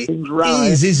make things right.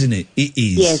 It is, isn't it? It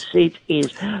is. Yes, it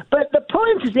is. But the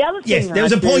point is the other thing. Yes, there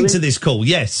was a point to this call.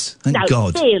 Yes, thank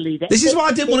God. Really, this is why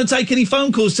I didn't want to take any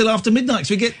phone calls till after midnight.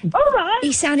 So we get. All right.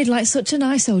 He sounded like such a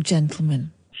nice old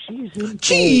gentleman.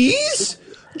 Cheese.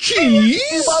 She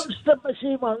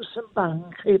wants some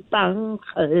bunky.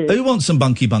 Who wants some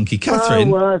bunky? Catherine?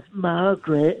 I was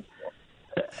Margaret.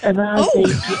 And I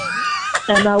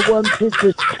and I wanted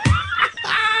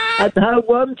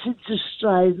to stay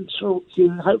and talk to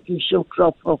you. Hopefully she'll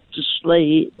drop off to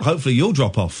sleep. Hopefully you'll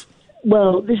drop off.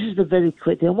 Well, this is the very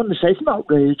quick thing. I want to say it's not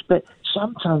rude, but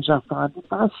sometimes I find if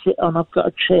I sit on, I've got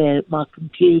a chair at my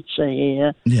computer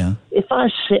here. Yeah. If I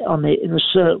sit on it in a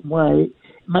certain way, it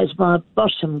makes my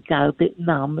bottom go a bit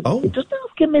numb. It doesn't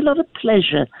give me a lot of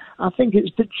pleasure. I think it's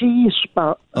the G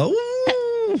spot. Oh.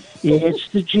 Yeah, it's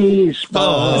the G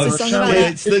spot.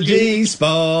 It's the G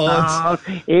spot.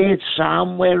 It's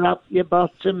somewhere up your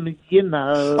bottom, you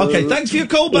know. Okay, thanks for your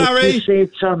call, Barry.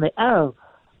 It's on it. Oh,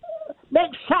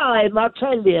 next time I'll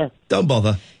tell you. Don't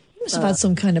bother. You must have had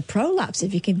some kind of prolapse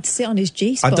if you can sit on his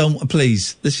G spot. I don't.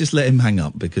 Please, let's just let him hang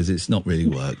up because it's not really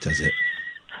worked, has it?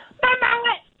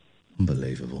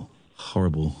 Unbelievable.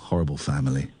 Horrible, horrible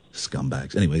family.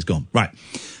 Scumbags. Anyway, he's gone. Right.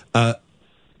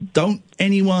 Don't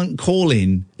anyone call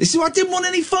in. This is why I didn't want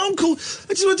any phone calls.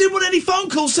 This is why I didn't want any phone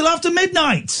calls till after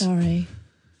midnight. Sorry.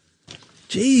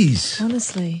 Jeez.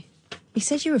 Honestly. He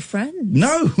said you were friends.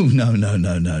 No.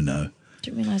 Didn't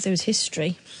realise there was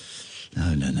history.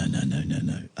 No.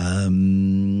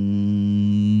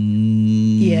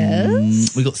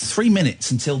 Yes? We've got 3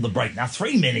 minutes until the break. Now,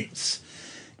 3 minutes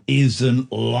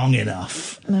isn't long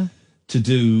enough. No. To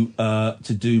do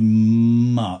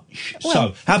much. Well,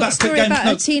 so, how about a quick game?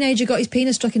 A teenager got his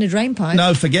penis stuck in a drain pipe.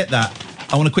 No, forget that.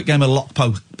 I want a quick game of lock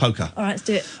poker. All right, let's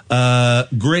do it.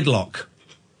 Gridlock.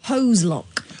 Hose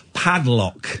lock.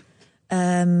 Padlock.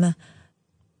 Canal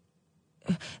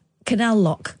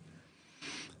lock.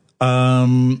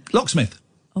 Locksmith.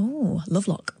 Oh, love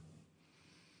lock.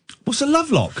 What's a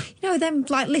love lock? You know, them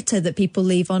like litter that people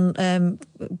leave on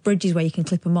bridges where you can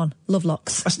clip them on. Love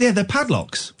locks. Yeah, they're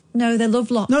padlocks. No, they're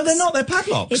love locks. No, they're not. They're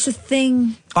padlocks. It's a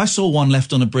thing. I saw one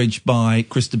left on a bridge by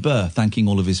Chris de Burgh, thanking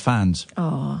all of his fans.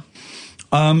 Oh.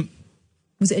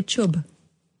 Was it a chub?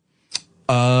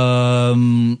 I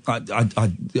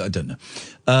don't know.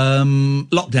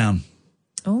 Lockdown.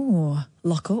 Oh,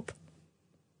 lock up.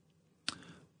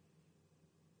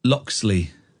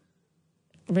 Loxley.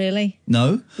 Really?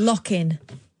 No. Lock in.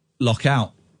 Lock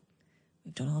out.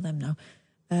 We've done all them now.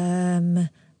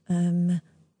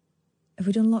 Have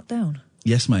we done lockdown?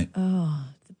 Yes, mate. Oh.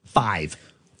 5,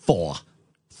 4,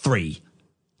 3,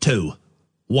 2,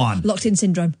 1. Locked in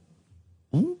syndrome.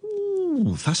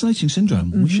 Ooh, fascinating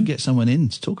syndrome. We should get someone in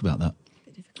to talk about that.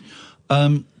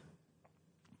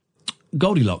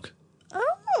 Goldilocks.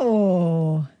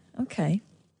 Oh, okay.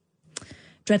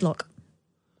 Dreadlock.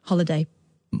 Holiday.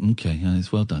 Okay,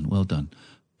 it's well done, well done.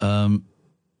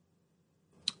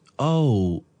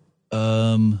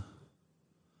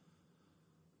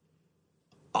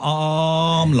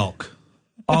 Armlock.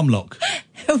 Armlock.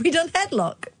 Have we done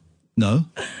headlock? No.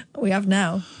 We have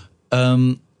now.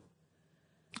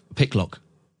 Picklock.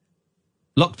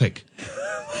 Lockpick.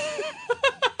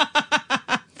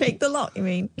 Pick the lock, you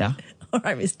mean? Yeah. All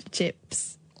right, Mr.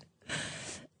 Chips.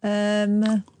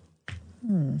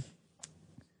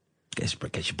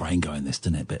 Gets your brain going, this,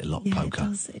 doesn't it? A bit of lock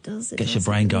poker. It does. Gets your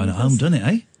brain going at home, doesn't it,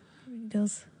 eh? It really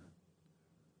does.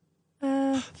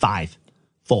 5,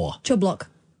 4. Chublock.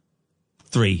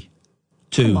 3,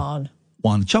 2, Come on.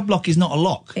 1. Chublock is not a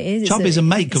lock. It is. Chub is a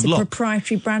make of It's a lock.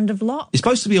 proprietary brand of lock. It's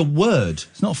supposed to be a word.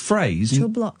 It's not a phrase.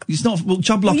 Chublock. It's not. Well,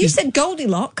 Chublock Well, you is. said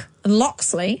Goldilocks and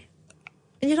Loxley,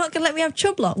 and you're not going to let me have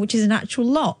Chublock, which is an actual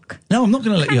lock. No, I'm not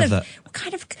going to let you have that. What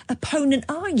kind of opponent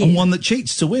are you? And one that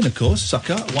cheats to win, of course,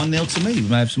 sucker. 1-0 to me. We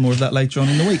may have some more of that later on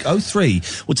in the week. 03.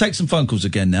 We'll take some phone calls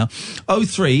again now.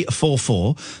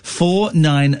 0344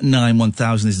 499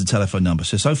 1000 is the telephone number.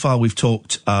 So far we've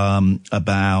talked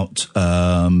about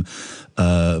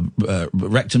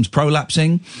rectums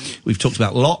prolapsing. We've talked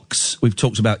about locks. We've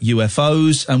talked about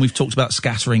UFOs. And we've talked about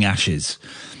scattering ashes.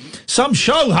 Some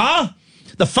show, huh?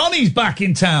 The funny's back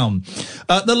in town.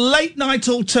 The late night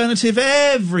alternative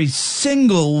every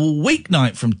single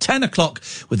weeknight from 10 o'clock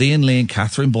with Iain Lee and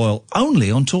Catherine Boyle, only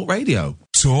on Talk Radio.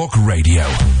 Talk Radio.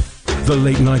 The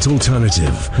late night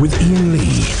alternative with Iain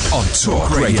Lee on Talk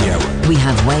Radio. We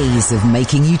have ways of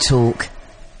making you talk.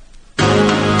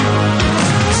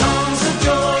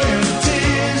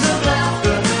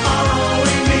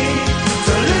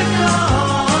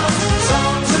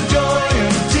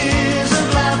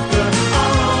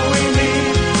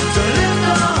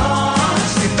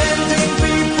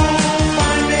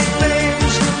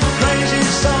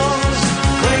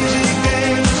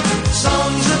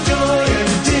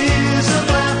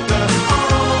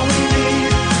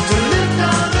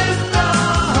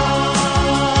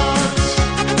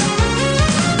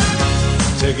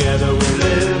 Together we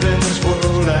live in this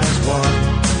world as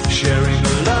one, sharing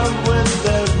the love with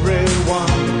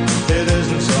everyone. It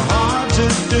isn't so hard to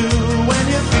do when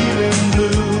you're feeling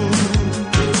blue.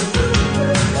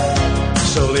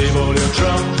 So leave all your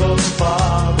troubles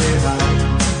far behind.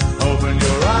 Open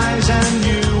your eyes and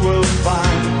you will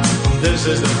find this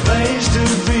is the place to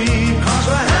be, 'cause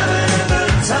we're having a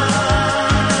good time.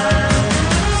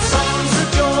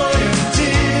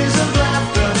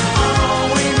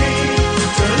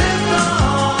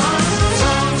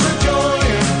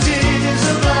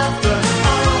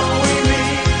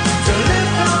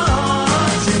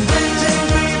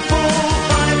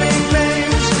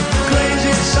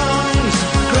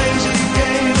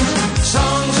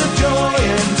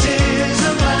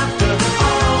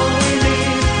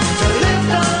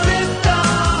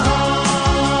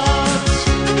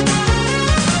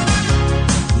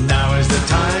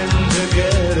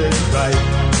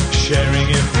 Sharing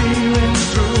your feelings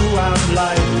throughout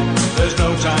life. There's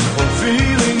no time for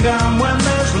feeling down when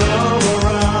there's love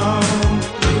around.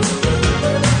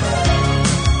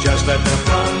 Just let the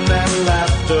fun and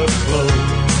laughter flow.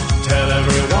 Tell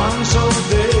everyone so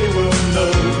they will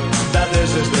know that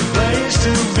this is the place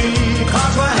to be,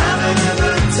 'cause we're having a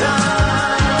good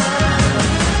time.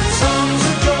 Songs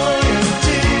of joy and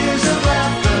tears of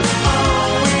laughter,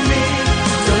 all we need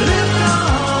to lift our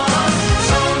hearts.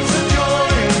 Songs of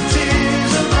joy and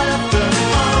tears of laughter,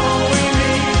 all we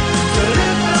need to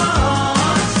lift our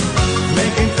hearts.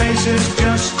 Making faces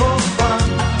just for fun,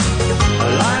 a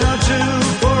line or two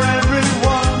for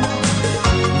everyone.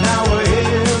 Now we're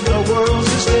here, the world's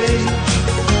a stage.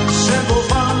 Simple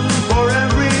fun for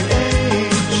every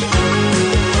age.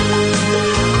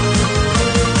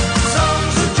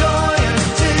 Songs of joy and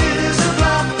tears of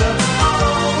laughter,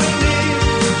 all we need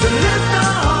to lift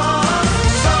our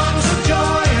hearts. Songs of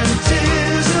joy and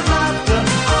tears of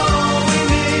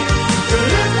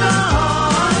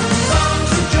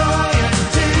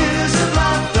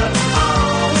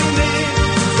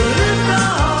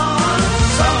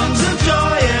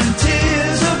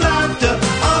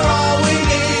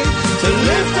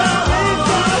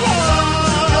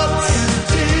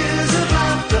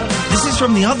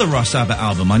from the other Russ Abbott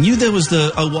album. I knew there was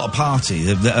the Oh What a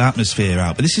Party, the Atmosphere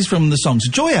album, but this is from the Songs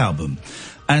of Joy album.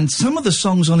 And some of the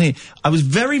songs on here, I was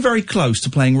very, very close to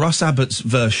playing Russ Abbott's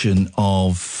version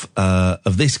of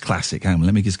this classic. Hang on,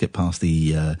 let me just get past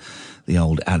the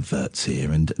old adverts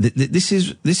here. And this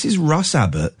is Russ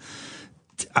Abbott.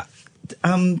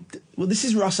 Well, this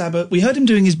is Russ Abbott. We heard him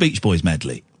doing his Beach Boys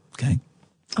medley. Okay.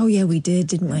 Oh yeah, we did,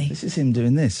 didn't we? This is him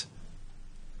doing this.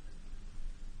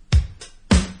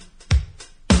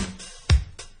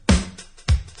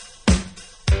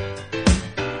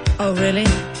 Oh really?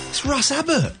 It's Russ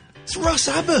Abbott. It's Russ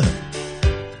Abbott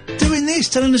doing this,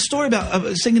 telling a story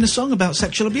about singing a song about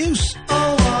sexual abuse.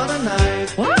 Oh, what a night.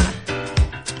 What?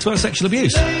 It's about sexual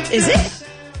abuse. Is it?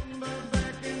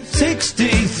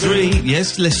 63.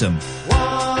 Yes, listen.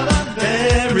 What a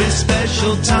very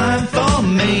special time for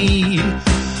me.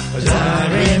 As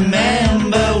I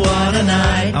remember what a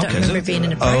night. Don't remember it being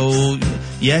in a box. Oh,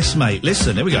 yes, mate.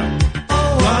 Listen, here we go.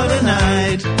 Oh, what a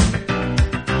night.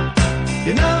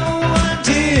 You know, I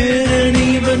didn't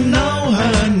even know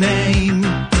her name,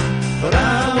 but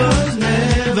I was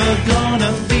never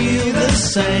gonna feel the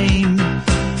same.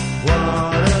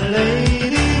 What a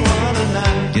lady, what a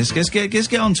night. Just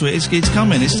get onto it. It's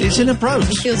coming. It's in approach.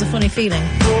 It feels a funny feeling.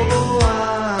 Oh,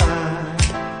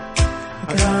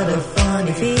 I got a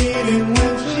funny feeling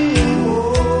when she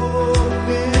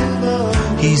walked in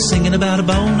love. He's singing about a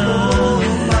boner.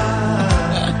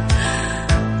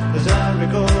 As I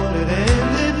recall, it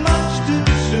ended much too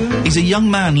soon. He's a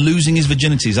young man losing his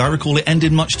virginity. As I recall, it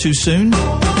ended much too soon.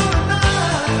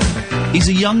 He's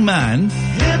a young man.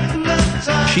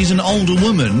 She's an older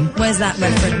woman. Where's that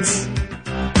reference?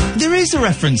 There is a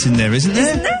reference in there, isn't there?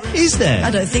 Isn't there? Is there? I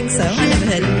don't think so. I never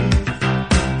heard it.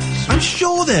 I'm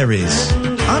sure there is.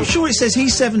 I'm sure it says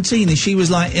he's 17 and she was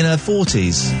like in her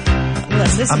 40s. Well,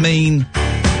 let's listen. I mean,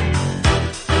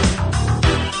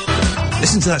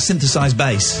 listen to that synthesised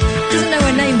bass. Doesn't know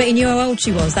her name, but he knew how old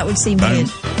she was. That would seem weird.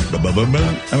 There we go.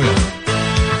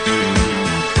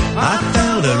 I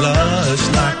felt a rush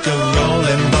like a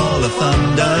rolling ball of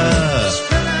thunder.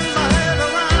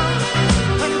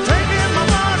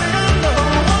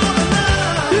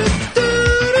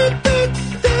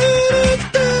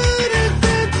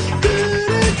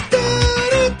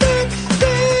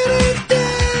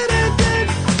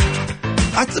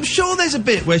 I'm sure there's a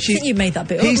bit where she... I think you made that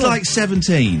bit up. He's like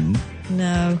 17.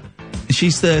 No.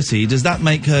 She's 30. Does that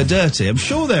make her dirty? I'm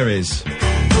sure there is.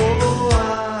 And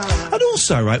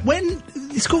also, right, when...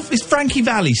 It's Frankie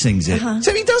Valli sings it.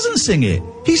 So he doesn't sing it.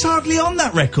 He's hardly on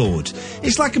that record.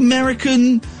 It's like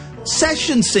American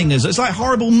session singers. It's like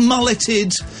horrible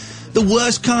mulleted, the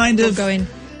worst kind of... going...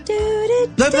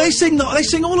 No, they sing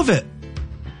all of it.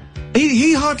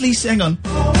 He hardly... Hang on.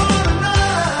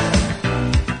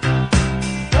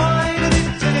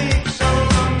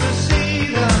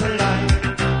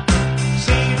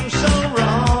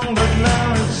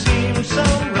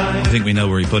 I think we know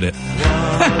where he put it. Oh,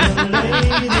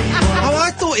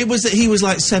 I thought it was that he was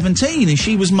like 17 and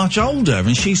she was much older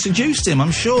and she seduced him,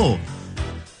 I'm sure.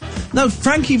 No,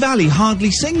 Frankie Valli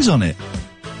hardly sings on it.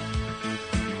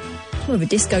 It's more of a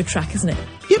disco track, isn't it?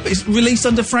 Yeah, but it's released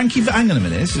under Frankie Valli. Hang on a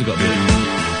minute, this has got to be it.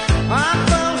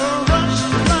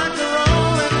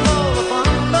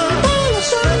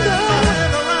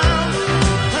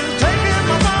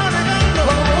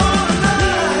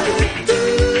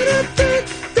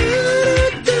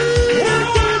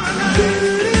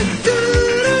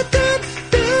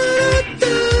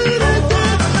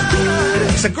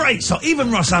 It's a great song. Even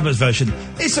Russ Abbott's version.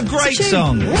 It's a great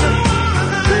song.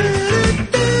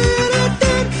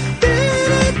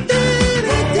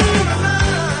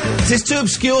 Is this too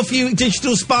obscure for you,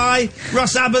 Digital Spy?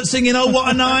 Russ Abbott singing "Oh What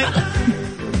a Night"?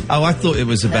 Oh, I thought it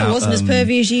was about... It wasn't as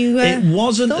pervy as you It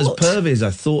wasn't thought. as pervy as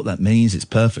I thought. That means it's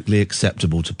perfectly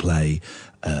acceptable to play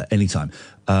anytime.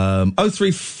 Someone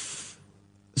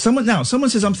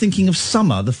says I'm thinking of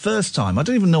Summer the First Time. I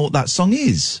don't even know what that song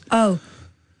is. Oh,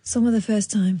 Summer the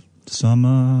First Time.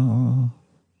 Summer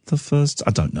the First...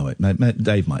 I don't know it.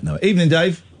 Dave might know it. Evening,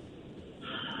 Dave.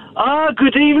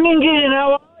 Good evening, Ian.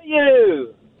 How are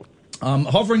you? I'm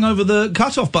hovering over the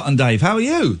cut-off button, Dave. How are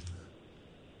you?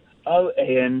 Oh,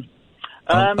 Ian.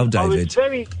 David. I was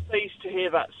very pleased to hear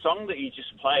that song that you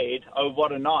just played, Oh,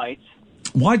 What a Night.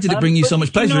 Why did it bring you so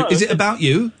much pleasure? You know, Is it about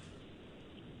you?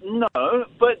 No,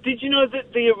 but did you know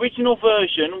that the original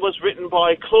version was written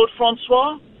by Claude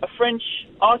Francois, a French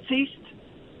artiste,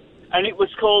 and it was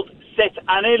called Cette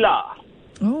année-là.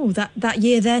 Oh, that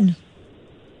year then.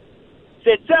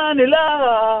 Cette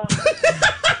année-là.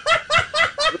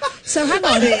 So hang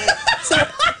on. So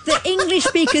the English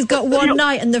speakers got one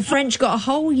night and the French got a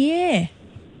whole year.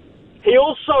 He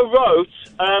also wrote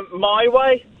My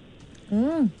Way.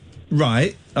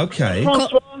 Right, okay.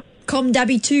 Comme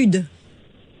d'habitude.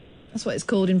 That's what it's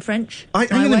called in French.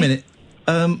 Hang on a minute.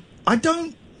 I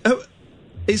don't...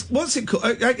 what's it called?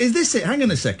 Is this it? Hang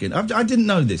on a second. I didn't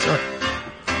know this. Right.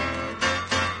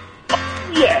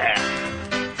 Yeah.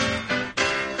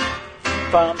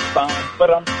 Bam, bam,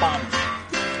 ba-dum, bam.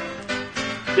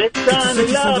 Que tous ceux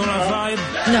qui sont dans la vibe.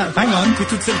 No. Hang on. Que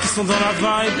toutes celles qui sont dans la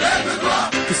vibe.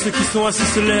 Que ceux qui sont assis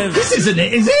se lèvent. This isn't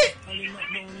it, is it?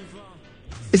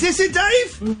 Is this it,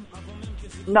 Dave?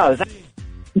 No,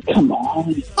 come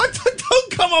on. Don't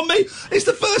come on me. It's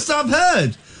the first I've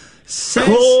heard.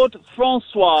 Claude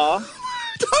Francois.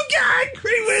 Don't get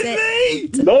angry with me.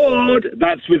 Lord,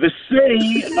 that's with a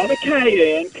C, not a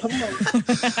K, Ian. Come on.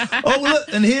 Oh, look,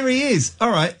 and here he is.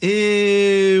 All right,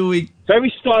 here we...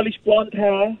 Very stylish blonde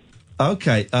hair.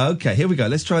 Okay, here we go.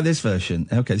 Let's try this version.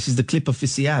 Okay, this is the clip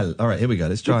official. All right, here we go.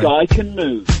 Let's try The guy can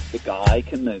move. The guy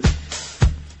can move.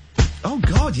 Oh,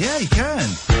 God, yeah, he can.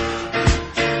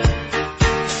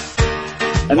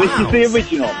 And this is the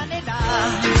original.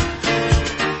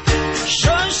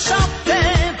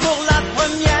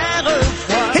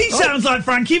 He sounds like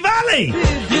Frankie Valli.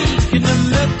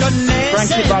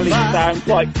 Frankie Valli sounds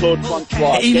like Claude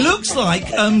Francois. He looks like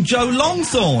Joe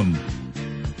Longthorne.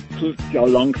 Joe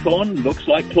Longthorne looks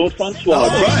like Claude Francois. Oh,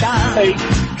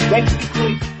 right.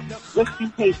 Rest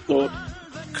in peace, Claude.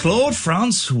 Claude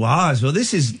Francois. Well,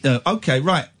 this is... okay,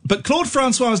 right. But Claude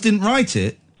Francois didn't write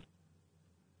it.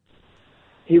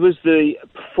 He was the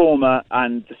performer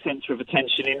and the centre of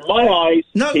attention in my eyes.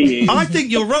 No, I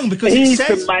think you're wrong because he's it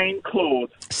says... the main Claude.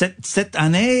 Cette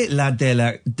année,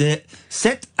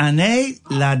 cette année,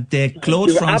 la de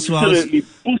Claude Francois... You're absolutely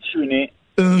butchering it.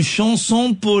 Une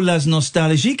chanson pour les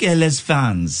nostalgiques et les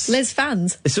fans. Les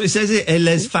fans? So it says it,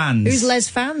 les fans. Who's les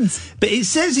fans? But it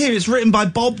says here it's written by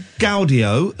Bob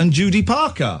Gaudio and Judy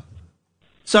Parker.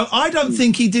 So I don't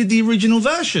think he did the original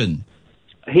version.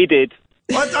 He did.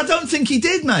 I don't think he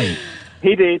did, mate.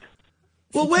 He did.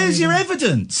 Well, where's your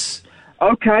evidence?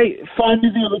 Okay, find me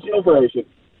the original version.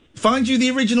 Find you the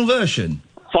original version?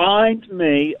 Find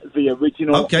me the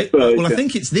original version. Well, I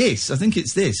think it's this.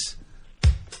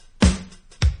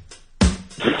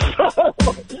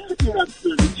 You're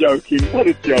absolutely joking. What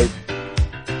a joke.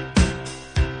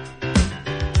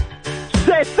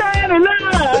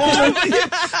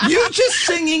 You just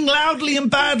singing loudly and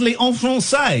badly en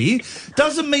français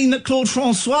doesn't mean that Claude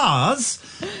Francois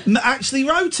actually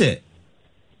wrote it.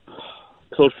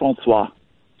 Claude Francois,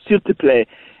 s'il te plaît,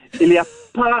 il y a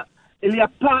pas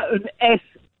un S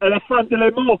à la fin de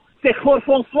le mot. C'est Claude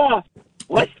Francois.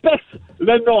 Respecte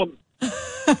le nom.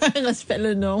 Respecte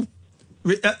le nom.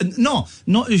 Non,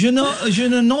 je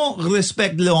ne non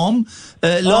respecte l'homme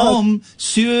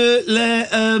sur les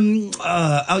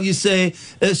how you say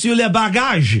sur les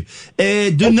bagages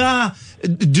Donna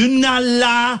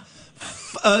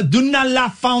la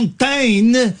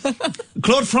Fontaine,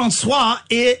 Claude François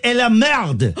et la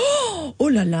merde. Oh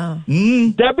là là.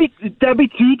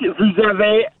 D'habitude, vous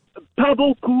avez pas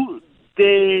beaucoup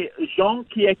de gens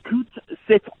qui écoutent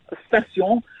cette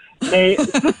station. Mais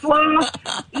ce soir,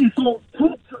 ils ont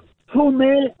tous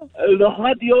tourné le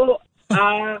radio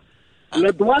à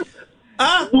la droite.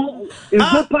 Ils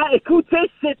n'ont pas écouté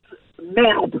cette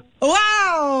merde.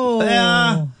 Wow!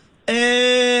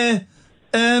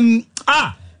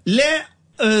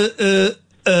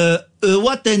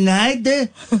 What the night?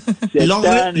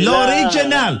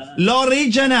 L'original. No.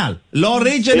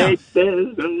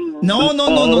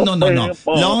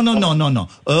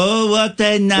 Oh, what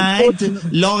a night.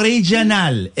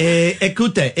 L'original.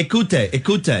 Écoutez.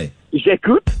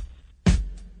 J'écoute.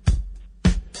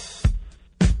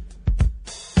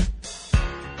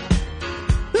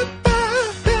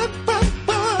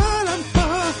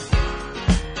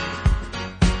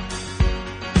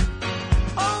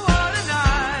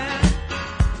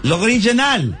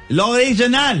 L'original.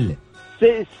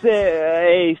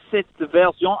 Cette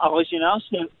version originale,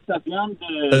 ça vient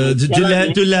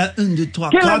de la 1, 2, 3,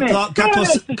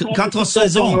 4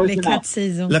 saisons. Les 4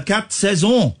 saisons. La 4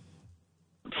 saisons.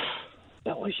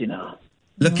 L'original.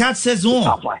 Le 4 saisons.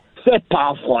 C'est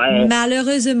pas vrai.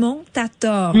 Malheureusement, t'as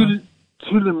tort.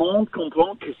 Tout le monde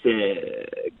comprend que c'est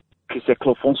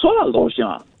Claude François,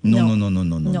 l'original.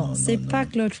 Non, c'est pas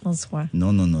Claude François.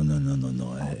 Non.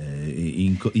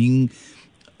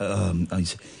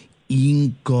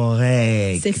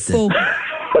 Incorrect. C'est faux.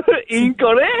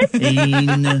 Incorrect?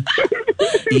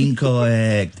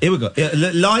 Incorrect. Here we go.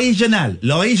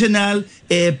 L'original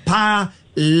est pas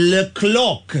le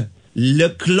clock. Le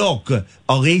clock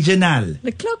original.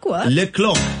 Le clock what? Le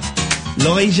clock.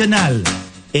 L'original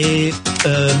est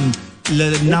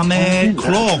le nome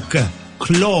Clock.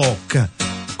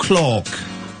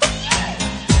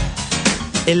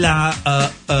 Et la,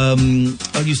 how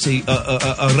you say,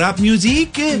 rap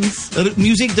music,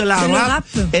 musique de la rap,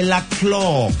 et la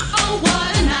Clock.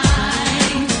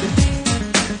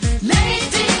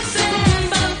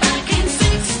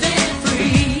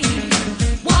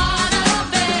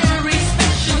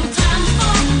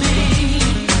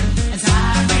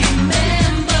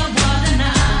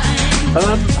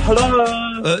 Hello.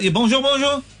 Bonjour.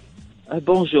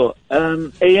 Bonjour.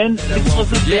 Ian,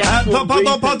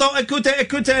 pardon, écoutez.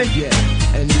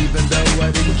 And even though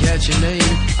I didn't catch your name,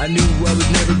 I knew I was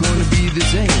never going to be the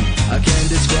same. I can't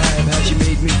describe how she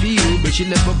made me feel, but she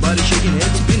left my body shaking,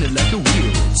 head spinning like a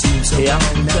wheel. Seems so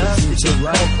wrong, now seems so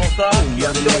right.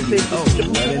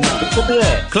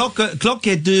 Clock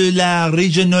est de la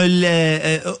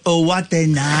régionale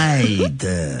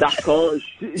Wattenheide. D'accord.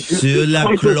 Sur la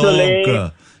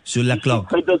Clock. Sur la Clock.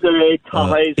 Désolé, t'as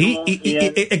raison.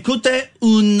 Écoutez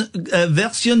une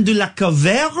version de la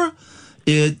cover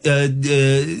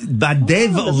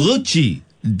Dave Ritchie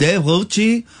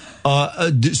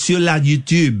sur la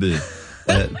YouTube.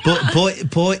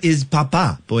 Pour his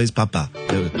papa.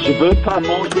 Je veux pas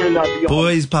manger la viande. Pour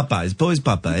his papa.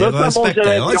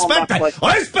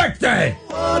 Respectez.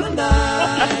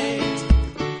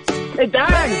 Et Dan.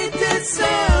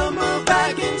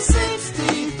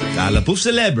 Ah, la pauvre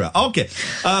célèbre. OK.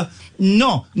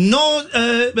 Non,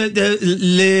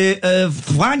 les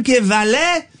Frankie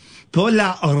Vallet pour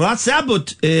la Rassabot.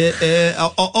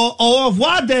 Au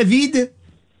revoir, David.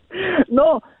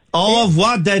 Non. Au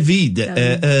revoir, David.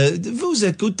 Vous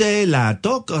écoutez la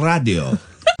Talk Radio.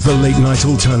 The Late Night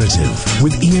Alternative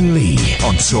with Iain Lee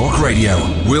on Talk Radio.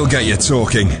 We'll get you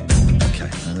talking. Okay.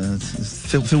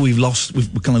 Feel we're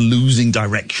kind of losing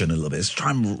direction a little bit. Let's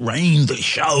try and rein the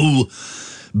show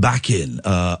back in.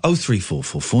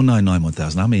 0344 499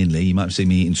 1000. I'm Iain Lee. You might have seen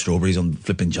me eating strawberries on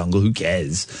Flipping Jungle. Who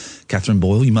cares? Catherine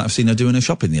Boyle, you might have seen her doing her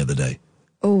shopping the other day.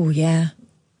 Oh, yeah.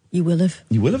 You will have.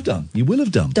 You will have done.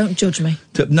 Don't judge me.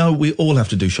 No, we all have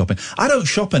to do shopping. I don't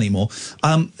shop anymore.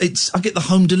 I get the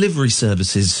home delivery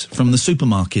services from the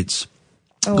supermarkets.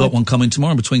 Got one coming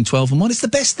tomorrow between 12 and 1. It's the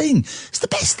best thing.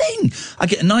 I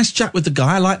get a nice chat with the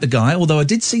guy. I like the guy, although I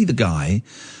did see the guy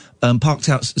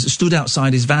stood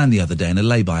outside his van the other day in a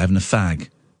lay-by having a fag.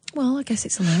 Well, I guess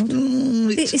it's allowed.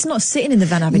 It's not sitting in the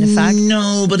van having a fag.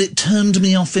 No, but it turned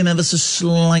me off him ever so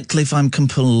slightly, if I'm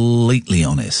completely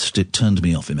honest. It turned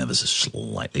me off him ever so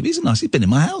slightly. But he's been in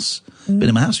my house.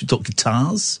 We talked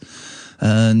guitars.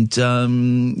 And,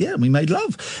 we made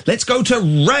love. Let's go to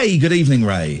Ray. Good evening,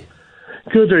 Ray.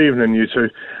 Good evening, you two.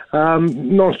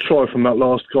 Nice try from that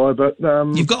last guy, but...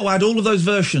 You've got to add all of those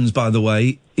versions, by the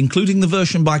way, including the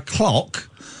version by Clock,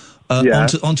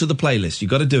 onto the playlist.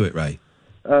 You've got to do it, Ray.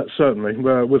 Certainly,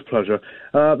 with pleasure.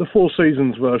 The Four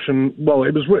Seasons version, well,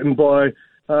 it was written by,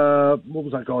 what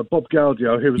was that guy, Bob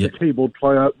Gaudio, who was the keyboard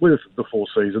player with the Four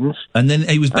Seasons. And then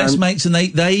he was best mates, and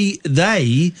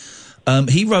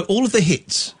he wrote all of the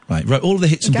hits, right? Wrote all of the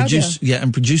hits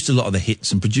and produced a lot of the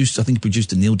hits, and I think he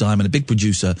produced a Neil Diamond, a big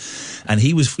producer, and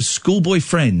he was schoolboy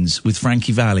friends with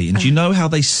Frankie Valli. And do you know how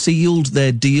they sealed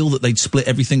their deal that they'd split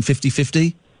everything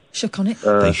 50-50? Shook on it.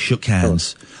 They shook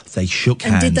hands.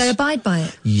 And did they abide by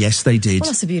it? Yes, they did.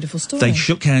 Well, that's a beautiful story. They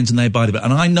shook hands and they abided by it.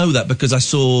 And I know that because I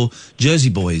saw Jersey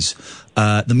Boys,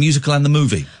 the musical and the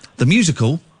movie. The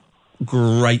musical,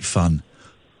 great fun.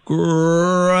 A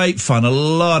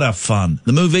lot of fun.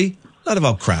 The movie, a lot of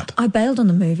old crap. I bailed on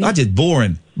the movie. I did.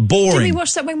 Boring. Did we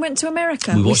watch that when we went to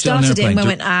America? We started it and we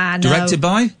went, no. Directed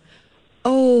by?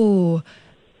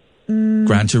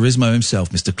 Gran Turismo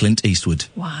himself, Mr. Clint Eastwood.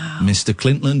 Wow. Mr.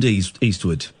 Clintland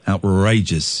Eastwood.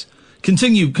 Outrageous.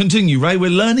 Continue, Ray. We're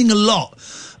learning a lot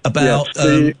about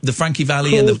the Frankie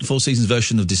Valli and the Four Seasons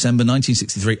version of December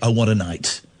 1963, Oh, What a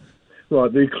Night.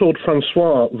 Right, the Claude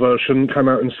Francois version came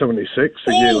out in 76,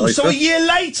 a year later. So a year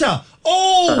later!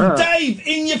 Dave,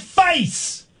 in your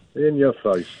face! In your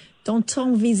face. Dans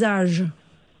ton visage.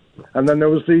 And then there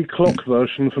was the Clock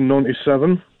version from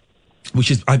 97.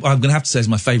 Which is, I'm going to have to say, is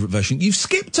my favourite version. You've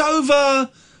skipped over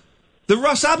the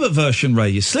Russ Abbott version, Ray.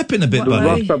 You're slipping a bit,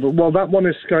 buddy. Well, that one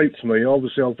escaped me.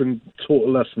 Obviously, I've been taught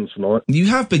a lesson tonight. You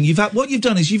have been. What you've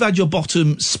done is you've had your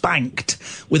bottom spanked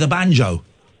with a banjo.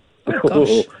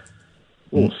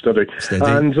 Steady.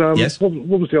 And yes? what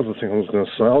was the other thing I was going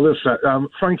to say?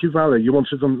 Frankie Valli, you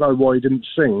wanted to know why he didn't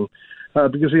sing.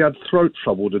 Because he had throat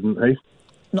trouble, didn't he?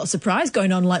 Not surprised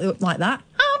going on like that.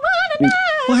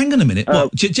 Well, hang on a minute.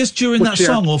 What, just during that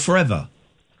song or forever?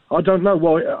 I don't know.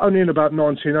 Well, only in about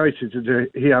 1980 did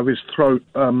he have his throat,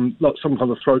 like some kind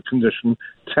of throat condition,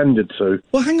 tended to.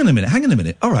 Well, hang on a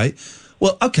minute. All right.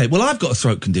 Well, okay. Well, I've got a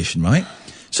throat condition, right?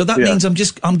 So that means I'm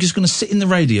just going to sit in the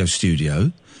radio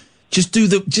studio,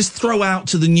 just throw out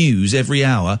to the news every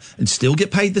hour and still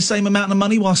get paid the same amount of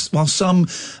money while some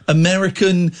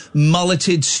American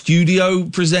mulleted studio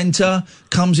presenter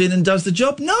comes in and does the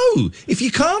job. No, if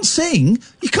you can't sing,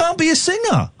 you can't be a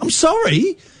singer. I'm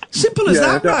sorry. Simple as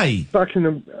that, Ray. Back in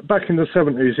the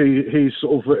 70s, he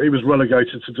was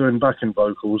relegated to doing backing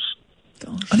vocals.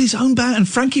 And his own band, and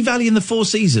Frankie Valli in the Four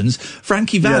Seasons.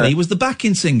 Frankie Valli was the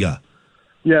backing singer.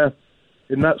 Yeah,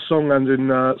 in that song and in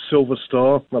Silver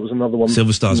Star, that was another one.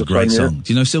 Silver Star's a great song.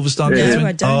 Do you know Silver Star? Yeah. No,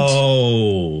 I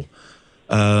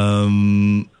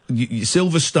don't.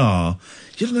 Silver Star.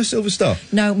 Do you know Silver Star?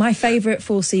 No, my favourite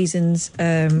Four Seasons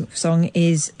song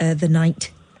is The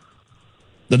Night.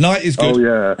 The Night is good. Oh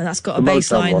yeah, and that's got a bass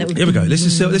line. Here we go. This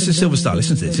is Silver Star.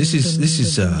 Listen to this. This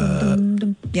is.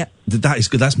 Yeah. That is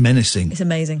good. That's menacing. It's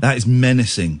amazing. That is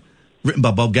menacing. Written by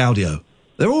Bob Gaudio.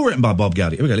 They're all written by Bob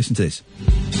Gaudio. Here we go. Listen to this.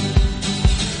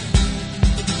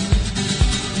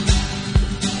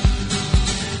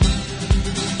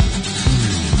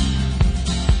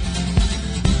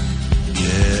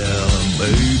 Yeah,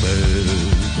 baby,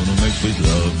 gonna make sweet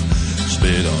love,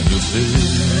 spit on your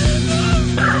face.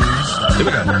 Here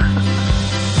we go.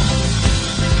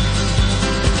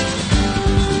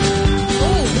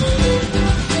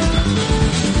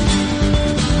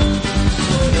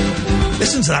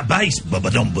 Listen to that bass.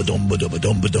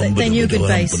 They knew good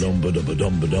bass.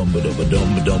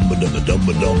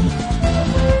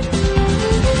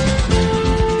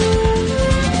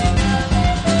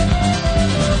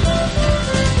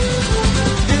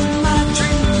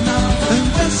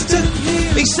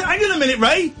 Hang on a minute,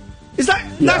 Ray. Is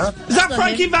that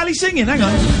Frankie Valli singing? Hang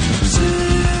on.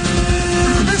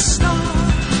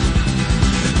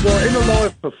 Well, in a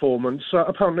live performance,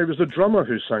 apparently it was the drummer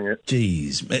who sang it.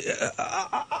 Jeez.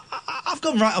 I've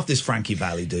gone right off this Frankie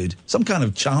Valli, dude. Some kind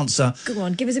of chancer. Go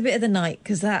on, give us a bit of The Night,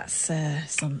 because that's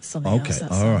something else. Okay,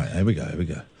 all right, here we go.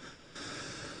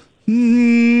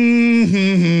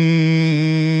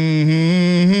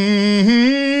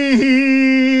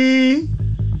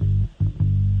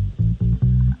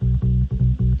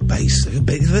 Bass.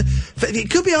 It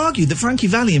could be argued that Frankie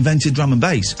Valli invented drum and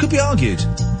bass. Could be argued.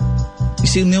 You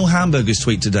see Neil Hamburger's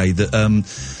tweet today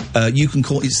that You Can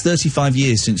Call... It's 35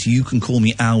 years since You Can Call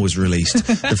Me Al was released.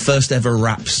 The first ever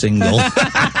rap single.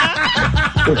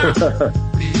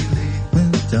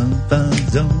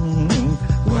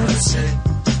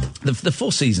 The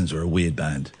Four Seasons were a weird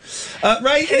band.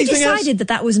 Ray, Who anything else? decided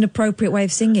that was an appropriate way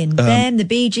of singing? Them, the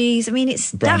Bee Gees. I mean,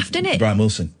 it's daft, isn't it? Brian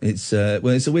Wilson. It's a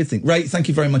weird thing. Ray, thank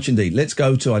you very much indeed. Let's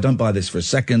go to... I don't buy this for a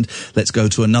second. Let's go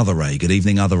to another Ray. Good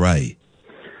evening, other Ray.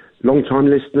 Long-time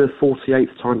listener,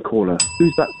 48th time caller.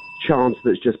 Who's that chance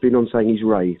that's just been on saying he's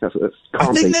Ray? I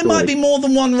think there might be more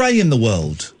than one Ray in the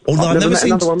world. Although I've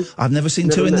never seen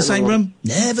two in the same room.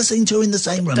 Never seen two in the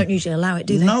same room. Don't usually allow it,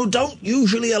 do they? No, don't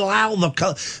usually allow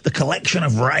the collection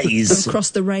of Rays. Across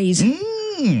the Rays.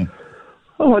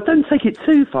 Oh, don't take it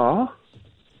too far.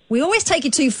 We always take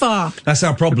it too far. That's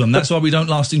our problem. That's why we don't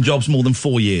last in jobs more than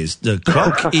 4 years. The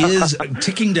clock is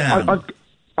ticking down.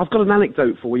 I've got an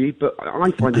anecdote for you, but I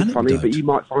find it funny, but you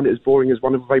might find it as boring as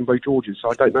one of Rainbow George's,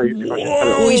 so I don't know if I can tell it.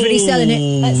 Oh, he's really selling it.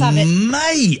 Let's have it.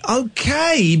 Mate,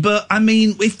 okay, but, I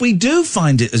mean, if we do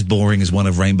find it as boring as one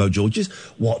of Rainbow George's,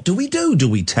 what do we do? Do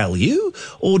we tell you,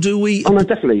 or do we... Oh, no,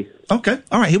 definitely. Okay,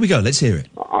 all right, here we go, let's hear it.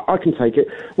 I can take it.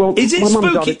 Well, Is it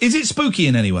spooky? Is it spooky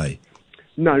in any way?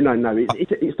 No.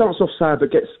 It starts off sad, but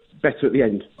gets better at the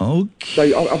end.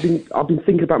 Okay. So I've been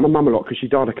thinking about my mum a lot because she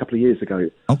died a couple of years ago.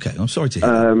 Okay, I'm sorry to hear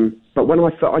that. But when I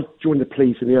joined the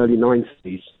police in the early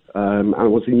 90s, and I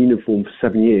was in uniform for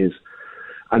 7 years,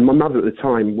 and my mother at the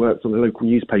time worked on the local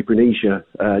newspaper in Asia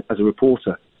as a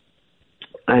reporter.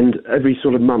 And every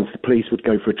sort of month, the police would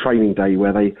go for a training day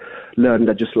where they learned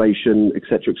legislation,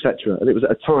 etc., etc. And it was at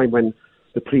a time when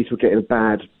the police were getting a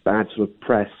bad sort of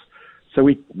press. So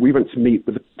we went to meet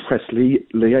with the press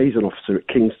liaison officer at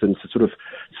Kingston to sort of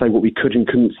say what we could and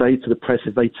couldn't say to the press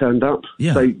if they turned up.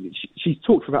 Yeah. So she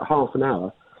talked for about half an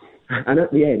hour, and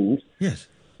at the end, yes,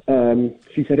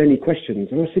 she said, "Any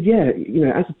questions?" And I said, "Yeah,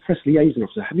 as a press liaison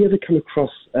officer, have you ever come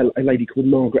across a lady called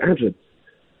Margaret Adlam?"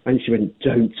 And she went,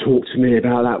 "Don't talk to me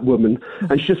about that woman."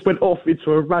 And she just went off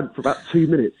into a rant for about 2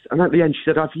 minutes. And at the end, she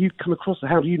said, "Have you come across her?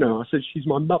 How do you know?" I said, "She's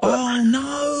my mother." Oh,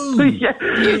 no! Yeah.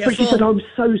 But she said, "I'm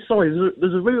so sorry.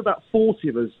 There's a room of about 40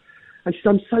 of us." And she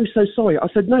said, "I'm so sorry." I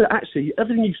said, "No, actually,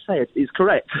 everything you said is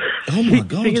correct." Oh, my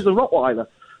God. She is a Rottweiler.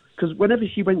 because whenever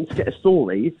she went to get a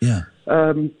story, yeah.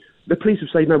 The police would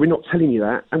say, no, we're not telling you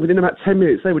that. And within about 10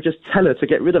 minutes, they would just tell her to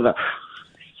get rid of her.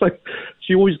 So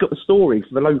she always got the story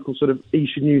for the local sort of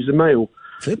Esher News and Mail.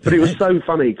 But it was so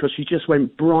funny because she just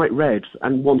went bright red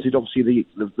and wanted, obviously,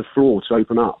 the floor to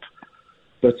open up.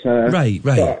 But she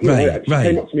came up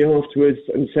to me afterwards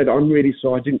and said, I'm really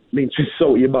sorry, I didn't mean to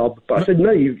insult your mum. But I said, no,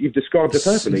 you've described her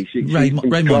perfectly. She's from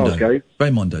Glasgow.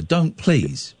 Raymondo, don't,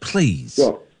 please.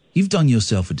 What? You've done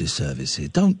yourself a disservice here.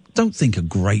 Don't think a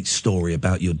great story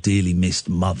about your dearly missed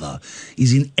mother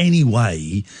is in any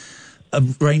way a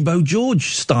Rainbow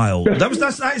George style.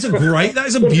 That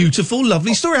is a beautiful,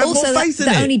 lovely story. Have Also, more faith in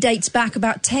that it. only dates back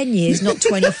about 10 years, not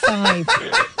 25.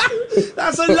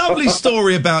 That's a lovely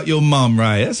story about your mum,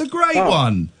 Ray. That's a great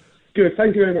one. Good,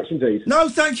 thank you very much indeed. No,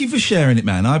 thank you for sharing it,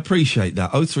 man. I appreciate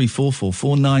that. 0344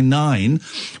 499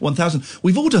 1000.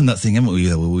 We've all done that thing, haven't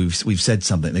we? We've said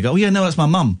something. They go, oh, yeah, no, that's my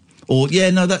mum. Or, yeah,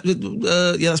 no,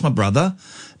 that's my brother.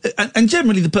 And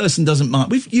generally the person doesn't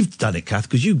mind. You've done it, Kath,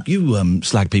 because you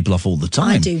slag people off all the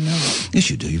time. I do not. Yes,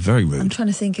 you do. You're very rude. I'm trying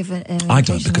to think of it. I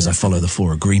don't, because I follow the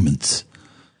 4 agreements.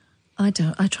 I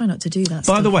don't. I try not to do that.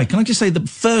 By the way, can I just say the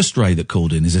first Ray that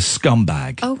called in is a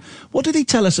scumbag. Oh. What did he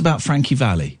tell us about Frankie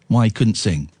Valli? Why he couldn't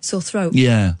sing? Sore throat.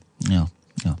 Yeah. He's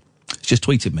just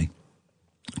tweeted me.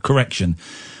 Correction.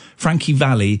 Frankie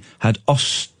Valli had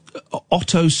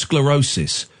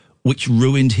otosclerosis, which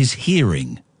ruined his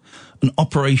hearing. An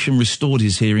operation restored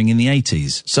his hearing in the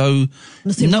 80s. So...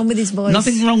 Nothing wrong with his voice.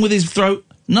 Nothing wrong with his throat.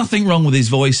 Nothing wrong with his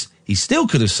voice. He still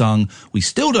could have sung. We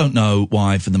still don't know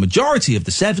why, for the majority of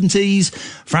the 70s,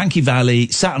 Frankie Valli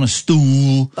sat on a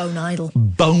stool... Bone idle.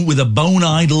 With a bone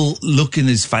idle look in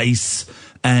his face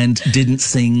and didn't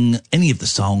sing any of the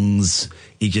songs.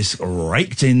 He just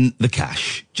raked in the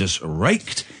cash. Just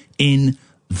raked in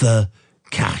the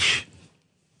cash.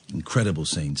 Incredible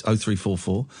scenes.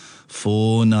 0344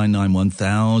 499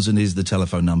 1000 is the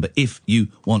telephone number if you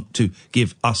want to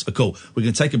give us a call. We're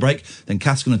going to take a break. Then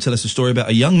Kath's going to tell us a story about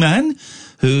a young man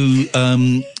who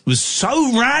was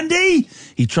so randy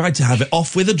he tried to have it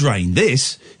off with a drain.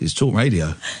 This is Talk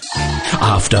Radio.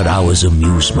 After hours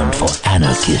amusement for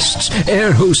anarchists,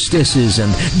 air hostesses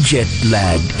and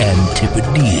jet-lagged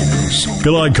Antipodeans.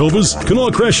 G'day, coppers. Can I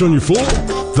crash on your floor?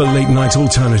 The Late Night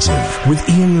Alternative with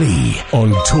Iain Lee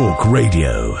on Talk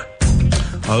Radio.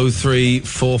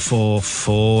 0344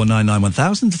 499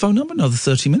 1000, the phone number. Another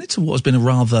 30 minutes of what has been a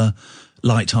rather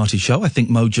light-hearted show. I think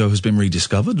Mojo has been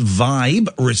rediscovered. Vibe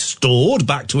restored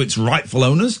back to its rightful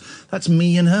owners. That's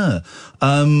me and her.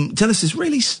 Tell us this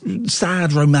really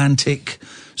sad, romantic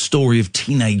story of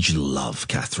teenage love,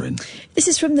 Catherine. This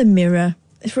is from the Mirror.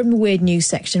 It's from the Weird News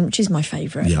section, which is my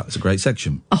favourite. Yeah, it's a great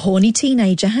section. A horny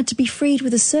teenager had to be freed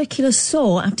with a circular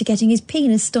saw after getting his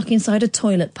penis stuck inside a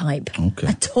toilet pipe. Okay.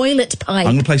 A toilet pipe.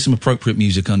 I'm going to play some appropriate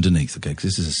music underneath, okay, because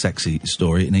this is a sexy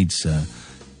story. It needs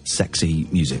sexy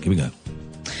music. Here we go.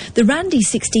 The randy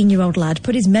 16-year-old lad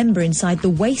put his member inside the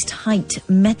waist-height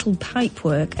metal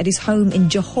pipework at his home in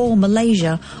Johor,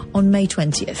 Malaysia on May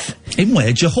 20th. In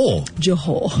where? Johor?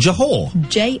 Johor. Johor?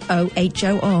 Johor.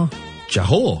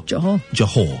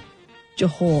 Johor?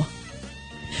 Johor.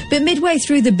 But midway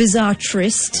through the bizarre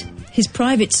tryst, his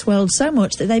private swelled so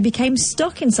much that they became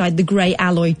stuck inside the grey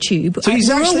alloy tube. So we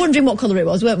were all wondering what colour it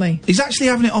was, weren't we? He's actually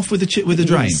having it off with the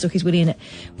drain. He stuck his willy in it,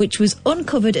 which was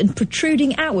uncovered and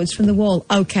protruding outwards from the wall.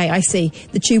 OK, I see.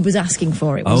 The tube was asking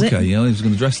for it, was it? OK, yeah, he was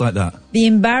going to dress like that. The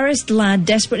embarrassed lad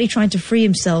desperately tried to free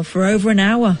himself for over an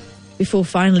hour before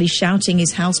finally shouting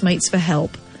his housemates for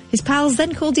help. His pals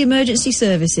then called the emergency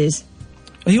services.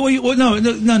 No.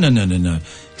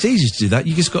 It's easy to do that.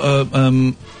 You just got to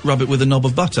rub it with a knob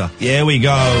of butter. Here we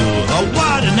go. Oh,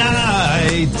 what a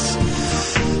night!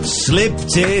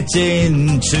 Slipped it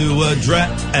into a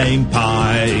drain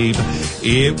pipe.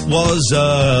 It was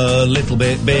a little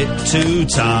bit too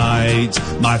tight.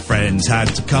 My friends had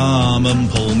to come and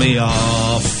pull me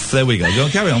off. There we go. Go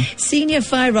on, carry on. Senior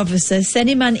Fire Officer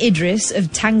Seniman Idris of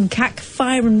Tangkak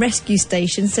Fire and Rescue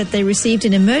Station said they received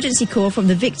an emergency call from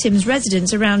the victim's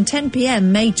residence around 10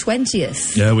 p.m. May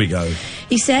 20th. There we go.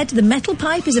 He said the metal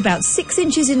pipe is about 6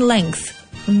 inches in length.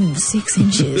 6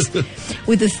 inches.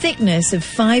 With a thickness of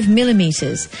 5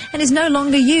 millimetres and is no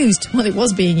longer used. Well, it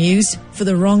was being used for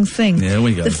the wrong thing. There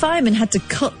we go. The firemen had to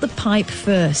cut the pipe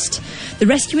first. The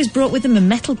rescuers brought with them a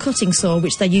metal cutting saw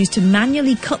which they used to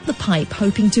manually cut the pipe,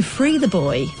 hoping to free the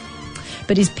boy.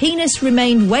 But his penis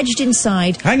remained wedged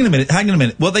inside. Hang on a minute.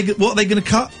 What are they going to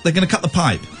cut? They're going to cut the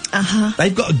pipe.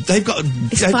 They've got.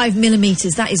 It's 5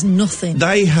 millimetres. That is nothing.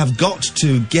 They have got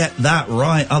to get that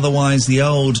right, otherwise the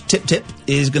old tip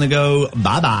is going to go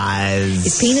bye-byes.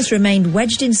 His penis remained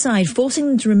wedged inside, forcing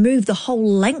them to remove the whole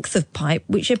length of pipe,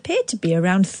 which appeared to be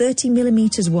around 30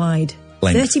 millimetres wide.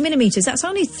 Length. 30 millimetres, that's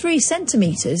only 3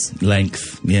 centimetres.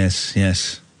 Length,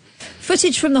 yes.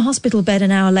 Footage from the hospital bed an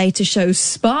hour later shows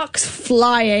sparks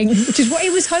flying, which is what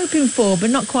he was hoping for, but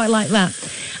not quite like that.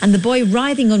 And the boy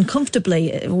writhing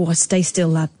uncomfortably. Oh, stay still,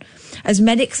 lad. As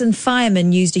medics and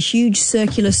firemen used a huge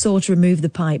circular saw to remove the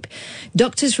pipe.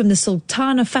 Doctors from the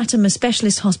Sultana Fatima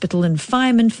Specialist Hospital and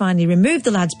firemen finally removed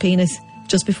the lad's penis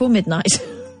just before midnight.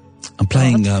 I'm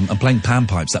playing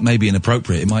panpipes. That may be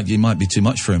inappropriate. It might be too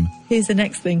much for him. Here's the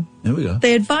next thing. Here we go.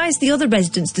 They advised the other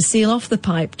residents to seal off the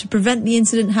pipe to prevent the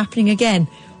incident happening again.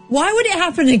 Why would it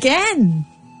happen again?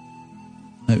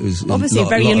 It was obviously a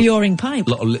very alluring pipe. A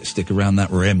lot of lipstick around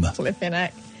that rim. Flipping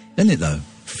heck. Isn't it, though?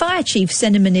 Fire Chief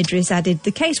Senaman Idris added,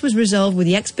 the case was resolved with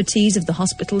the expertise of the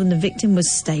hospital and the victim was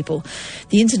stable.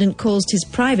 The incident caused his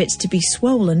privates to be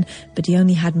swollen, but he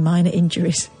only had minor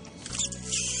injuries.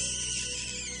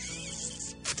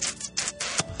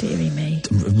 Deary me.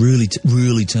 I'm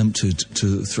really tempted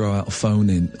to throw out a phone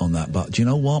in on that, but do you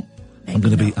know what? Maybe I'm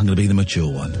going to be the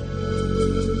mature one.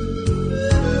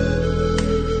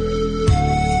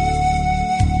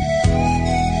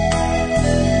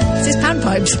 Is this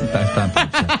panpipes? Panpipes.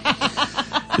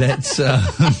 Let's.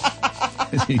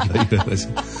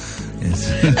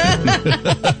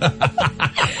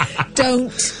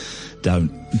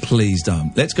 Don't. Please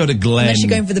don't. Let's go to Glenn. Unless you're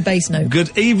going for the bass note.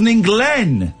 Good evening,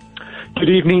 Glenn. Good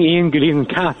evening, Ian. Good evening,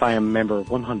 Kath. I am member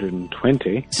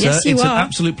 120. Sir, yes, you it's are. An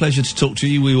absolute pleasure to talk to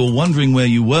you. We were wondering where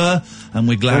you were, and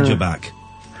we're glad you're back.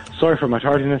 Sorry for my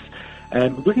tardiness.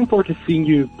 Looking forward to seeing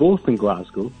you both in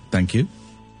Glasgow. Thank you.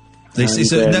 This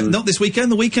is not this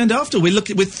weekend, the weekend after. We're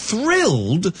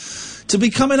thrilled to be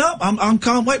coming up. I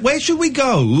can't wait. Where should we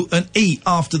go and eat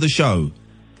after the show?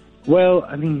 Well,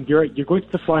 I mean, you're going to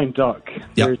the Flying Duck.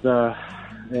 Yep.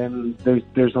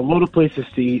 There's a lot of places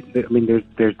to eat. I mean,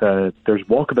 there's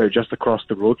Walkabout just across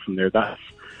the road from there. That's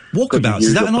Walkabout.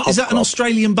 Is that an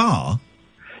Australian bar?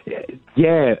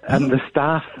 Yeah, and the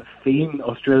staff feign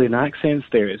Australian accents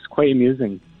there. It's quite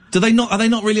amusing. Are they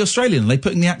not really Australian? Are they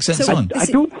putting the accents on? I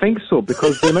don't think so,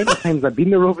 because the amount of times I've been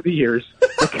there over the years,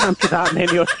 there can't be that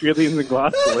many Australians in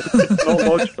Glasgow. It's not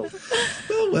logical.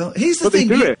 Well, here's the thing.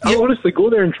 They do it. I'll honestly go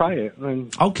there and try it.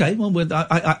 Okay, well,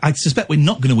 I suspect we're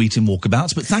not going to eat in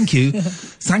Walkabouts, but thank you.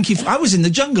 Thank you. I was in the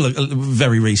jungle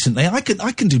very recently. I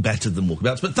can do better than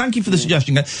Walkabouts, but thank you for the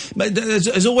suggestion.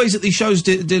 As always at these shows,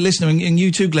 dear listener, and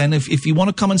you too, Glenn, if you want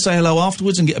to come and say hello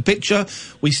afterwards and get a picture,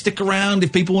 we stick around.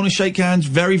 If people want to shake hands,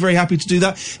 very, very happy to do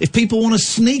that. If people want to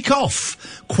sneak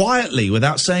off quietly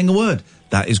without saying a word,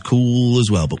 that is cool as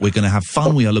well. But we're going to have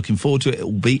fun. We are looking forward to it. It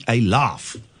will be a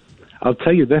laugh. I'll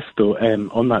tell you this, though,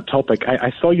 on that topic.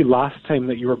 I saw you last time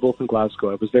that you were both in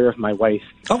Glasgow. I was there with my wife.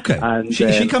 Okay. And,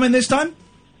 is she coming this time?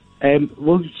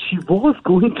 Well, she was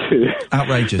going to.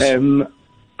 Outrageous.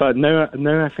 But now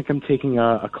I think I'm taking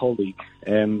a colleague.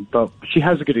 But she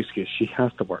has a good excuse. She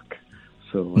has to work.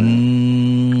 So.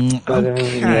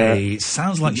 Okay. It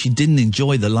sounds like she didn't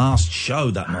enjoy the last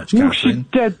show that much, Catherine. No, she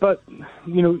did, but,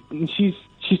 she's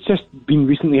just been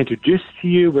recently introduced to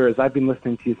you, whereas I've been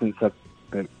listening to you since about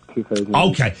 2000.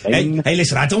 Okay. Hey,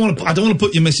 listen, I don't want to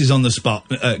put your missus on the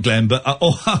spot, Glenn, but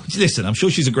listen, I'm sure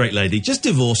she's a great lady. Just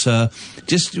divorce her.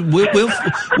 Just we'll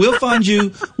find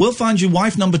you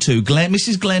wife number 2,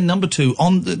 Mrs. Glenn number 2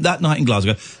 on that night in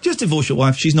Glasgow. Just divorce your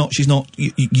wife. She's not.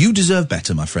 You deserve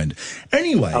better, my friend.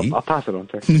 Anyway, I'll pass it on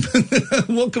to her.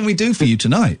 What can we do for you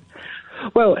tonight?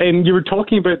 Well, you were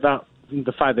talking about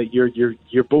the fact that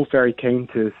you're both very keen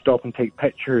to stop and take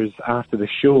pictures after the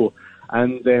show.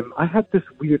 And I had this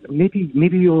weird. Maybe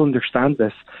you'll understand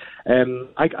this.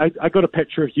 I got a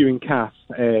picture of you and Kath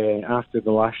after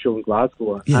the last show in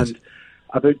Glasgow, yes. And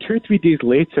about 2 or 3 days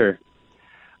later,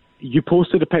 you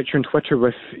posted a picture on Twitter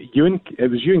with it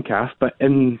was you and Kath, but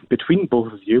in between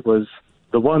both of you was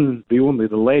the one, the only,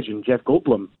 the legend, Jeff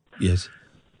Goldblum. Yes.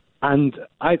 And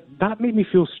that made me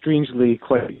feel strangely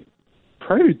quite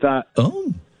proud that.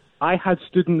 Oh. I had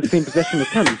stood in the same position as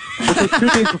him. Because 2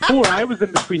 days before, I was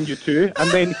in between you two, and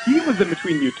then he was in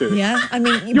between you two. Yeah, I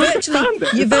mean,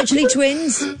 you're virtually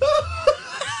twins.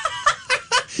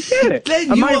 Yeah.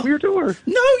 Glenn, Am I a weirdo? Or?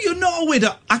 No, you're not a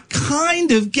weirdo. I kind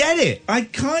of get it.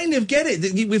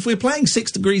 If we're playing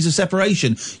 6 degrees of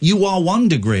separation, you are 1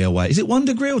 degree away. Is it 1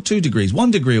 degree or 2 degrees?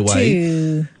 1 degree away.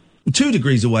 2. 2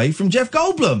 degrees away from Jeff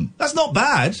Goldblum. That's not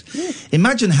bad. Yeah.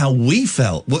 Imagine how we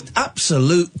felt. What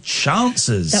absolute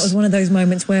chances. That was one of those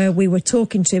moments where we were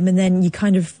talking to him and then you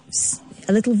kind of...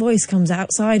 a little voice comes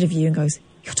outside of you and goes,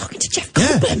 "You're talking to Jeff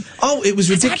Goldblum." Yeah. Oh, it was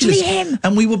ridiculous. It's actually him.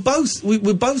 And we were both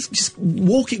just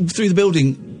walking through the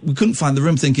building. We couldn't find the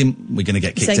room, thinking we're going to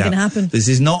get kicked out. This ain't going to happen. This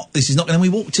is not. And then we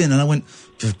walked in, and I went,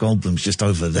 "Jeff Goldblum's just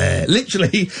over there."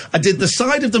 Literally, I did the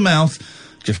side of the mouth.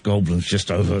 Jeff Goldblum's just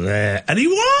over there, and he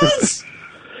was.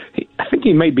 I think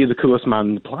he might be the coolest man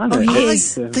on the planet. Oh, he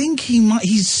is. I think he might.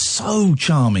 He's so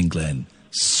charming, Glenn.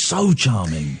 So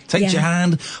charming. Takes your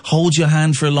hand, holds your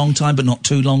hand for a long time, but not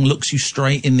too long, looks you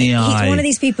straight in the eye. He's one of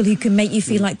these people who can make you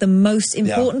feel like the most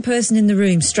important person in the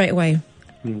room straight away.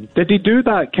 Did he do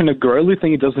that kind of girly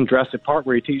thing he does in Jurassic Park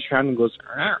where he takes your hand and goes...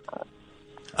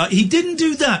 He didn't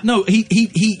do that. No, he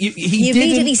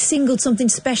immediately singled something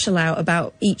special out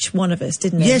about each one of us,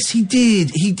 didn't he? Yes, he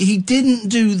did. He didn't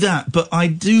do that, but I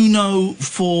do know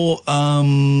for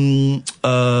a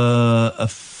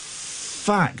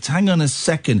fact. Hang on a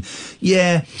second.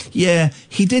 Yeah,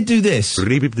 he did do this. Yeah,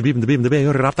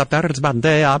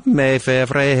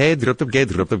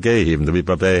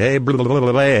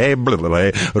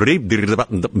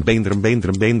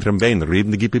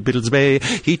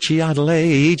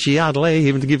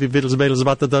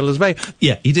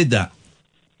 he did that.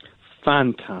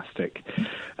 Fantastic.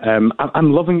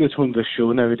 I'm loving the tone of the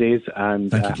show nowadays,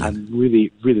 and I'm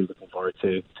really, really looking forward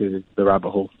to the rabbit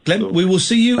hole. Glenn, we will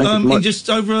see you in just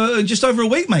over a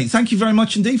week, mate. Thank you very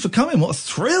much indeed for coming. What a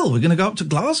thrill! We're going to go up to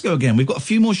Glasgow again. We've got a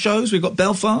few more shows. We've got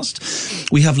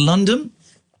Belfast. We have London.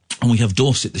 And we have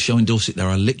Dorset. The show in Dorset. There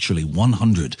are literally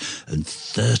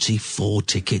 134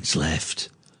 tickets left.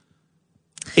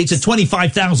 It's a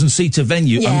 25,000-seater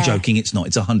venue. Yeah. I'm joking. It's not.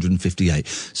 It's 158.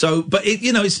 So, but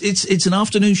it's an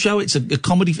afternoon show. It's a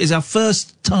comedy. It's our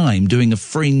first time doing a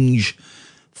fringe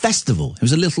festival. It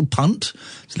was a little punt.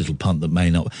 It's a little punt that may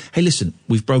not. Hey, listen,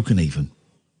 we've broken even.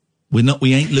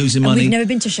 We ain't losing money. We've never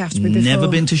been to Shaftesbury before. Never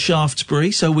been to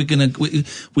Shaftesbury. So we've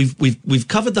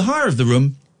covered the hire of the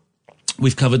room.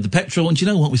 We've covered the petrol, and do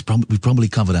you know what? We've probably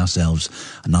covered ourselves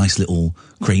a nice little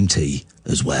cream tea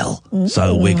as well.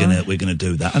 So we're gonna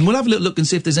do that, and we'll have a little look and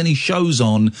see if there's any shows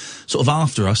on sort of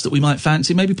after us that we might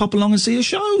fancy. Maybe pop along and see a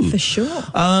show for sure.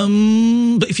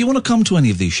 But if you want to come to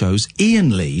any of these shows,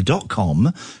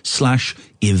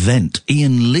 IainLee.com/event.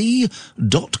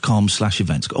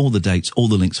 IainLee.com/events. Got all the dates, all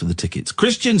the links for the tickets.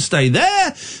 Christian, stay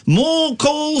there. More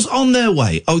calls on their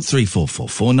way. 0344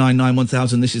 499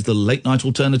 1000. This is the Late Night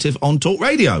Alternative on Talk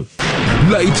Radio.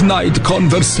 Late night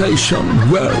conversation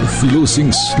worth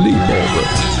losing sleep over.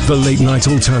 The Late Night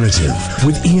Alternative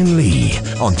with Iain Lee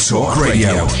on Talk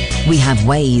Radio. We have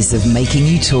ways of making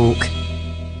you talk.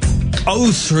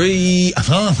 03.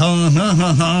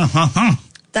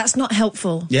 That's not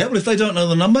helpful. Yeah, well, if they don't know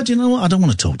the number, do you know what? I don't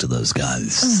want to talk to those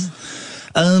guys.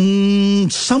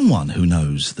 Someone who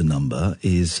knows the number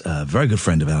is a very good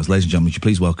friend of ours. Ladies and gentlemen, would you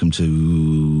please welcome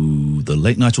to the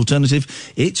Late Night Alternative,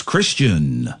 it's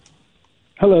Christian.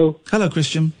 Hello. Hello,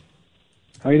 Christian.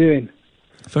 How are you doing?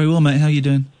 Very well, mate. How are you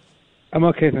doing? I'm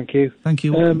okay, thank you. Thank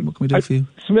you. What can we do for you?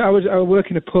 I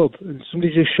work in a pub, and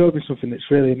somebody just showed me something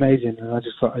that's really amazing, and I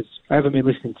just thought, I haven't been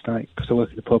listening tonight because I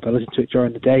work in a pub. I listen to it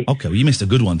during the day. Okay, well, you missed a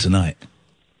good one tonight.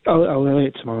 I'll hear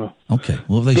it tomorrow. Okay,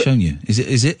 what have they shown you?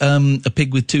 Is it a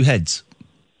pig with two heads?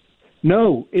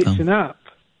 No, it's an app,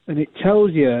 and it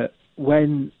tells you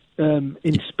when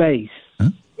in space,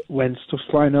 when stuff's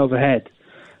flying overhead,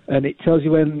 and it tells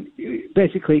you when.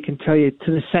 Basically, it can tell you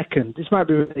to the second. This might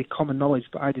be really common knowledge,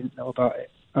 but I didn't know about it.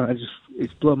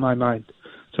 It's blown my mind,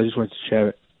 so I just wanted to share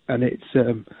it. And it's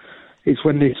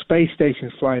when the space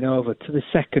station's flying over to the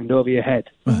second over your head.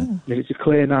 Right. And if it's a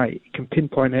clear night, you can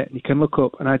pinpoint it and you can look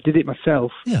up. And I did it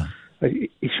myself. Yeah. He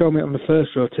showed me it on the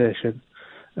first rotation,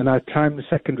 and I timed the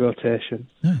second rotation.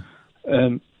 Yeah.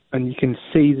 And you can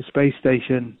see the space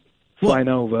station flying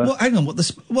over. What? Hang on. What's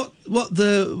it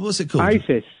called?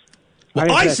 ISIS.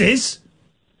 What, ISIS?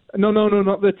 No,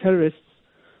 not the terrorists.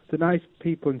 The nice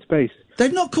people in space.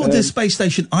 They've not called their space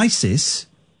station ISIS,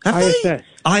 have ISS. they?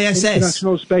 ISS.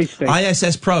 International Space Station.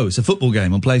 ISS Pro. It's a football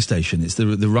game on PlayStation. It's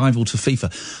the rival to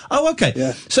FIFA. Oh, okay.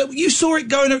 Yeah. So you saw it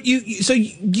going. You saw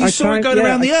it going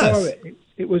around the Earth.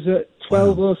 It was at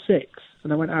 12:06,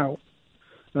 and I went out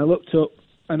and I looked up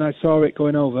and I saw it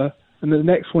going over. And the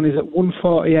next one is at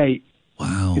 1:48.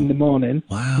 Wow. In the morning.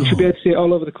 Wow. You should be able to see it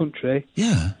all over the country.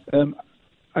 Yeah.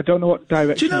 I don't know what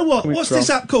direction. Do you know what? What's this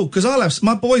app called? Because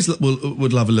my boys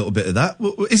would love a little bit of that.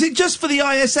 Is it just for the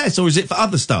ISS or is it for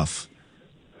other stuff?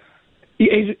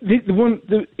 If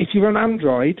you're on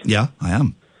Android. Yeah, I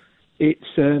am. It's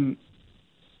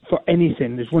for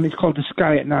anything. There's one. It's called The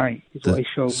Sky at Night. Is what he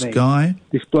showed me. Sky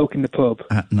This bloke in the pub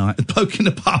at night. The bloke in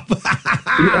the pub.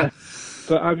 Yeah,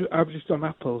 but I've just done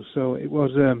Apple, so it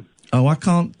was. Oh, I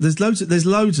can't. There's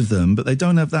loads of them, but they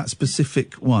don't have that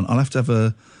specific one. I'll have to have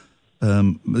a.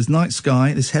 There's Night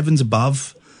Sky. There's Heavens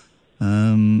Above.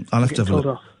 I'll have to have a look.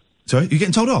 Off. Sorry, you're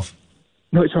getting told off?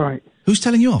 No, it's all right. Who's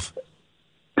telling you off?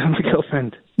 My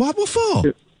girlfriend. What for?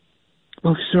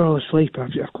 Well, she's all asleep.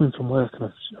 I've come in from work and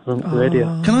I've on the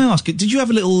radio. Can I ask? Did you have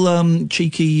a little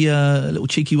cheeky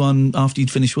one after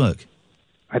you'd finished work?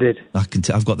 I did. I can.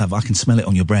 I've got that. I can smell it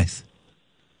on your breath.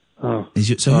 Oh.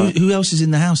 Who else is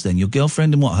in the house then? Your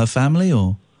girlfriend and what? Her family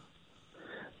or?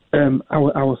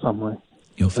 Our family.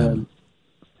 Your family.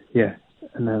 Yeah,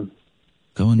 and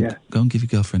Go and give your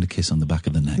girlfriend a kiss on the back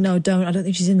of the neck. No, don't. I don't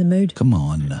think she's in the mood. Come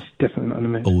on. Definitely not in the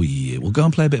mood. Oh yeah. Well, go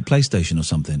and play a bit of PlayStation or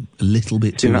something. A little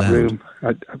bit It's too in that loud. room.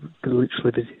 I'm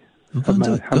literally busy. Well, go and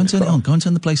turn it on. Go and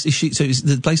turn the PlayStation. So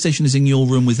the PlayStation is in your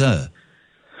room with her?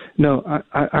 No,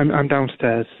 I'm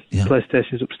downstairs. Yeah.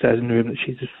 PlayStation's upstairs in the room that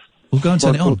she's just. Well, go and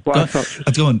turn it on.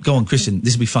 Go on, Christian.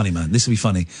 This will be funny, man. This will be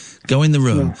funny. Go in the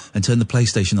room and turn the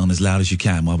PlayStation on as loud as you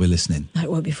can while we're listening. No, it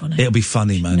won't be funny. It'll be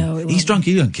funny, man. No, it won't. He's drunk.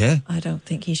 He don't care. I don't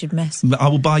think he should mess. I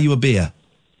will buy you a beer.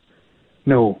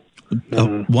 No.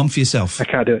 One for yourself. I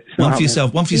can't do it. One for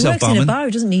yourself. One for yourself, He works in a barman. bar.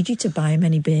 He doesn't need you to buy him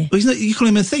any beer. Well, you call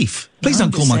him a thief. Please No, don't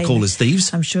I'm call just my saying callers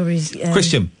thieves. I'm sure he's...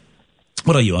 Christian,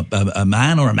 what are you, a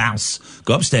man or a mouse?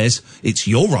 Go upstairs. It's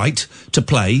your right to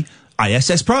play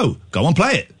ISS Pro. Go and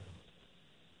play it.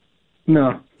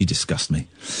 No. You disgust me.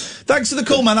 Thanks for the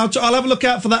call, man. I'll have a look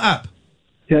out for that app.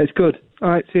 Yeah, it's good. All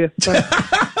right, see you. Bye.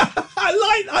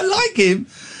 I like him.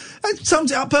 That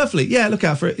sums it up perfectly. Yeah, look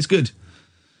out for it. It's good.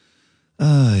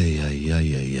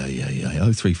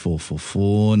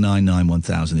 03444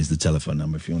 991,000 is the telephone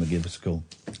number if you want to give us a call.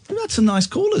 We've had some nice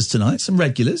callers tonight, some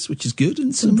regulars, which is good,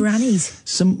 and some brannies.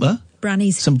 Some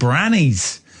brannies. Some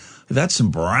brannies. We've had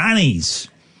some brannies.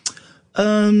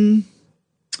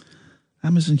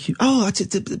 Amazon Q.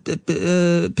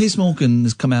 Piers Morgan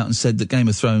has come out and said that Game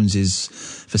of Thrones is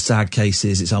for sad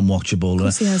cases. It's unwatchable. Of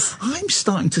course he has. I'm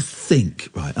starting to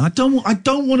think, right. I don't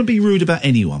want to be rude about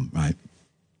anyone, right.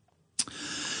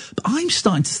 But I'm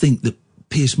starting to think that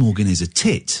Piers Morgan is a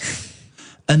tit,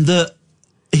 and that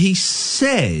he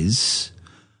says,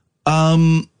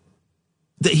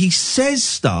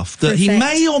 stuff that he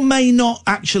may or may not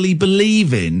actually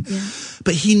believe in,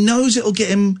 but he knows it'll get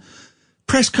him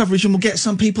press coverage and will get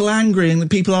some people angry and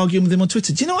people arguing with him on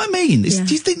Twitter. Do you know what I mean? Do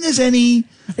you think there's any...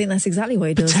 I think that's exactly what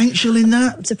he does. Potential in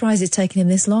that? I'm surprised it's taken him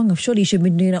this long. Surely he should be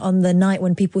doing it on the night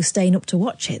when people were staying up to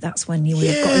watch it. That's when you would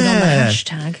have gotten on the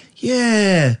hashtag.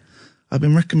 Yeah. I've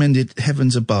been recommended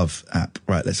Heavens Above app.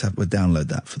 Right, we'll download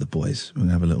that for the boys. We're going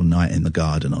to have a little night in the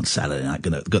garden on Saturday night.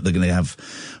 We're going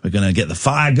to get the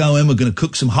fire going. We're going to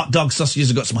cook some hot dog sausages.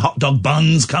 We've got some hot dog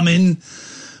buns coming.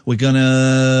 We're going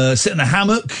to sit in a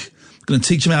hammock. Going to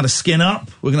teach them how to skin up.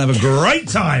 We're going to have a great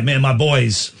time, me and my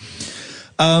boys.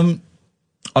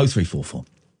 0344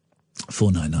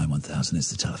 499 1000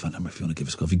 is the telephone number if you want to give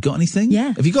us a call. Have you got anything?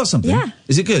 Yeah. Have you got something? Yeah.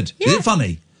 Is it good? Yeah. Is it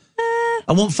funny?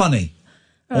 I want funny.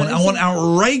 I want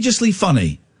outrageously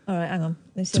funny. All right, hang on.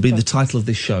 To be the title of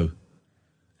this show.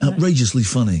 Outrageously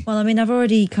funny. Well, I mean, I've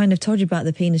already kind of told you about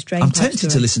the penis drain. I'm tempted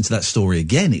to listen to that story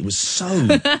again. It was so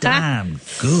damn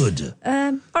good.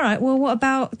 All right. Well, what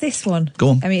about this one? Go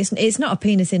on. I mean, it's not a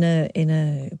penis in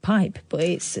a pipe, but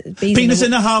it's penis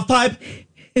in a half pipe.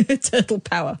 Turtle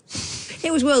power.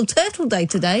 It was World Turtle Day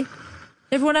today.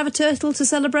 Everyone have a turtle to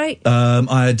celebrate?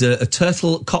 I had a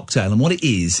turtle cocktail, and what it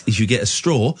is you get a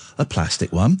straw, a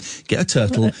plastic one, get a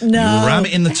turtle, you ram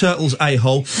it in the turtle's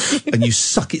a-hole, and you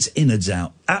suck its innards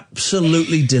out.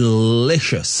 Absolutely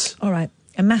delicious. All right.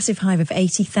 A massive hive of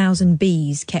 80,000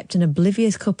 bees kept an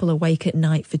oblivious couple awake at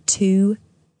night for 2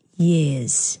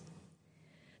 years.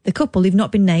 The couple, who've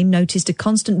not been named, noticed a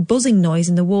constant buzzing noise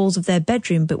in the walls of their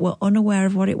bedroom but were unaware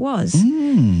of what it was.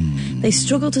 They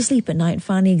struggled to sleep at night and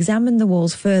finally examined the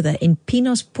walls further in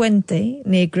Pinos Puente,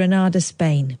 near Granada,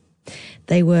 Spain.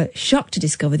 They were shocked to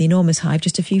discover the enormous hive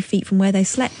just a few feet from where they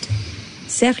slept.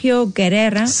 Sergio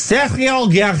Guerrera.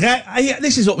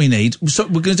 This is what we need. So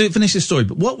we're going to finish this story,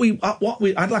 but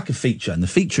I'd like a feature, and the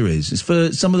feature is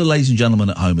for some of the ladies and gentlemen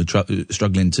at home who are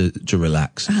struggling to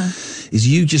relax, is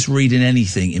you just reading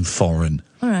anything in foreign.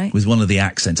 All right. With one of the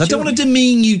accents. I don't want to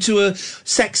demean you to a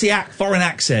sexy foreign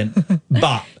accent,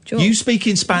 but you speak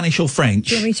in Spanish or French.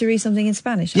 Do you want me to read something in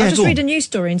Spanish? Yeah, I'll just read a news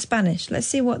story in Spanish. Let's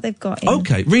see what they've got in.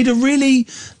 Okay, read a really...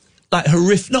 not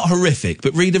horrific,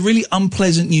 but read a really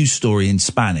unpleasant news story in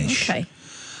Spanish. Okay.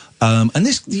 And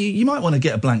this, you might want to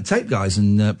get a blank tape, guys,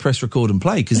 and press record and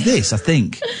play, because this, I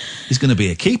think, is going to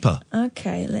be a keeper.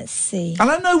 Okay, let's see.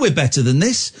 And I know we're better than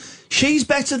this. She's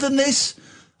better than this.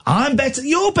 I'm better.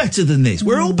 You're better than this.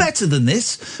 We're all better than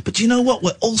this. But you know what?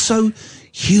 We're also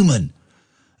human.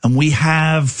 And we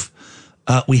have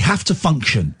to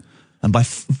function. And by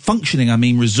functioning, I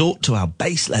mean resort to our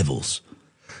base levels.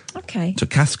 Okay. So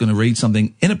Kath's going to read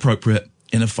something inappropriate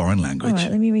in a foreign language. All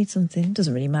right, let me read something.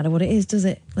 Doesn't really matter what it is, does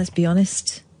it? Let's be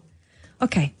honest.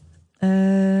 Okay.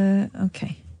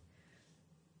 Okay.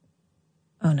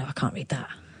 Oh, no, I can't read that.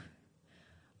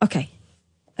 Okay.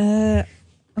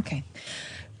 Okay.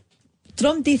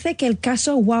 Trump dice que el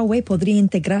caso Huawei podría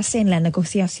integrarse en la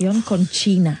negociación con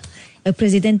China. El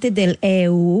presidente del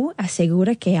EU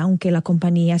asegura que aunque la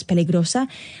compañía es peligrosa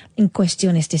en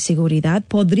cuestiones de seguridad,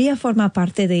 podría formar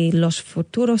parte de los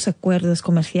futuros acuerdos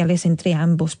comerciales entre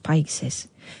ambos países.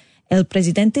 El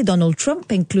presidente Donald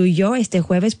Trump incluyó este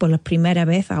jueves por la primera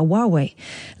vez a Huawei,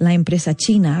 la empresa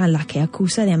china a la que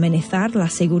acusa de amenazar la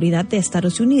seguridad de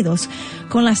Estados Unidos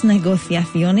con las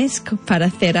negociaciones para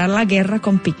cerrar la guerra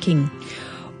con Pekín.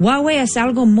 Huawei es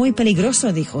algo muy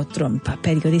peligroso, dijo Trump a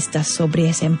periodistas sobre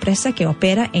esa empresa que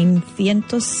opera en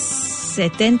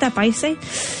 170 países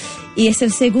y es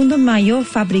el segundo mayor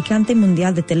fabricante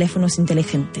mundial de teléfonos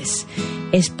inteligentes.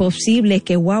 Es posible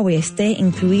que Huawei esté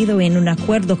incluido en un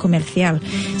acuerdo comercial.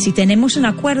 Si tenemos un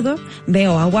acuerdo,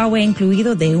 veo a Huawei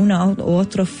incluido de una u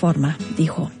otra forma,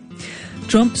 dijo.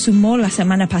 Trump sumó la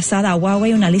semana pasada a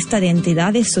Huawei una lista de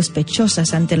entidades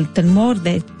sospechosas ante el temor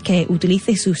de que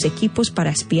utilice sus equipos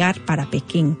para espiar para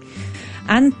Pekín.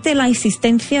 Ante la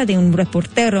insistencia de un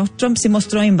reportero, Trump se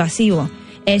mostró invasivo.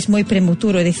 Es muy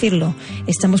prematuro decirlo.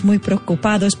 Estamos muy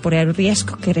preocupados por el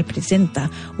riesgo que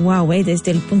representa Huawei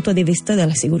desde el punto de vista de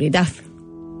la seguridad.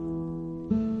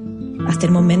 Hasta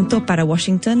el momento, para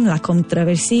Washington, la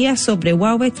controversia sobre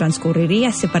Huawei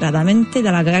transcurriría separadamente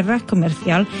de la guerra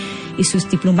comercial y sus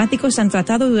diplomáticos han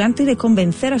tratado durante de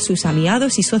convencer a sus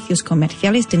aliados y socios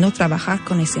comerciales de no trabajar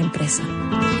con esa empresa.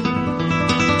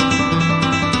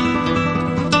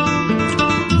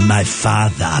 My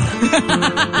father,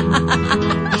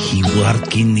 he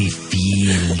work in the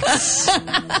fields.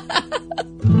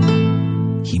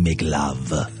 He make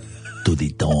love to the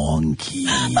donkey.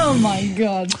 Oh, my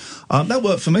God. That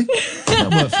worked for me.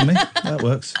 That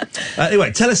works.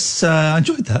 Anyway, tell us, I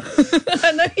enjoyed that.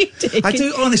 I know you did. I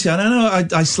do, honestly, I know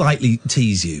I slightly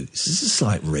tease you. This is a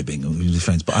slight ribbing of your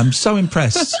friends, but I'm so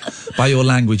impressed by your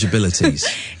language abilities.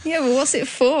 Yeah, well, what's it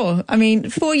for? I mean,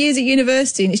 4 years at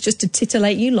university and it's just to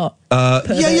titillate you lot. Yeah.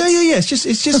 It's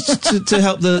just to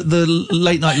help the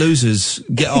late night losers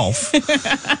get off.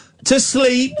 To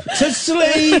sleep.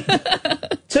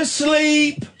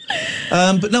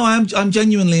 But no, I'm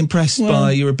genuinely impressed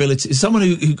by your ability. As someone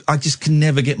who I just can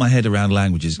never get my head around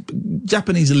languages.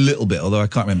 Japanese a little bit, although I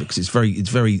can't remember because it's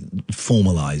very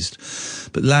formalised.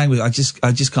 But language, I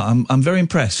just can't. I'm very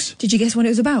impressed. Did you guess what it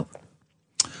was about?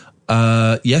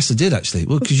 Yes, I did actually.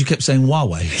 Well, because you kept saying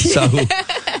Huawei, so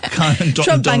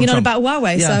Trump banging on about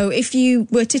Huawei. Yeah. So if you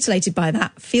were titillated by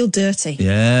that, feel dirty.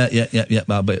 Yeah.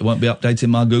 But it won't be updating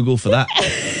my Google for that.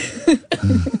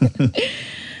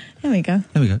 There we go.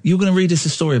 You were going to read us a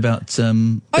story about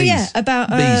bees.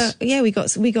 About bees.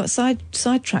 We got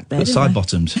sidetracked there. Side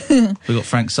bottoms. We got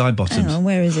Frank's side bottoms. Hang on,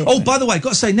 where is it? Oh, by the way, got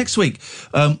to say, next week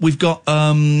we've got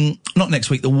not next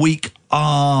week, the week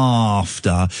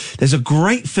after. There's a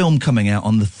great film coming out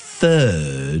on the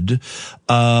 3rd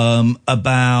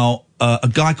about a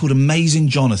guy called Amazing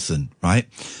Jonathan. Right?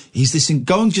 He's this.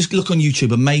 Go and just look on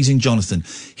YouTube. Amazing Jonathan.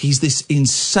 He's this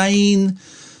insane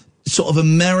sort of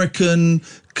American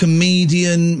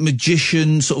comedian,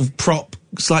 magician, sort of prop,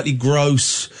 slightly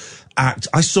gross act.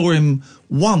 I saw him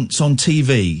once on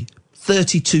TV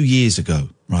 32 years ago,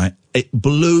 right? It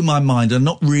blew my mind. I've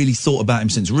not really thought about him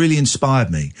since. Really inspired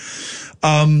me.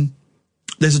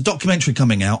 There's a documentary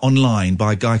coming out online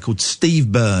by a guy called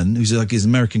Steve Byrne, who's like his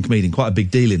American comedian, quite a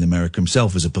big deal in America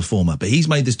himself as a performer. But he's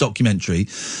made this documentary.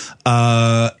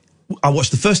 I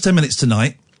watched the first 10 minutes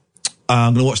tonight.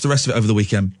 I'm going to watch the rest of it over the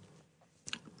weekend.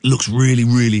 Looks really,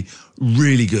 really,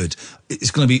 really good. I think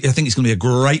it's going to be a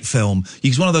great film.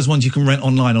 It's one of those ones you can rent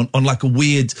online on like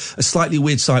a slightly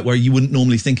weird site where you wouldn't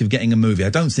normally think of getting a movie. I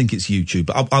don't think it's YouTube,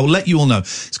 but I will let you all know.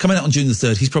 It's coming out on June the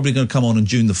 3rd. He's probably going to come on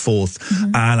June the 4th.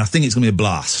 Mm-hmm. And I think it's going to be a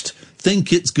blast.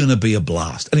 think it's going to be a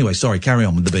blast. Anyway, sorry, carry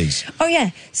on with the bees. Oh, yeah.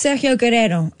 Sergio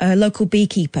Guerrero, a local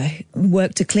beekeeper,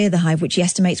 worked to clear the hive, which he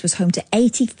estimates was home to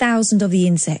 80,000 of the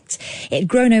insects. It had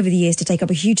grown over the years to take up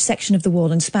a huge section of the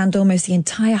wall and spanned almost the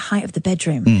entire height of the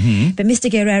bedroom. But Mr.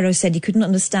 Guerrero said he couldn't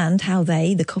understand how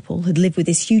they, the couple, had lived with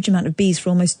this huge amount of bees for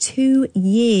almost 2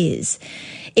 years.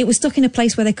 It was stuck in a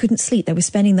place where they couldn't sleep. They were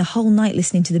spending the whole night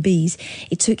listening to the bees.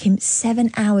 It took him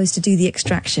 7 hours to do the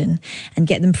extraction and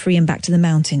get them free and back to the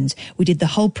mountains. We did the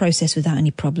whole process without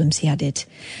any problems, he added.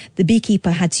 The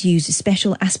beekeeper had to use a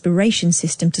special aspiration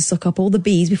system to suck up all the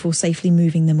bees before safely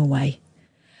moving them away.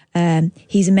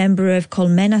 He's a member of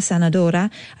Colmena Sanadora,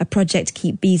 a project to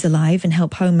keep bees alive and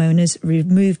help homeowners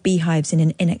remove beehives in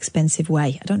an inexpensive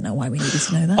way. I don't know why we needed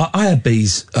to know that. I had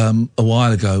bees a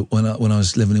while ago when I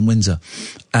was living in Windsor,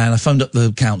 and I phoned up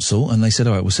the council and they said,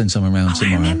 all right, we'll send someone around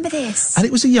tomorrow. I remember this. And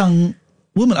it was a young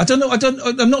woman.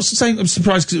 I'm not saying I'm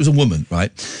surprised because it was a woman,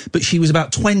 right? But she was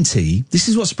about 20. This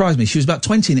is what surprised me. She was about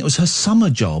 20 and it was her summer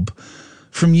job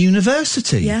from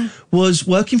university. Yeah. Was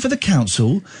working for the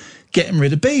council, getting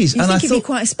rid of bees. You think it'd be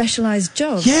quite a specialised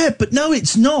job? Yeah, but no,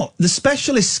 it's not. The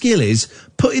specialist skill is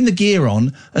putting the gear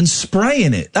on and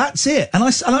spraying it. That's it. And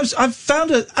I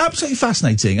found it absolutely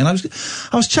fascinating. And I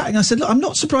was chatting. I said, look, I'm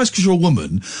not surprised because you're a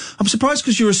woman. I'm surprised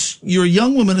because you're a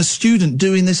young woman, a student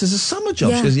doing this as a summer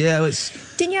job. Yeah. She goes, yeah,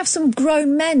 it's. Didn't you have some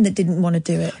grown men that didn't want to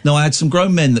do it? No, I had some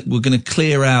grown men that were going to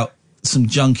clear out some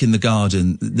junk in the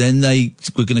garden. Then they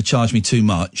were going to charge me too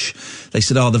much. They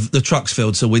said, the truck's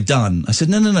filled, so we're done. I said,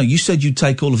 no, you said you'd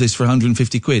take all of this for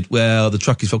 150 quid. Well, the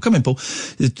truck is filled. Come in, Paul.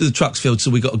 The truck's filled, so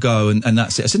we got to go, and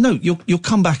that's it. I said, no, you'll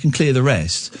come back and clear the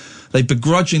rest. They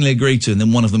begrudgingly agreed to, and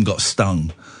then one of them got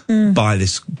stung by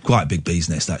this quite big bee's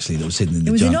nest, actually, that was hidden in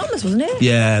the junk. It was enormous, wasn't it?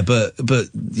 Yeah, but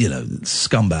you know,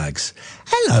 scumbags.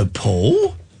 Hello,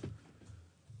 Paul.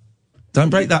 Don't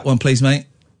break that one, please, mate.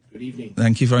 Good evening.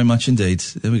 Thank you very much indeed.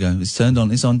 There we go. It's turned on.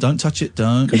 It's on. Don't touch it.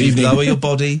 Don't. Good evening. Lower your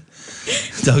body.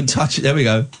 Don't touch it. There we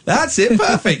go. That's it.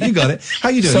 Perfect. You got it. How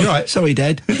you doing? You all right? Sorry,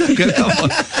 Dad. Good. Come on.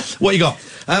 What you got?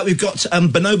 We've got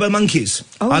bonobo monkeys.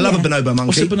 I love a bonobo monkey.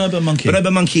 What's a bonobo monkey?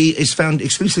 Bonobo monkey is found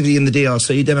exclusively in the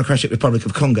DRC, Democratic Republic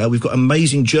of Congo. We've got an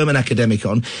amazing German academic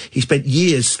on. He spent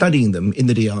years studying them in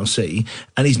the DRC,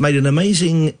 and he's made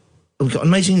we've got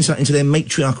amazing insight into their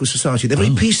matriarchal society. They're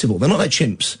very peaceable. They're not like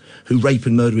chimps who rape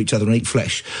and murder each other and eat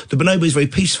flesh. The bonobo is very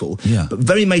peaceful, but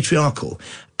very matriarchal.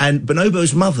 And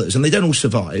bonobo's mothers, and they don't all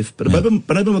survive, but a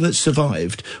bonobo mother that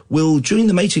survived will, during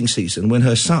the mating season, when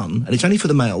her son, and it's only for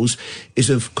the males,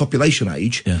 is of copulation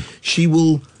age, she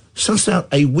will suss out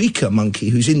a weaker monkey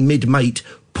who's in mid-mate,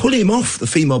 pull him off the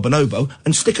female bonobo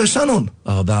and stick her son on.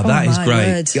 Oh, that is great.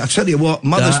 Word. Yeah, I tell you what,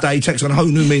 Mother's Day takes on a whole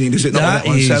new meaning, does it not? That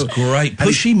is great.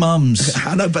 Pushy mums.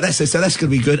 I know, but that's going to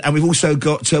be good. And we've also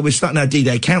got, we're starting our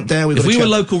D-Day countdown. If we were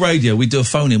local radio, we'd do a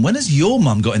phone-in. When has your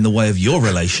mum got in the way of your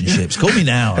relationships? Call me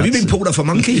now. Have you been pulled off a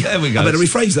monkey? There we go. I better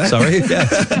rephrase that. Sorry.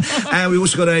 Yeah. And we've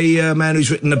also got a man who's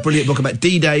written a brilliant book about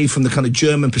D-Day from the kind of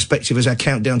German perspective as our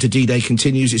countdown to D-Day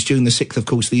continues. It's June the 6th, of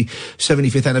course, the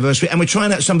 75th anniversary. And we're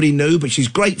trying out somebody new, but she's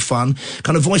great fun.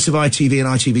 Kind of voice of ITV and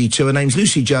ITV2. Her name's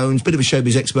Lucy Jones, bit of a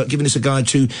showbiz expert, giving us a guide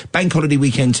to Bank Holiday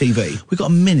Weekend TV. We've got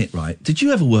a minute, right? Did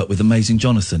you ever work with Amazing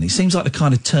Jonathan? He seems like the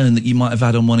kind of turn that you might have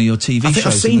had on one of your TV shows. I think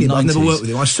I've seen him, I've never 90s. worked with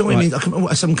him. I saw him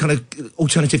in some kind of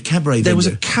alternative cabaret. There was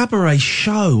a cabaret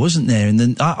show, wasn't there? And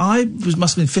then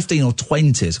must have been 15 or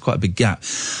 20. It's quite a big gap.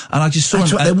 And I just saw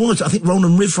him. Right, there was. I think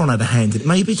Roland Rivron had a hand in it.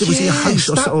 Maybe was he a host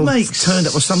or something? Makes turned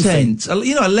up or something. Sense.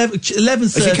 You know, 11:30.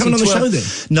 Is he coming on the show then?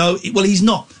 No, well, he's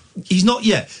not. He's not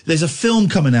yet. There's a film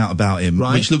coming out about him,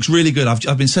 which looks really good.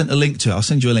 I've been sent a link to it. I'll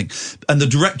send you a link. And the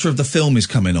director of the film is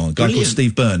coming on, a guy called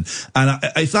Steve Byrne. And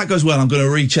if that goes well, I'm going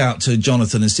to reach out to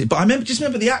Jonathan and see. But I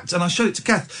remember the act, and I showed it to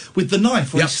Kath with the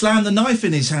knife, where he slammed the knife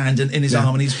in his hand and in his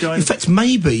arm, and he's going. In fact,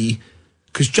 maybe.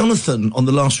 Because Jonathan, on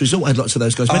The Last Resort, had lots of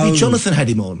those guys. Maybe Jonathan had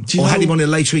him on. Or had him on a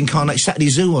later incarnate Saturday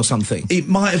Zoo or something. It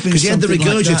might have been because he had the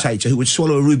regurgitator like who would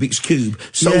swallow a Rubik's Cube,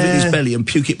 solve it in his belly and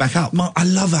puke it back up. I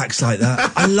love acts like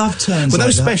that. I love turns well, like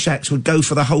those that. special acts would go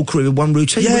for the whole crew in one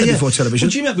routine before television.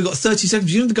 Well, do you remember, we've got 30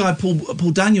 seconds. You know the guy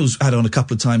Paul Daniels had on a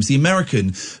couple of times, the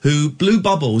American, who blew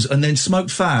bubbles and then smoked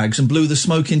fags and blew the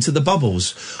smoke into the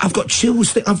bubbles. I've got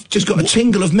chills. I've just got a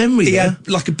tingle of memory there. He had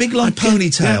like a big long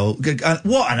ponytail.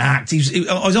 What an act. It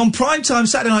I was on prime time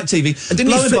Saturday night TV. And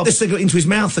didn't he flick the cigarette into his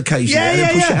mouth occasionally? Yeah, and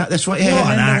then push it out? That's right. Yeah.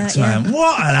 What an act, man!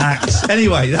 What an act!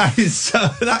 Anyway, that is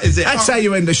it. That's how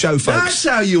you end the show, folks. That's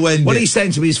how you end What it. he's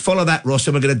saying to me is, follow that, Ross,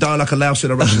 and we're going to die like a louse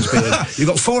in a Russian spirit. You've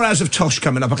got 4 hours of tosh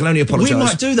coming up. I can only apologise. We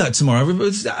might do that tomorrow.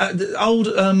 Old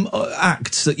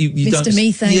acts that you don't... Mr.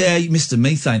 Methane. Yeah, Mr.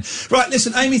 Methane. Right,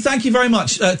 listen, Amy, thank you very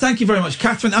much. Thank you very much,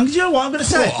 Catherine. And you know what? I'm going to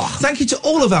say thank you to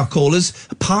all of our callers,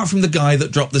 apart from the guy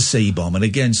that dropped the C-bomb. And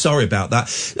again, sorry about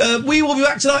that. We will be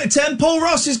back tonight at 10. Paul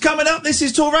Ross is coming up. This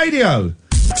is Talk Radio.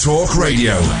 Talk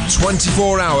Radio.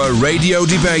 24-hour radio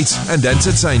debate and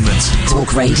entertainment.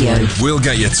 Talk Radio. We'll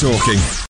get you talking.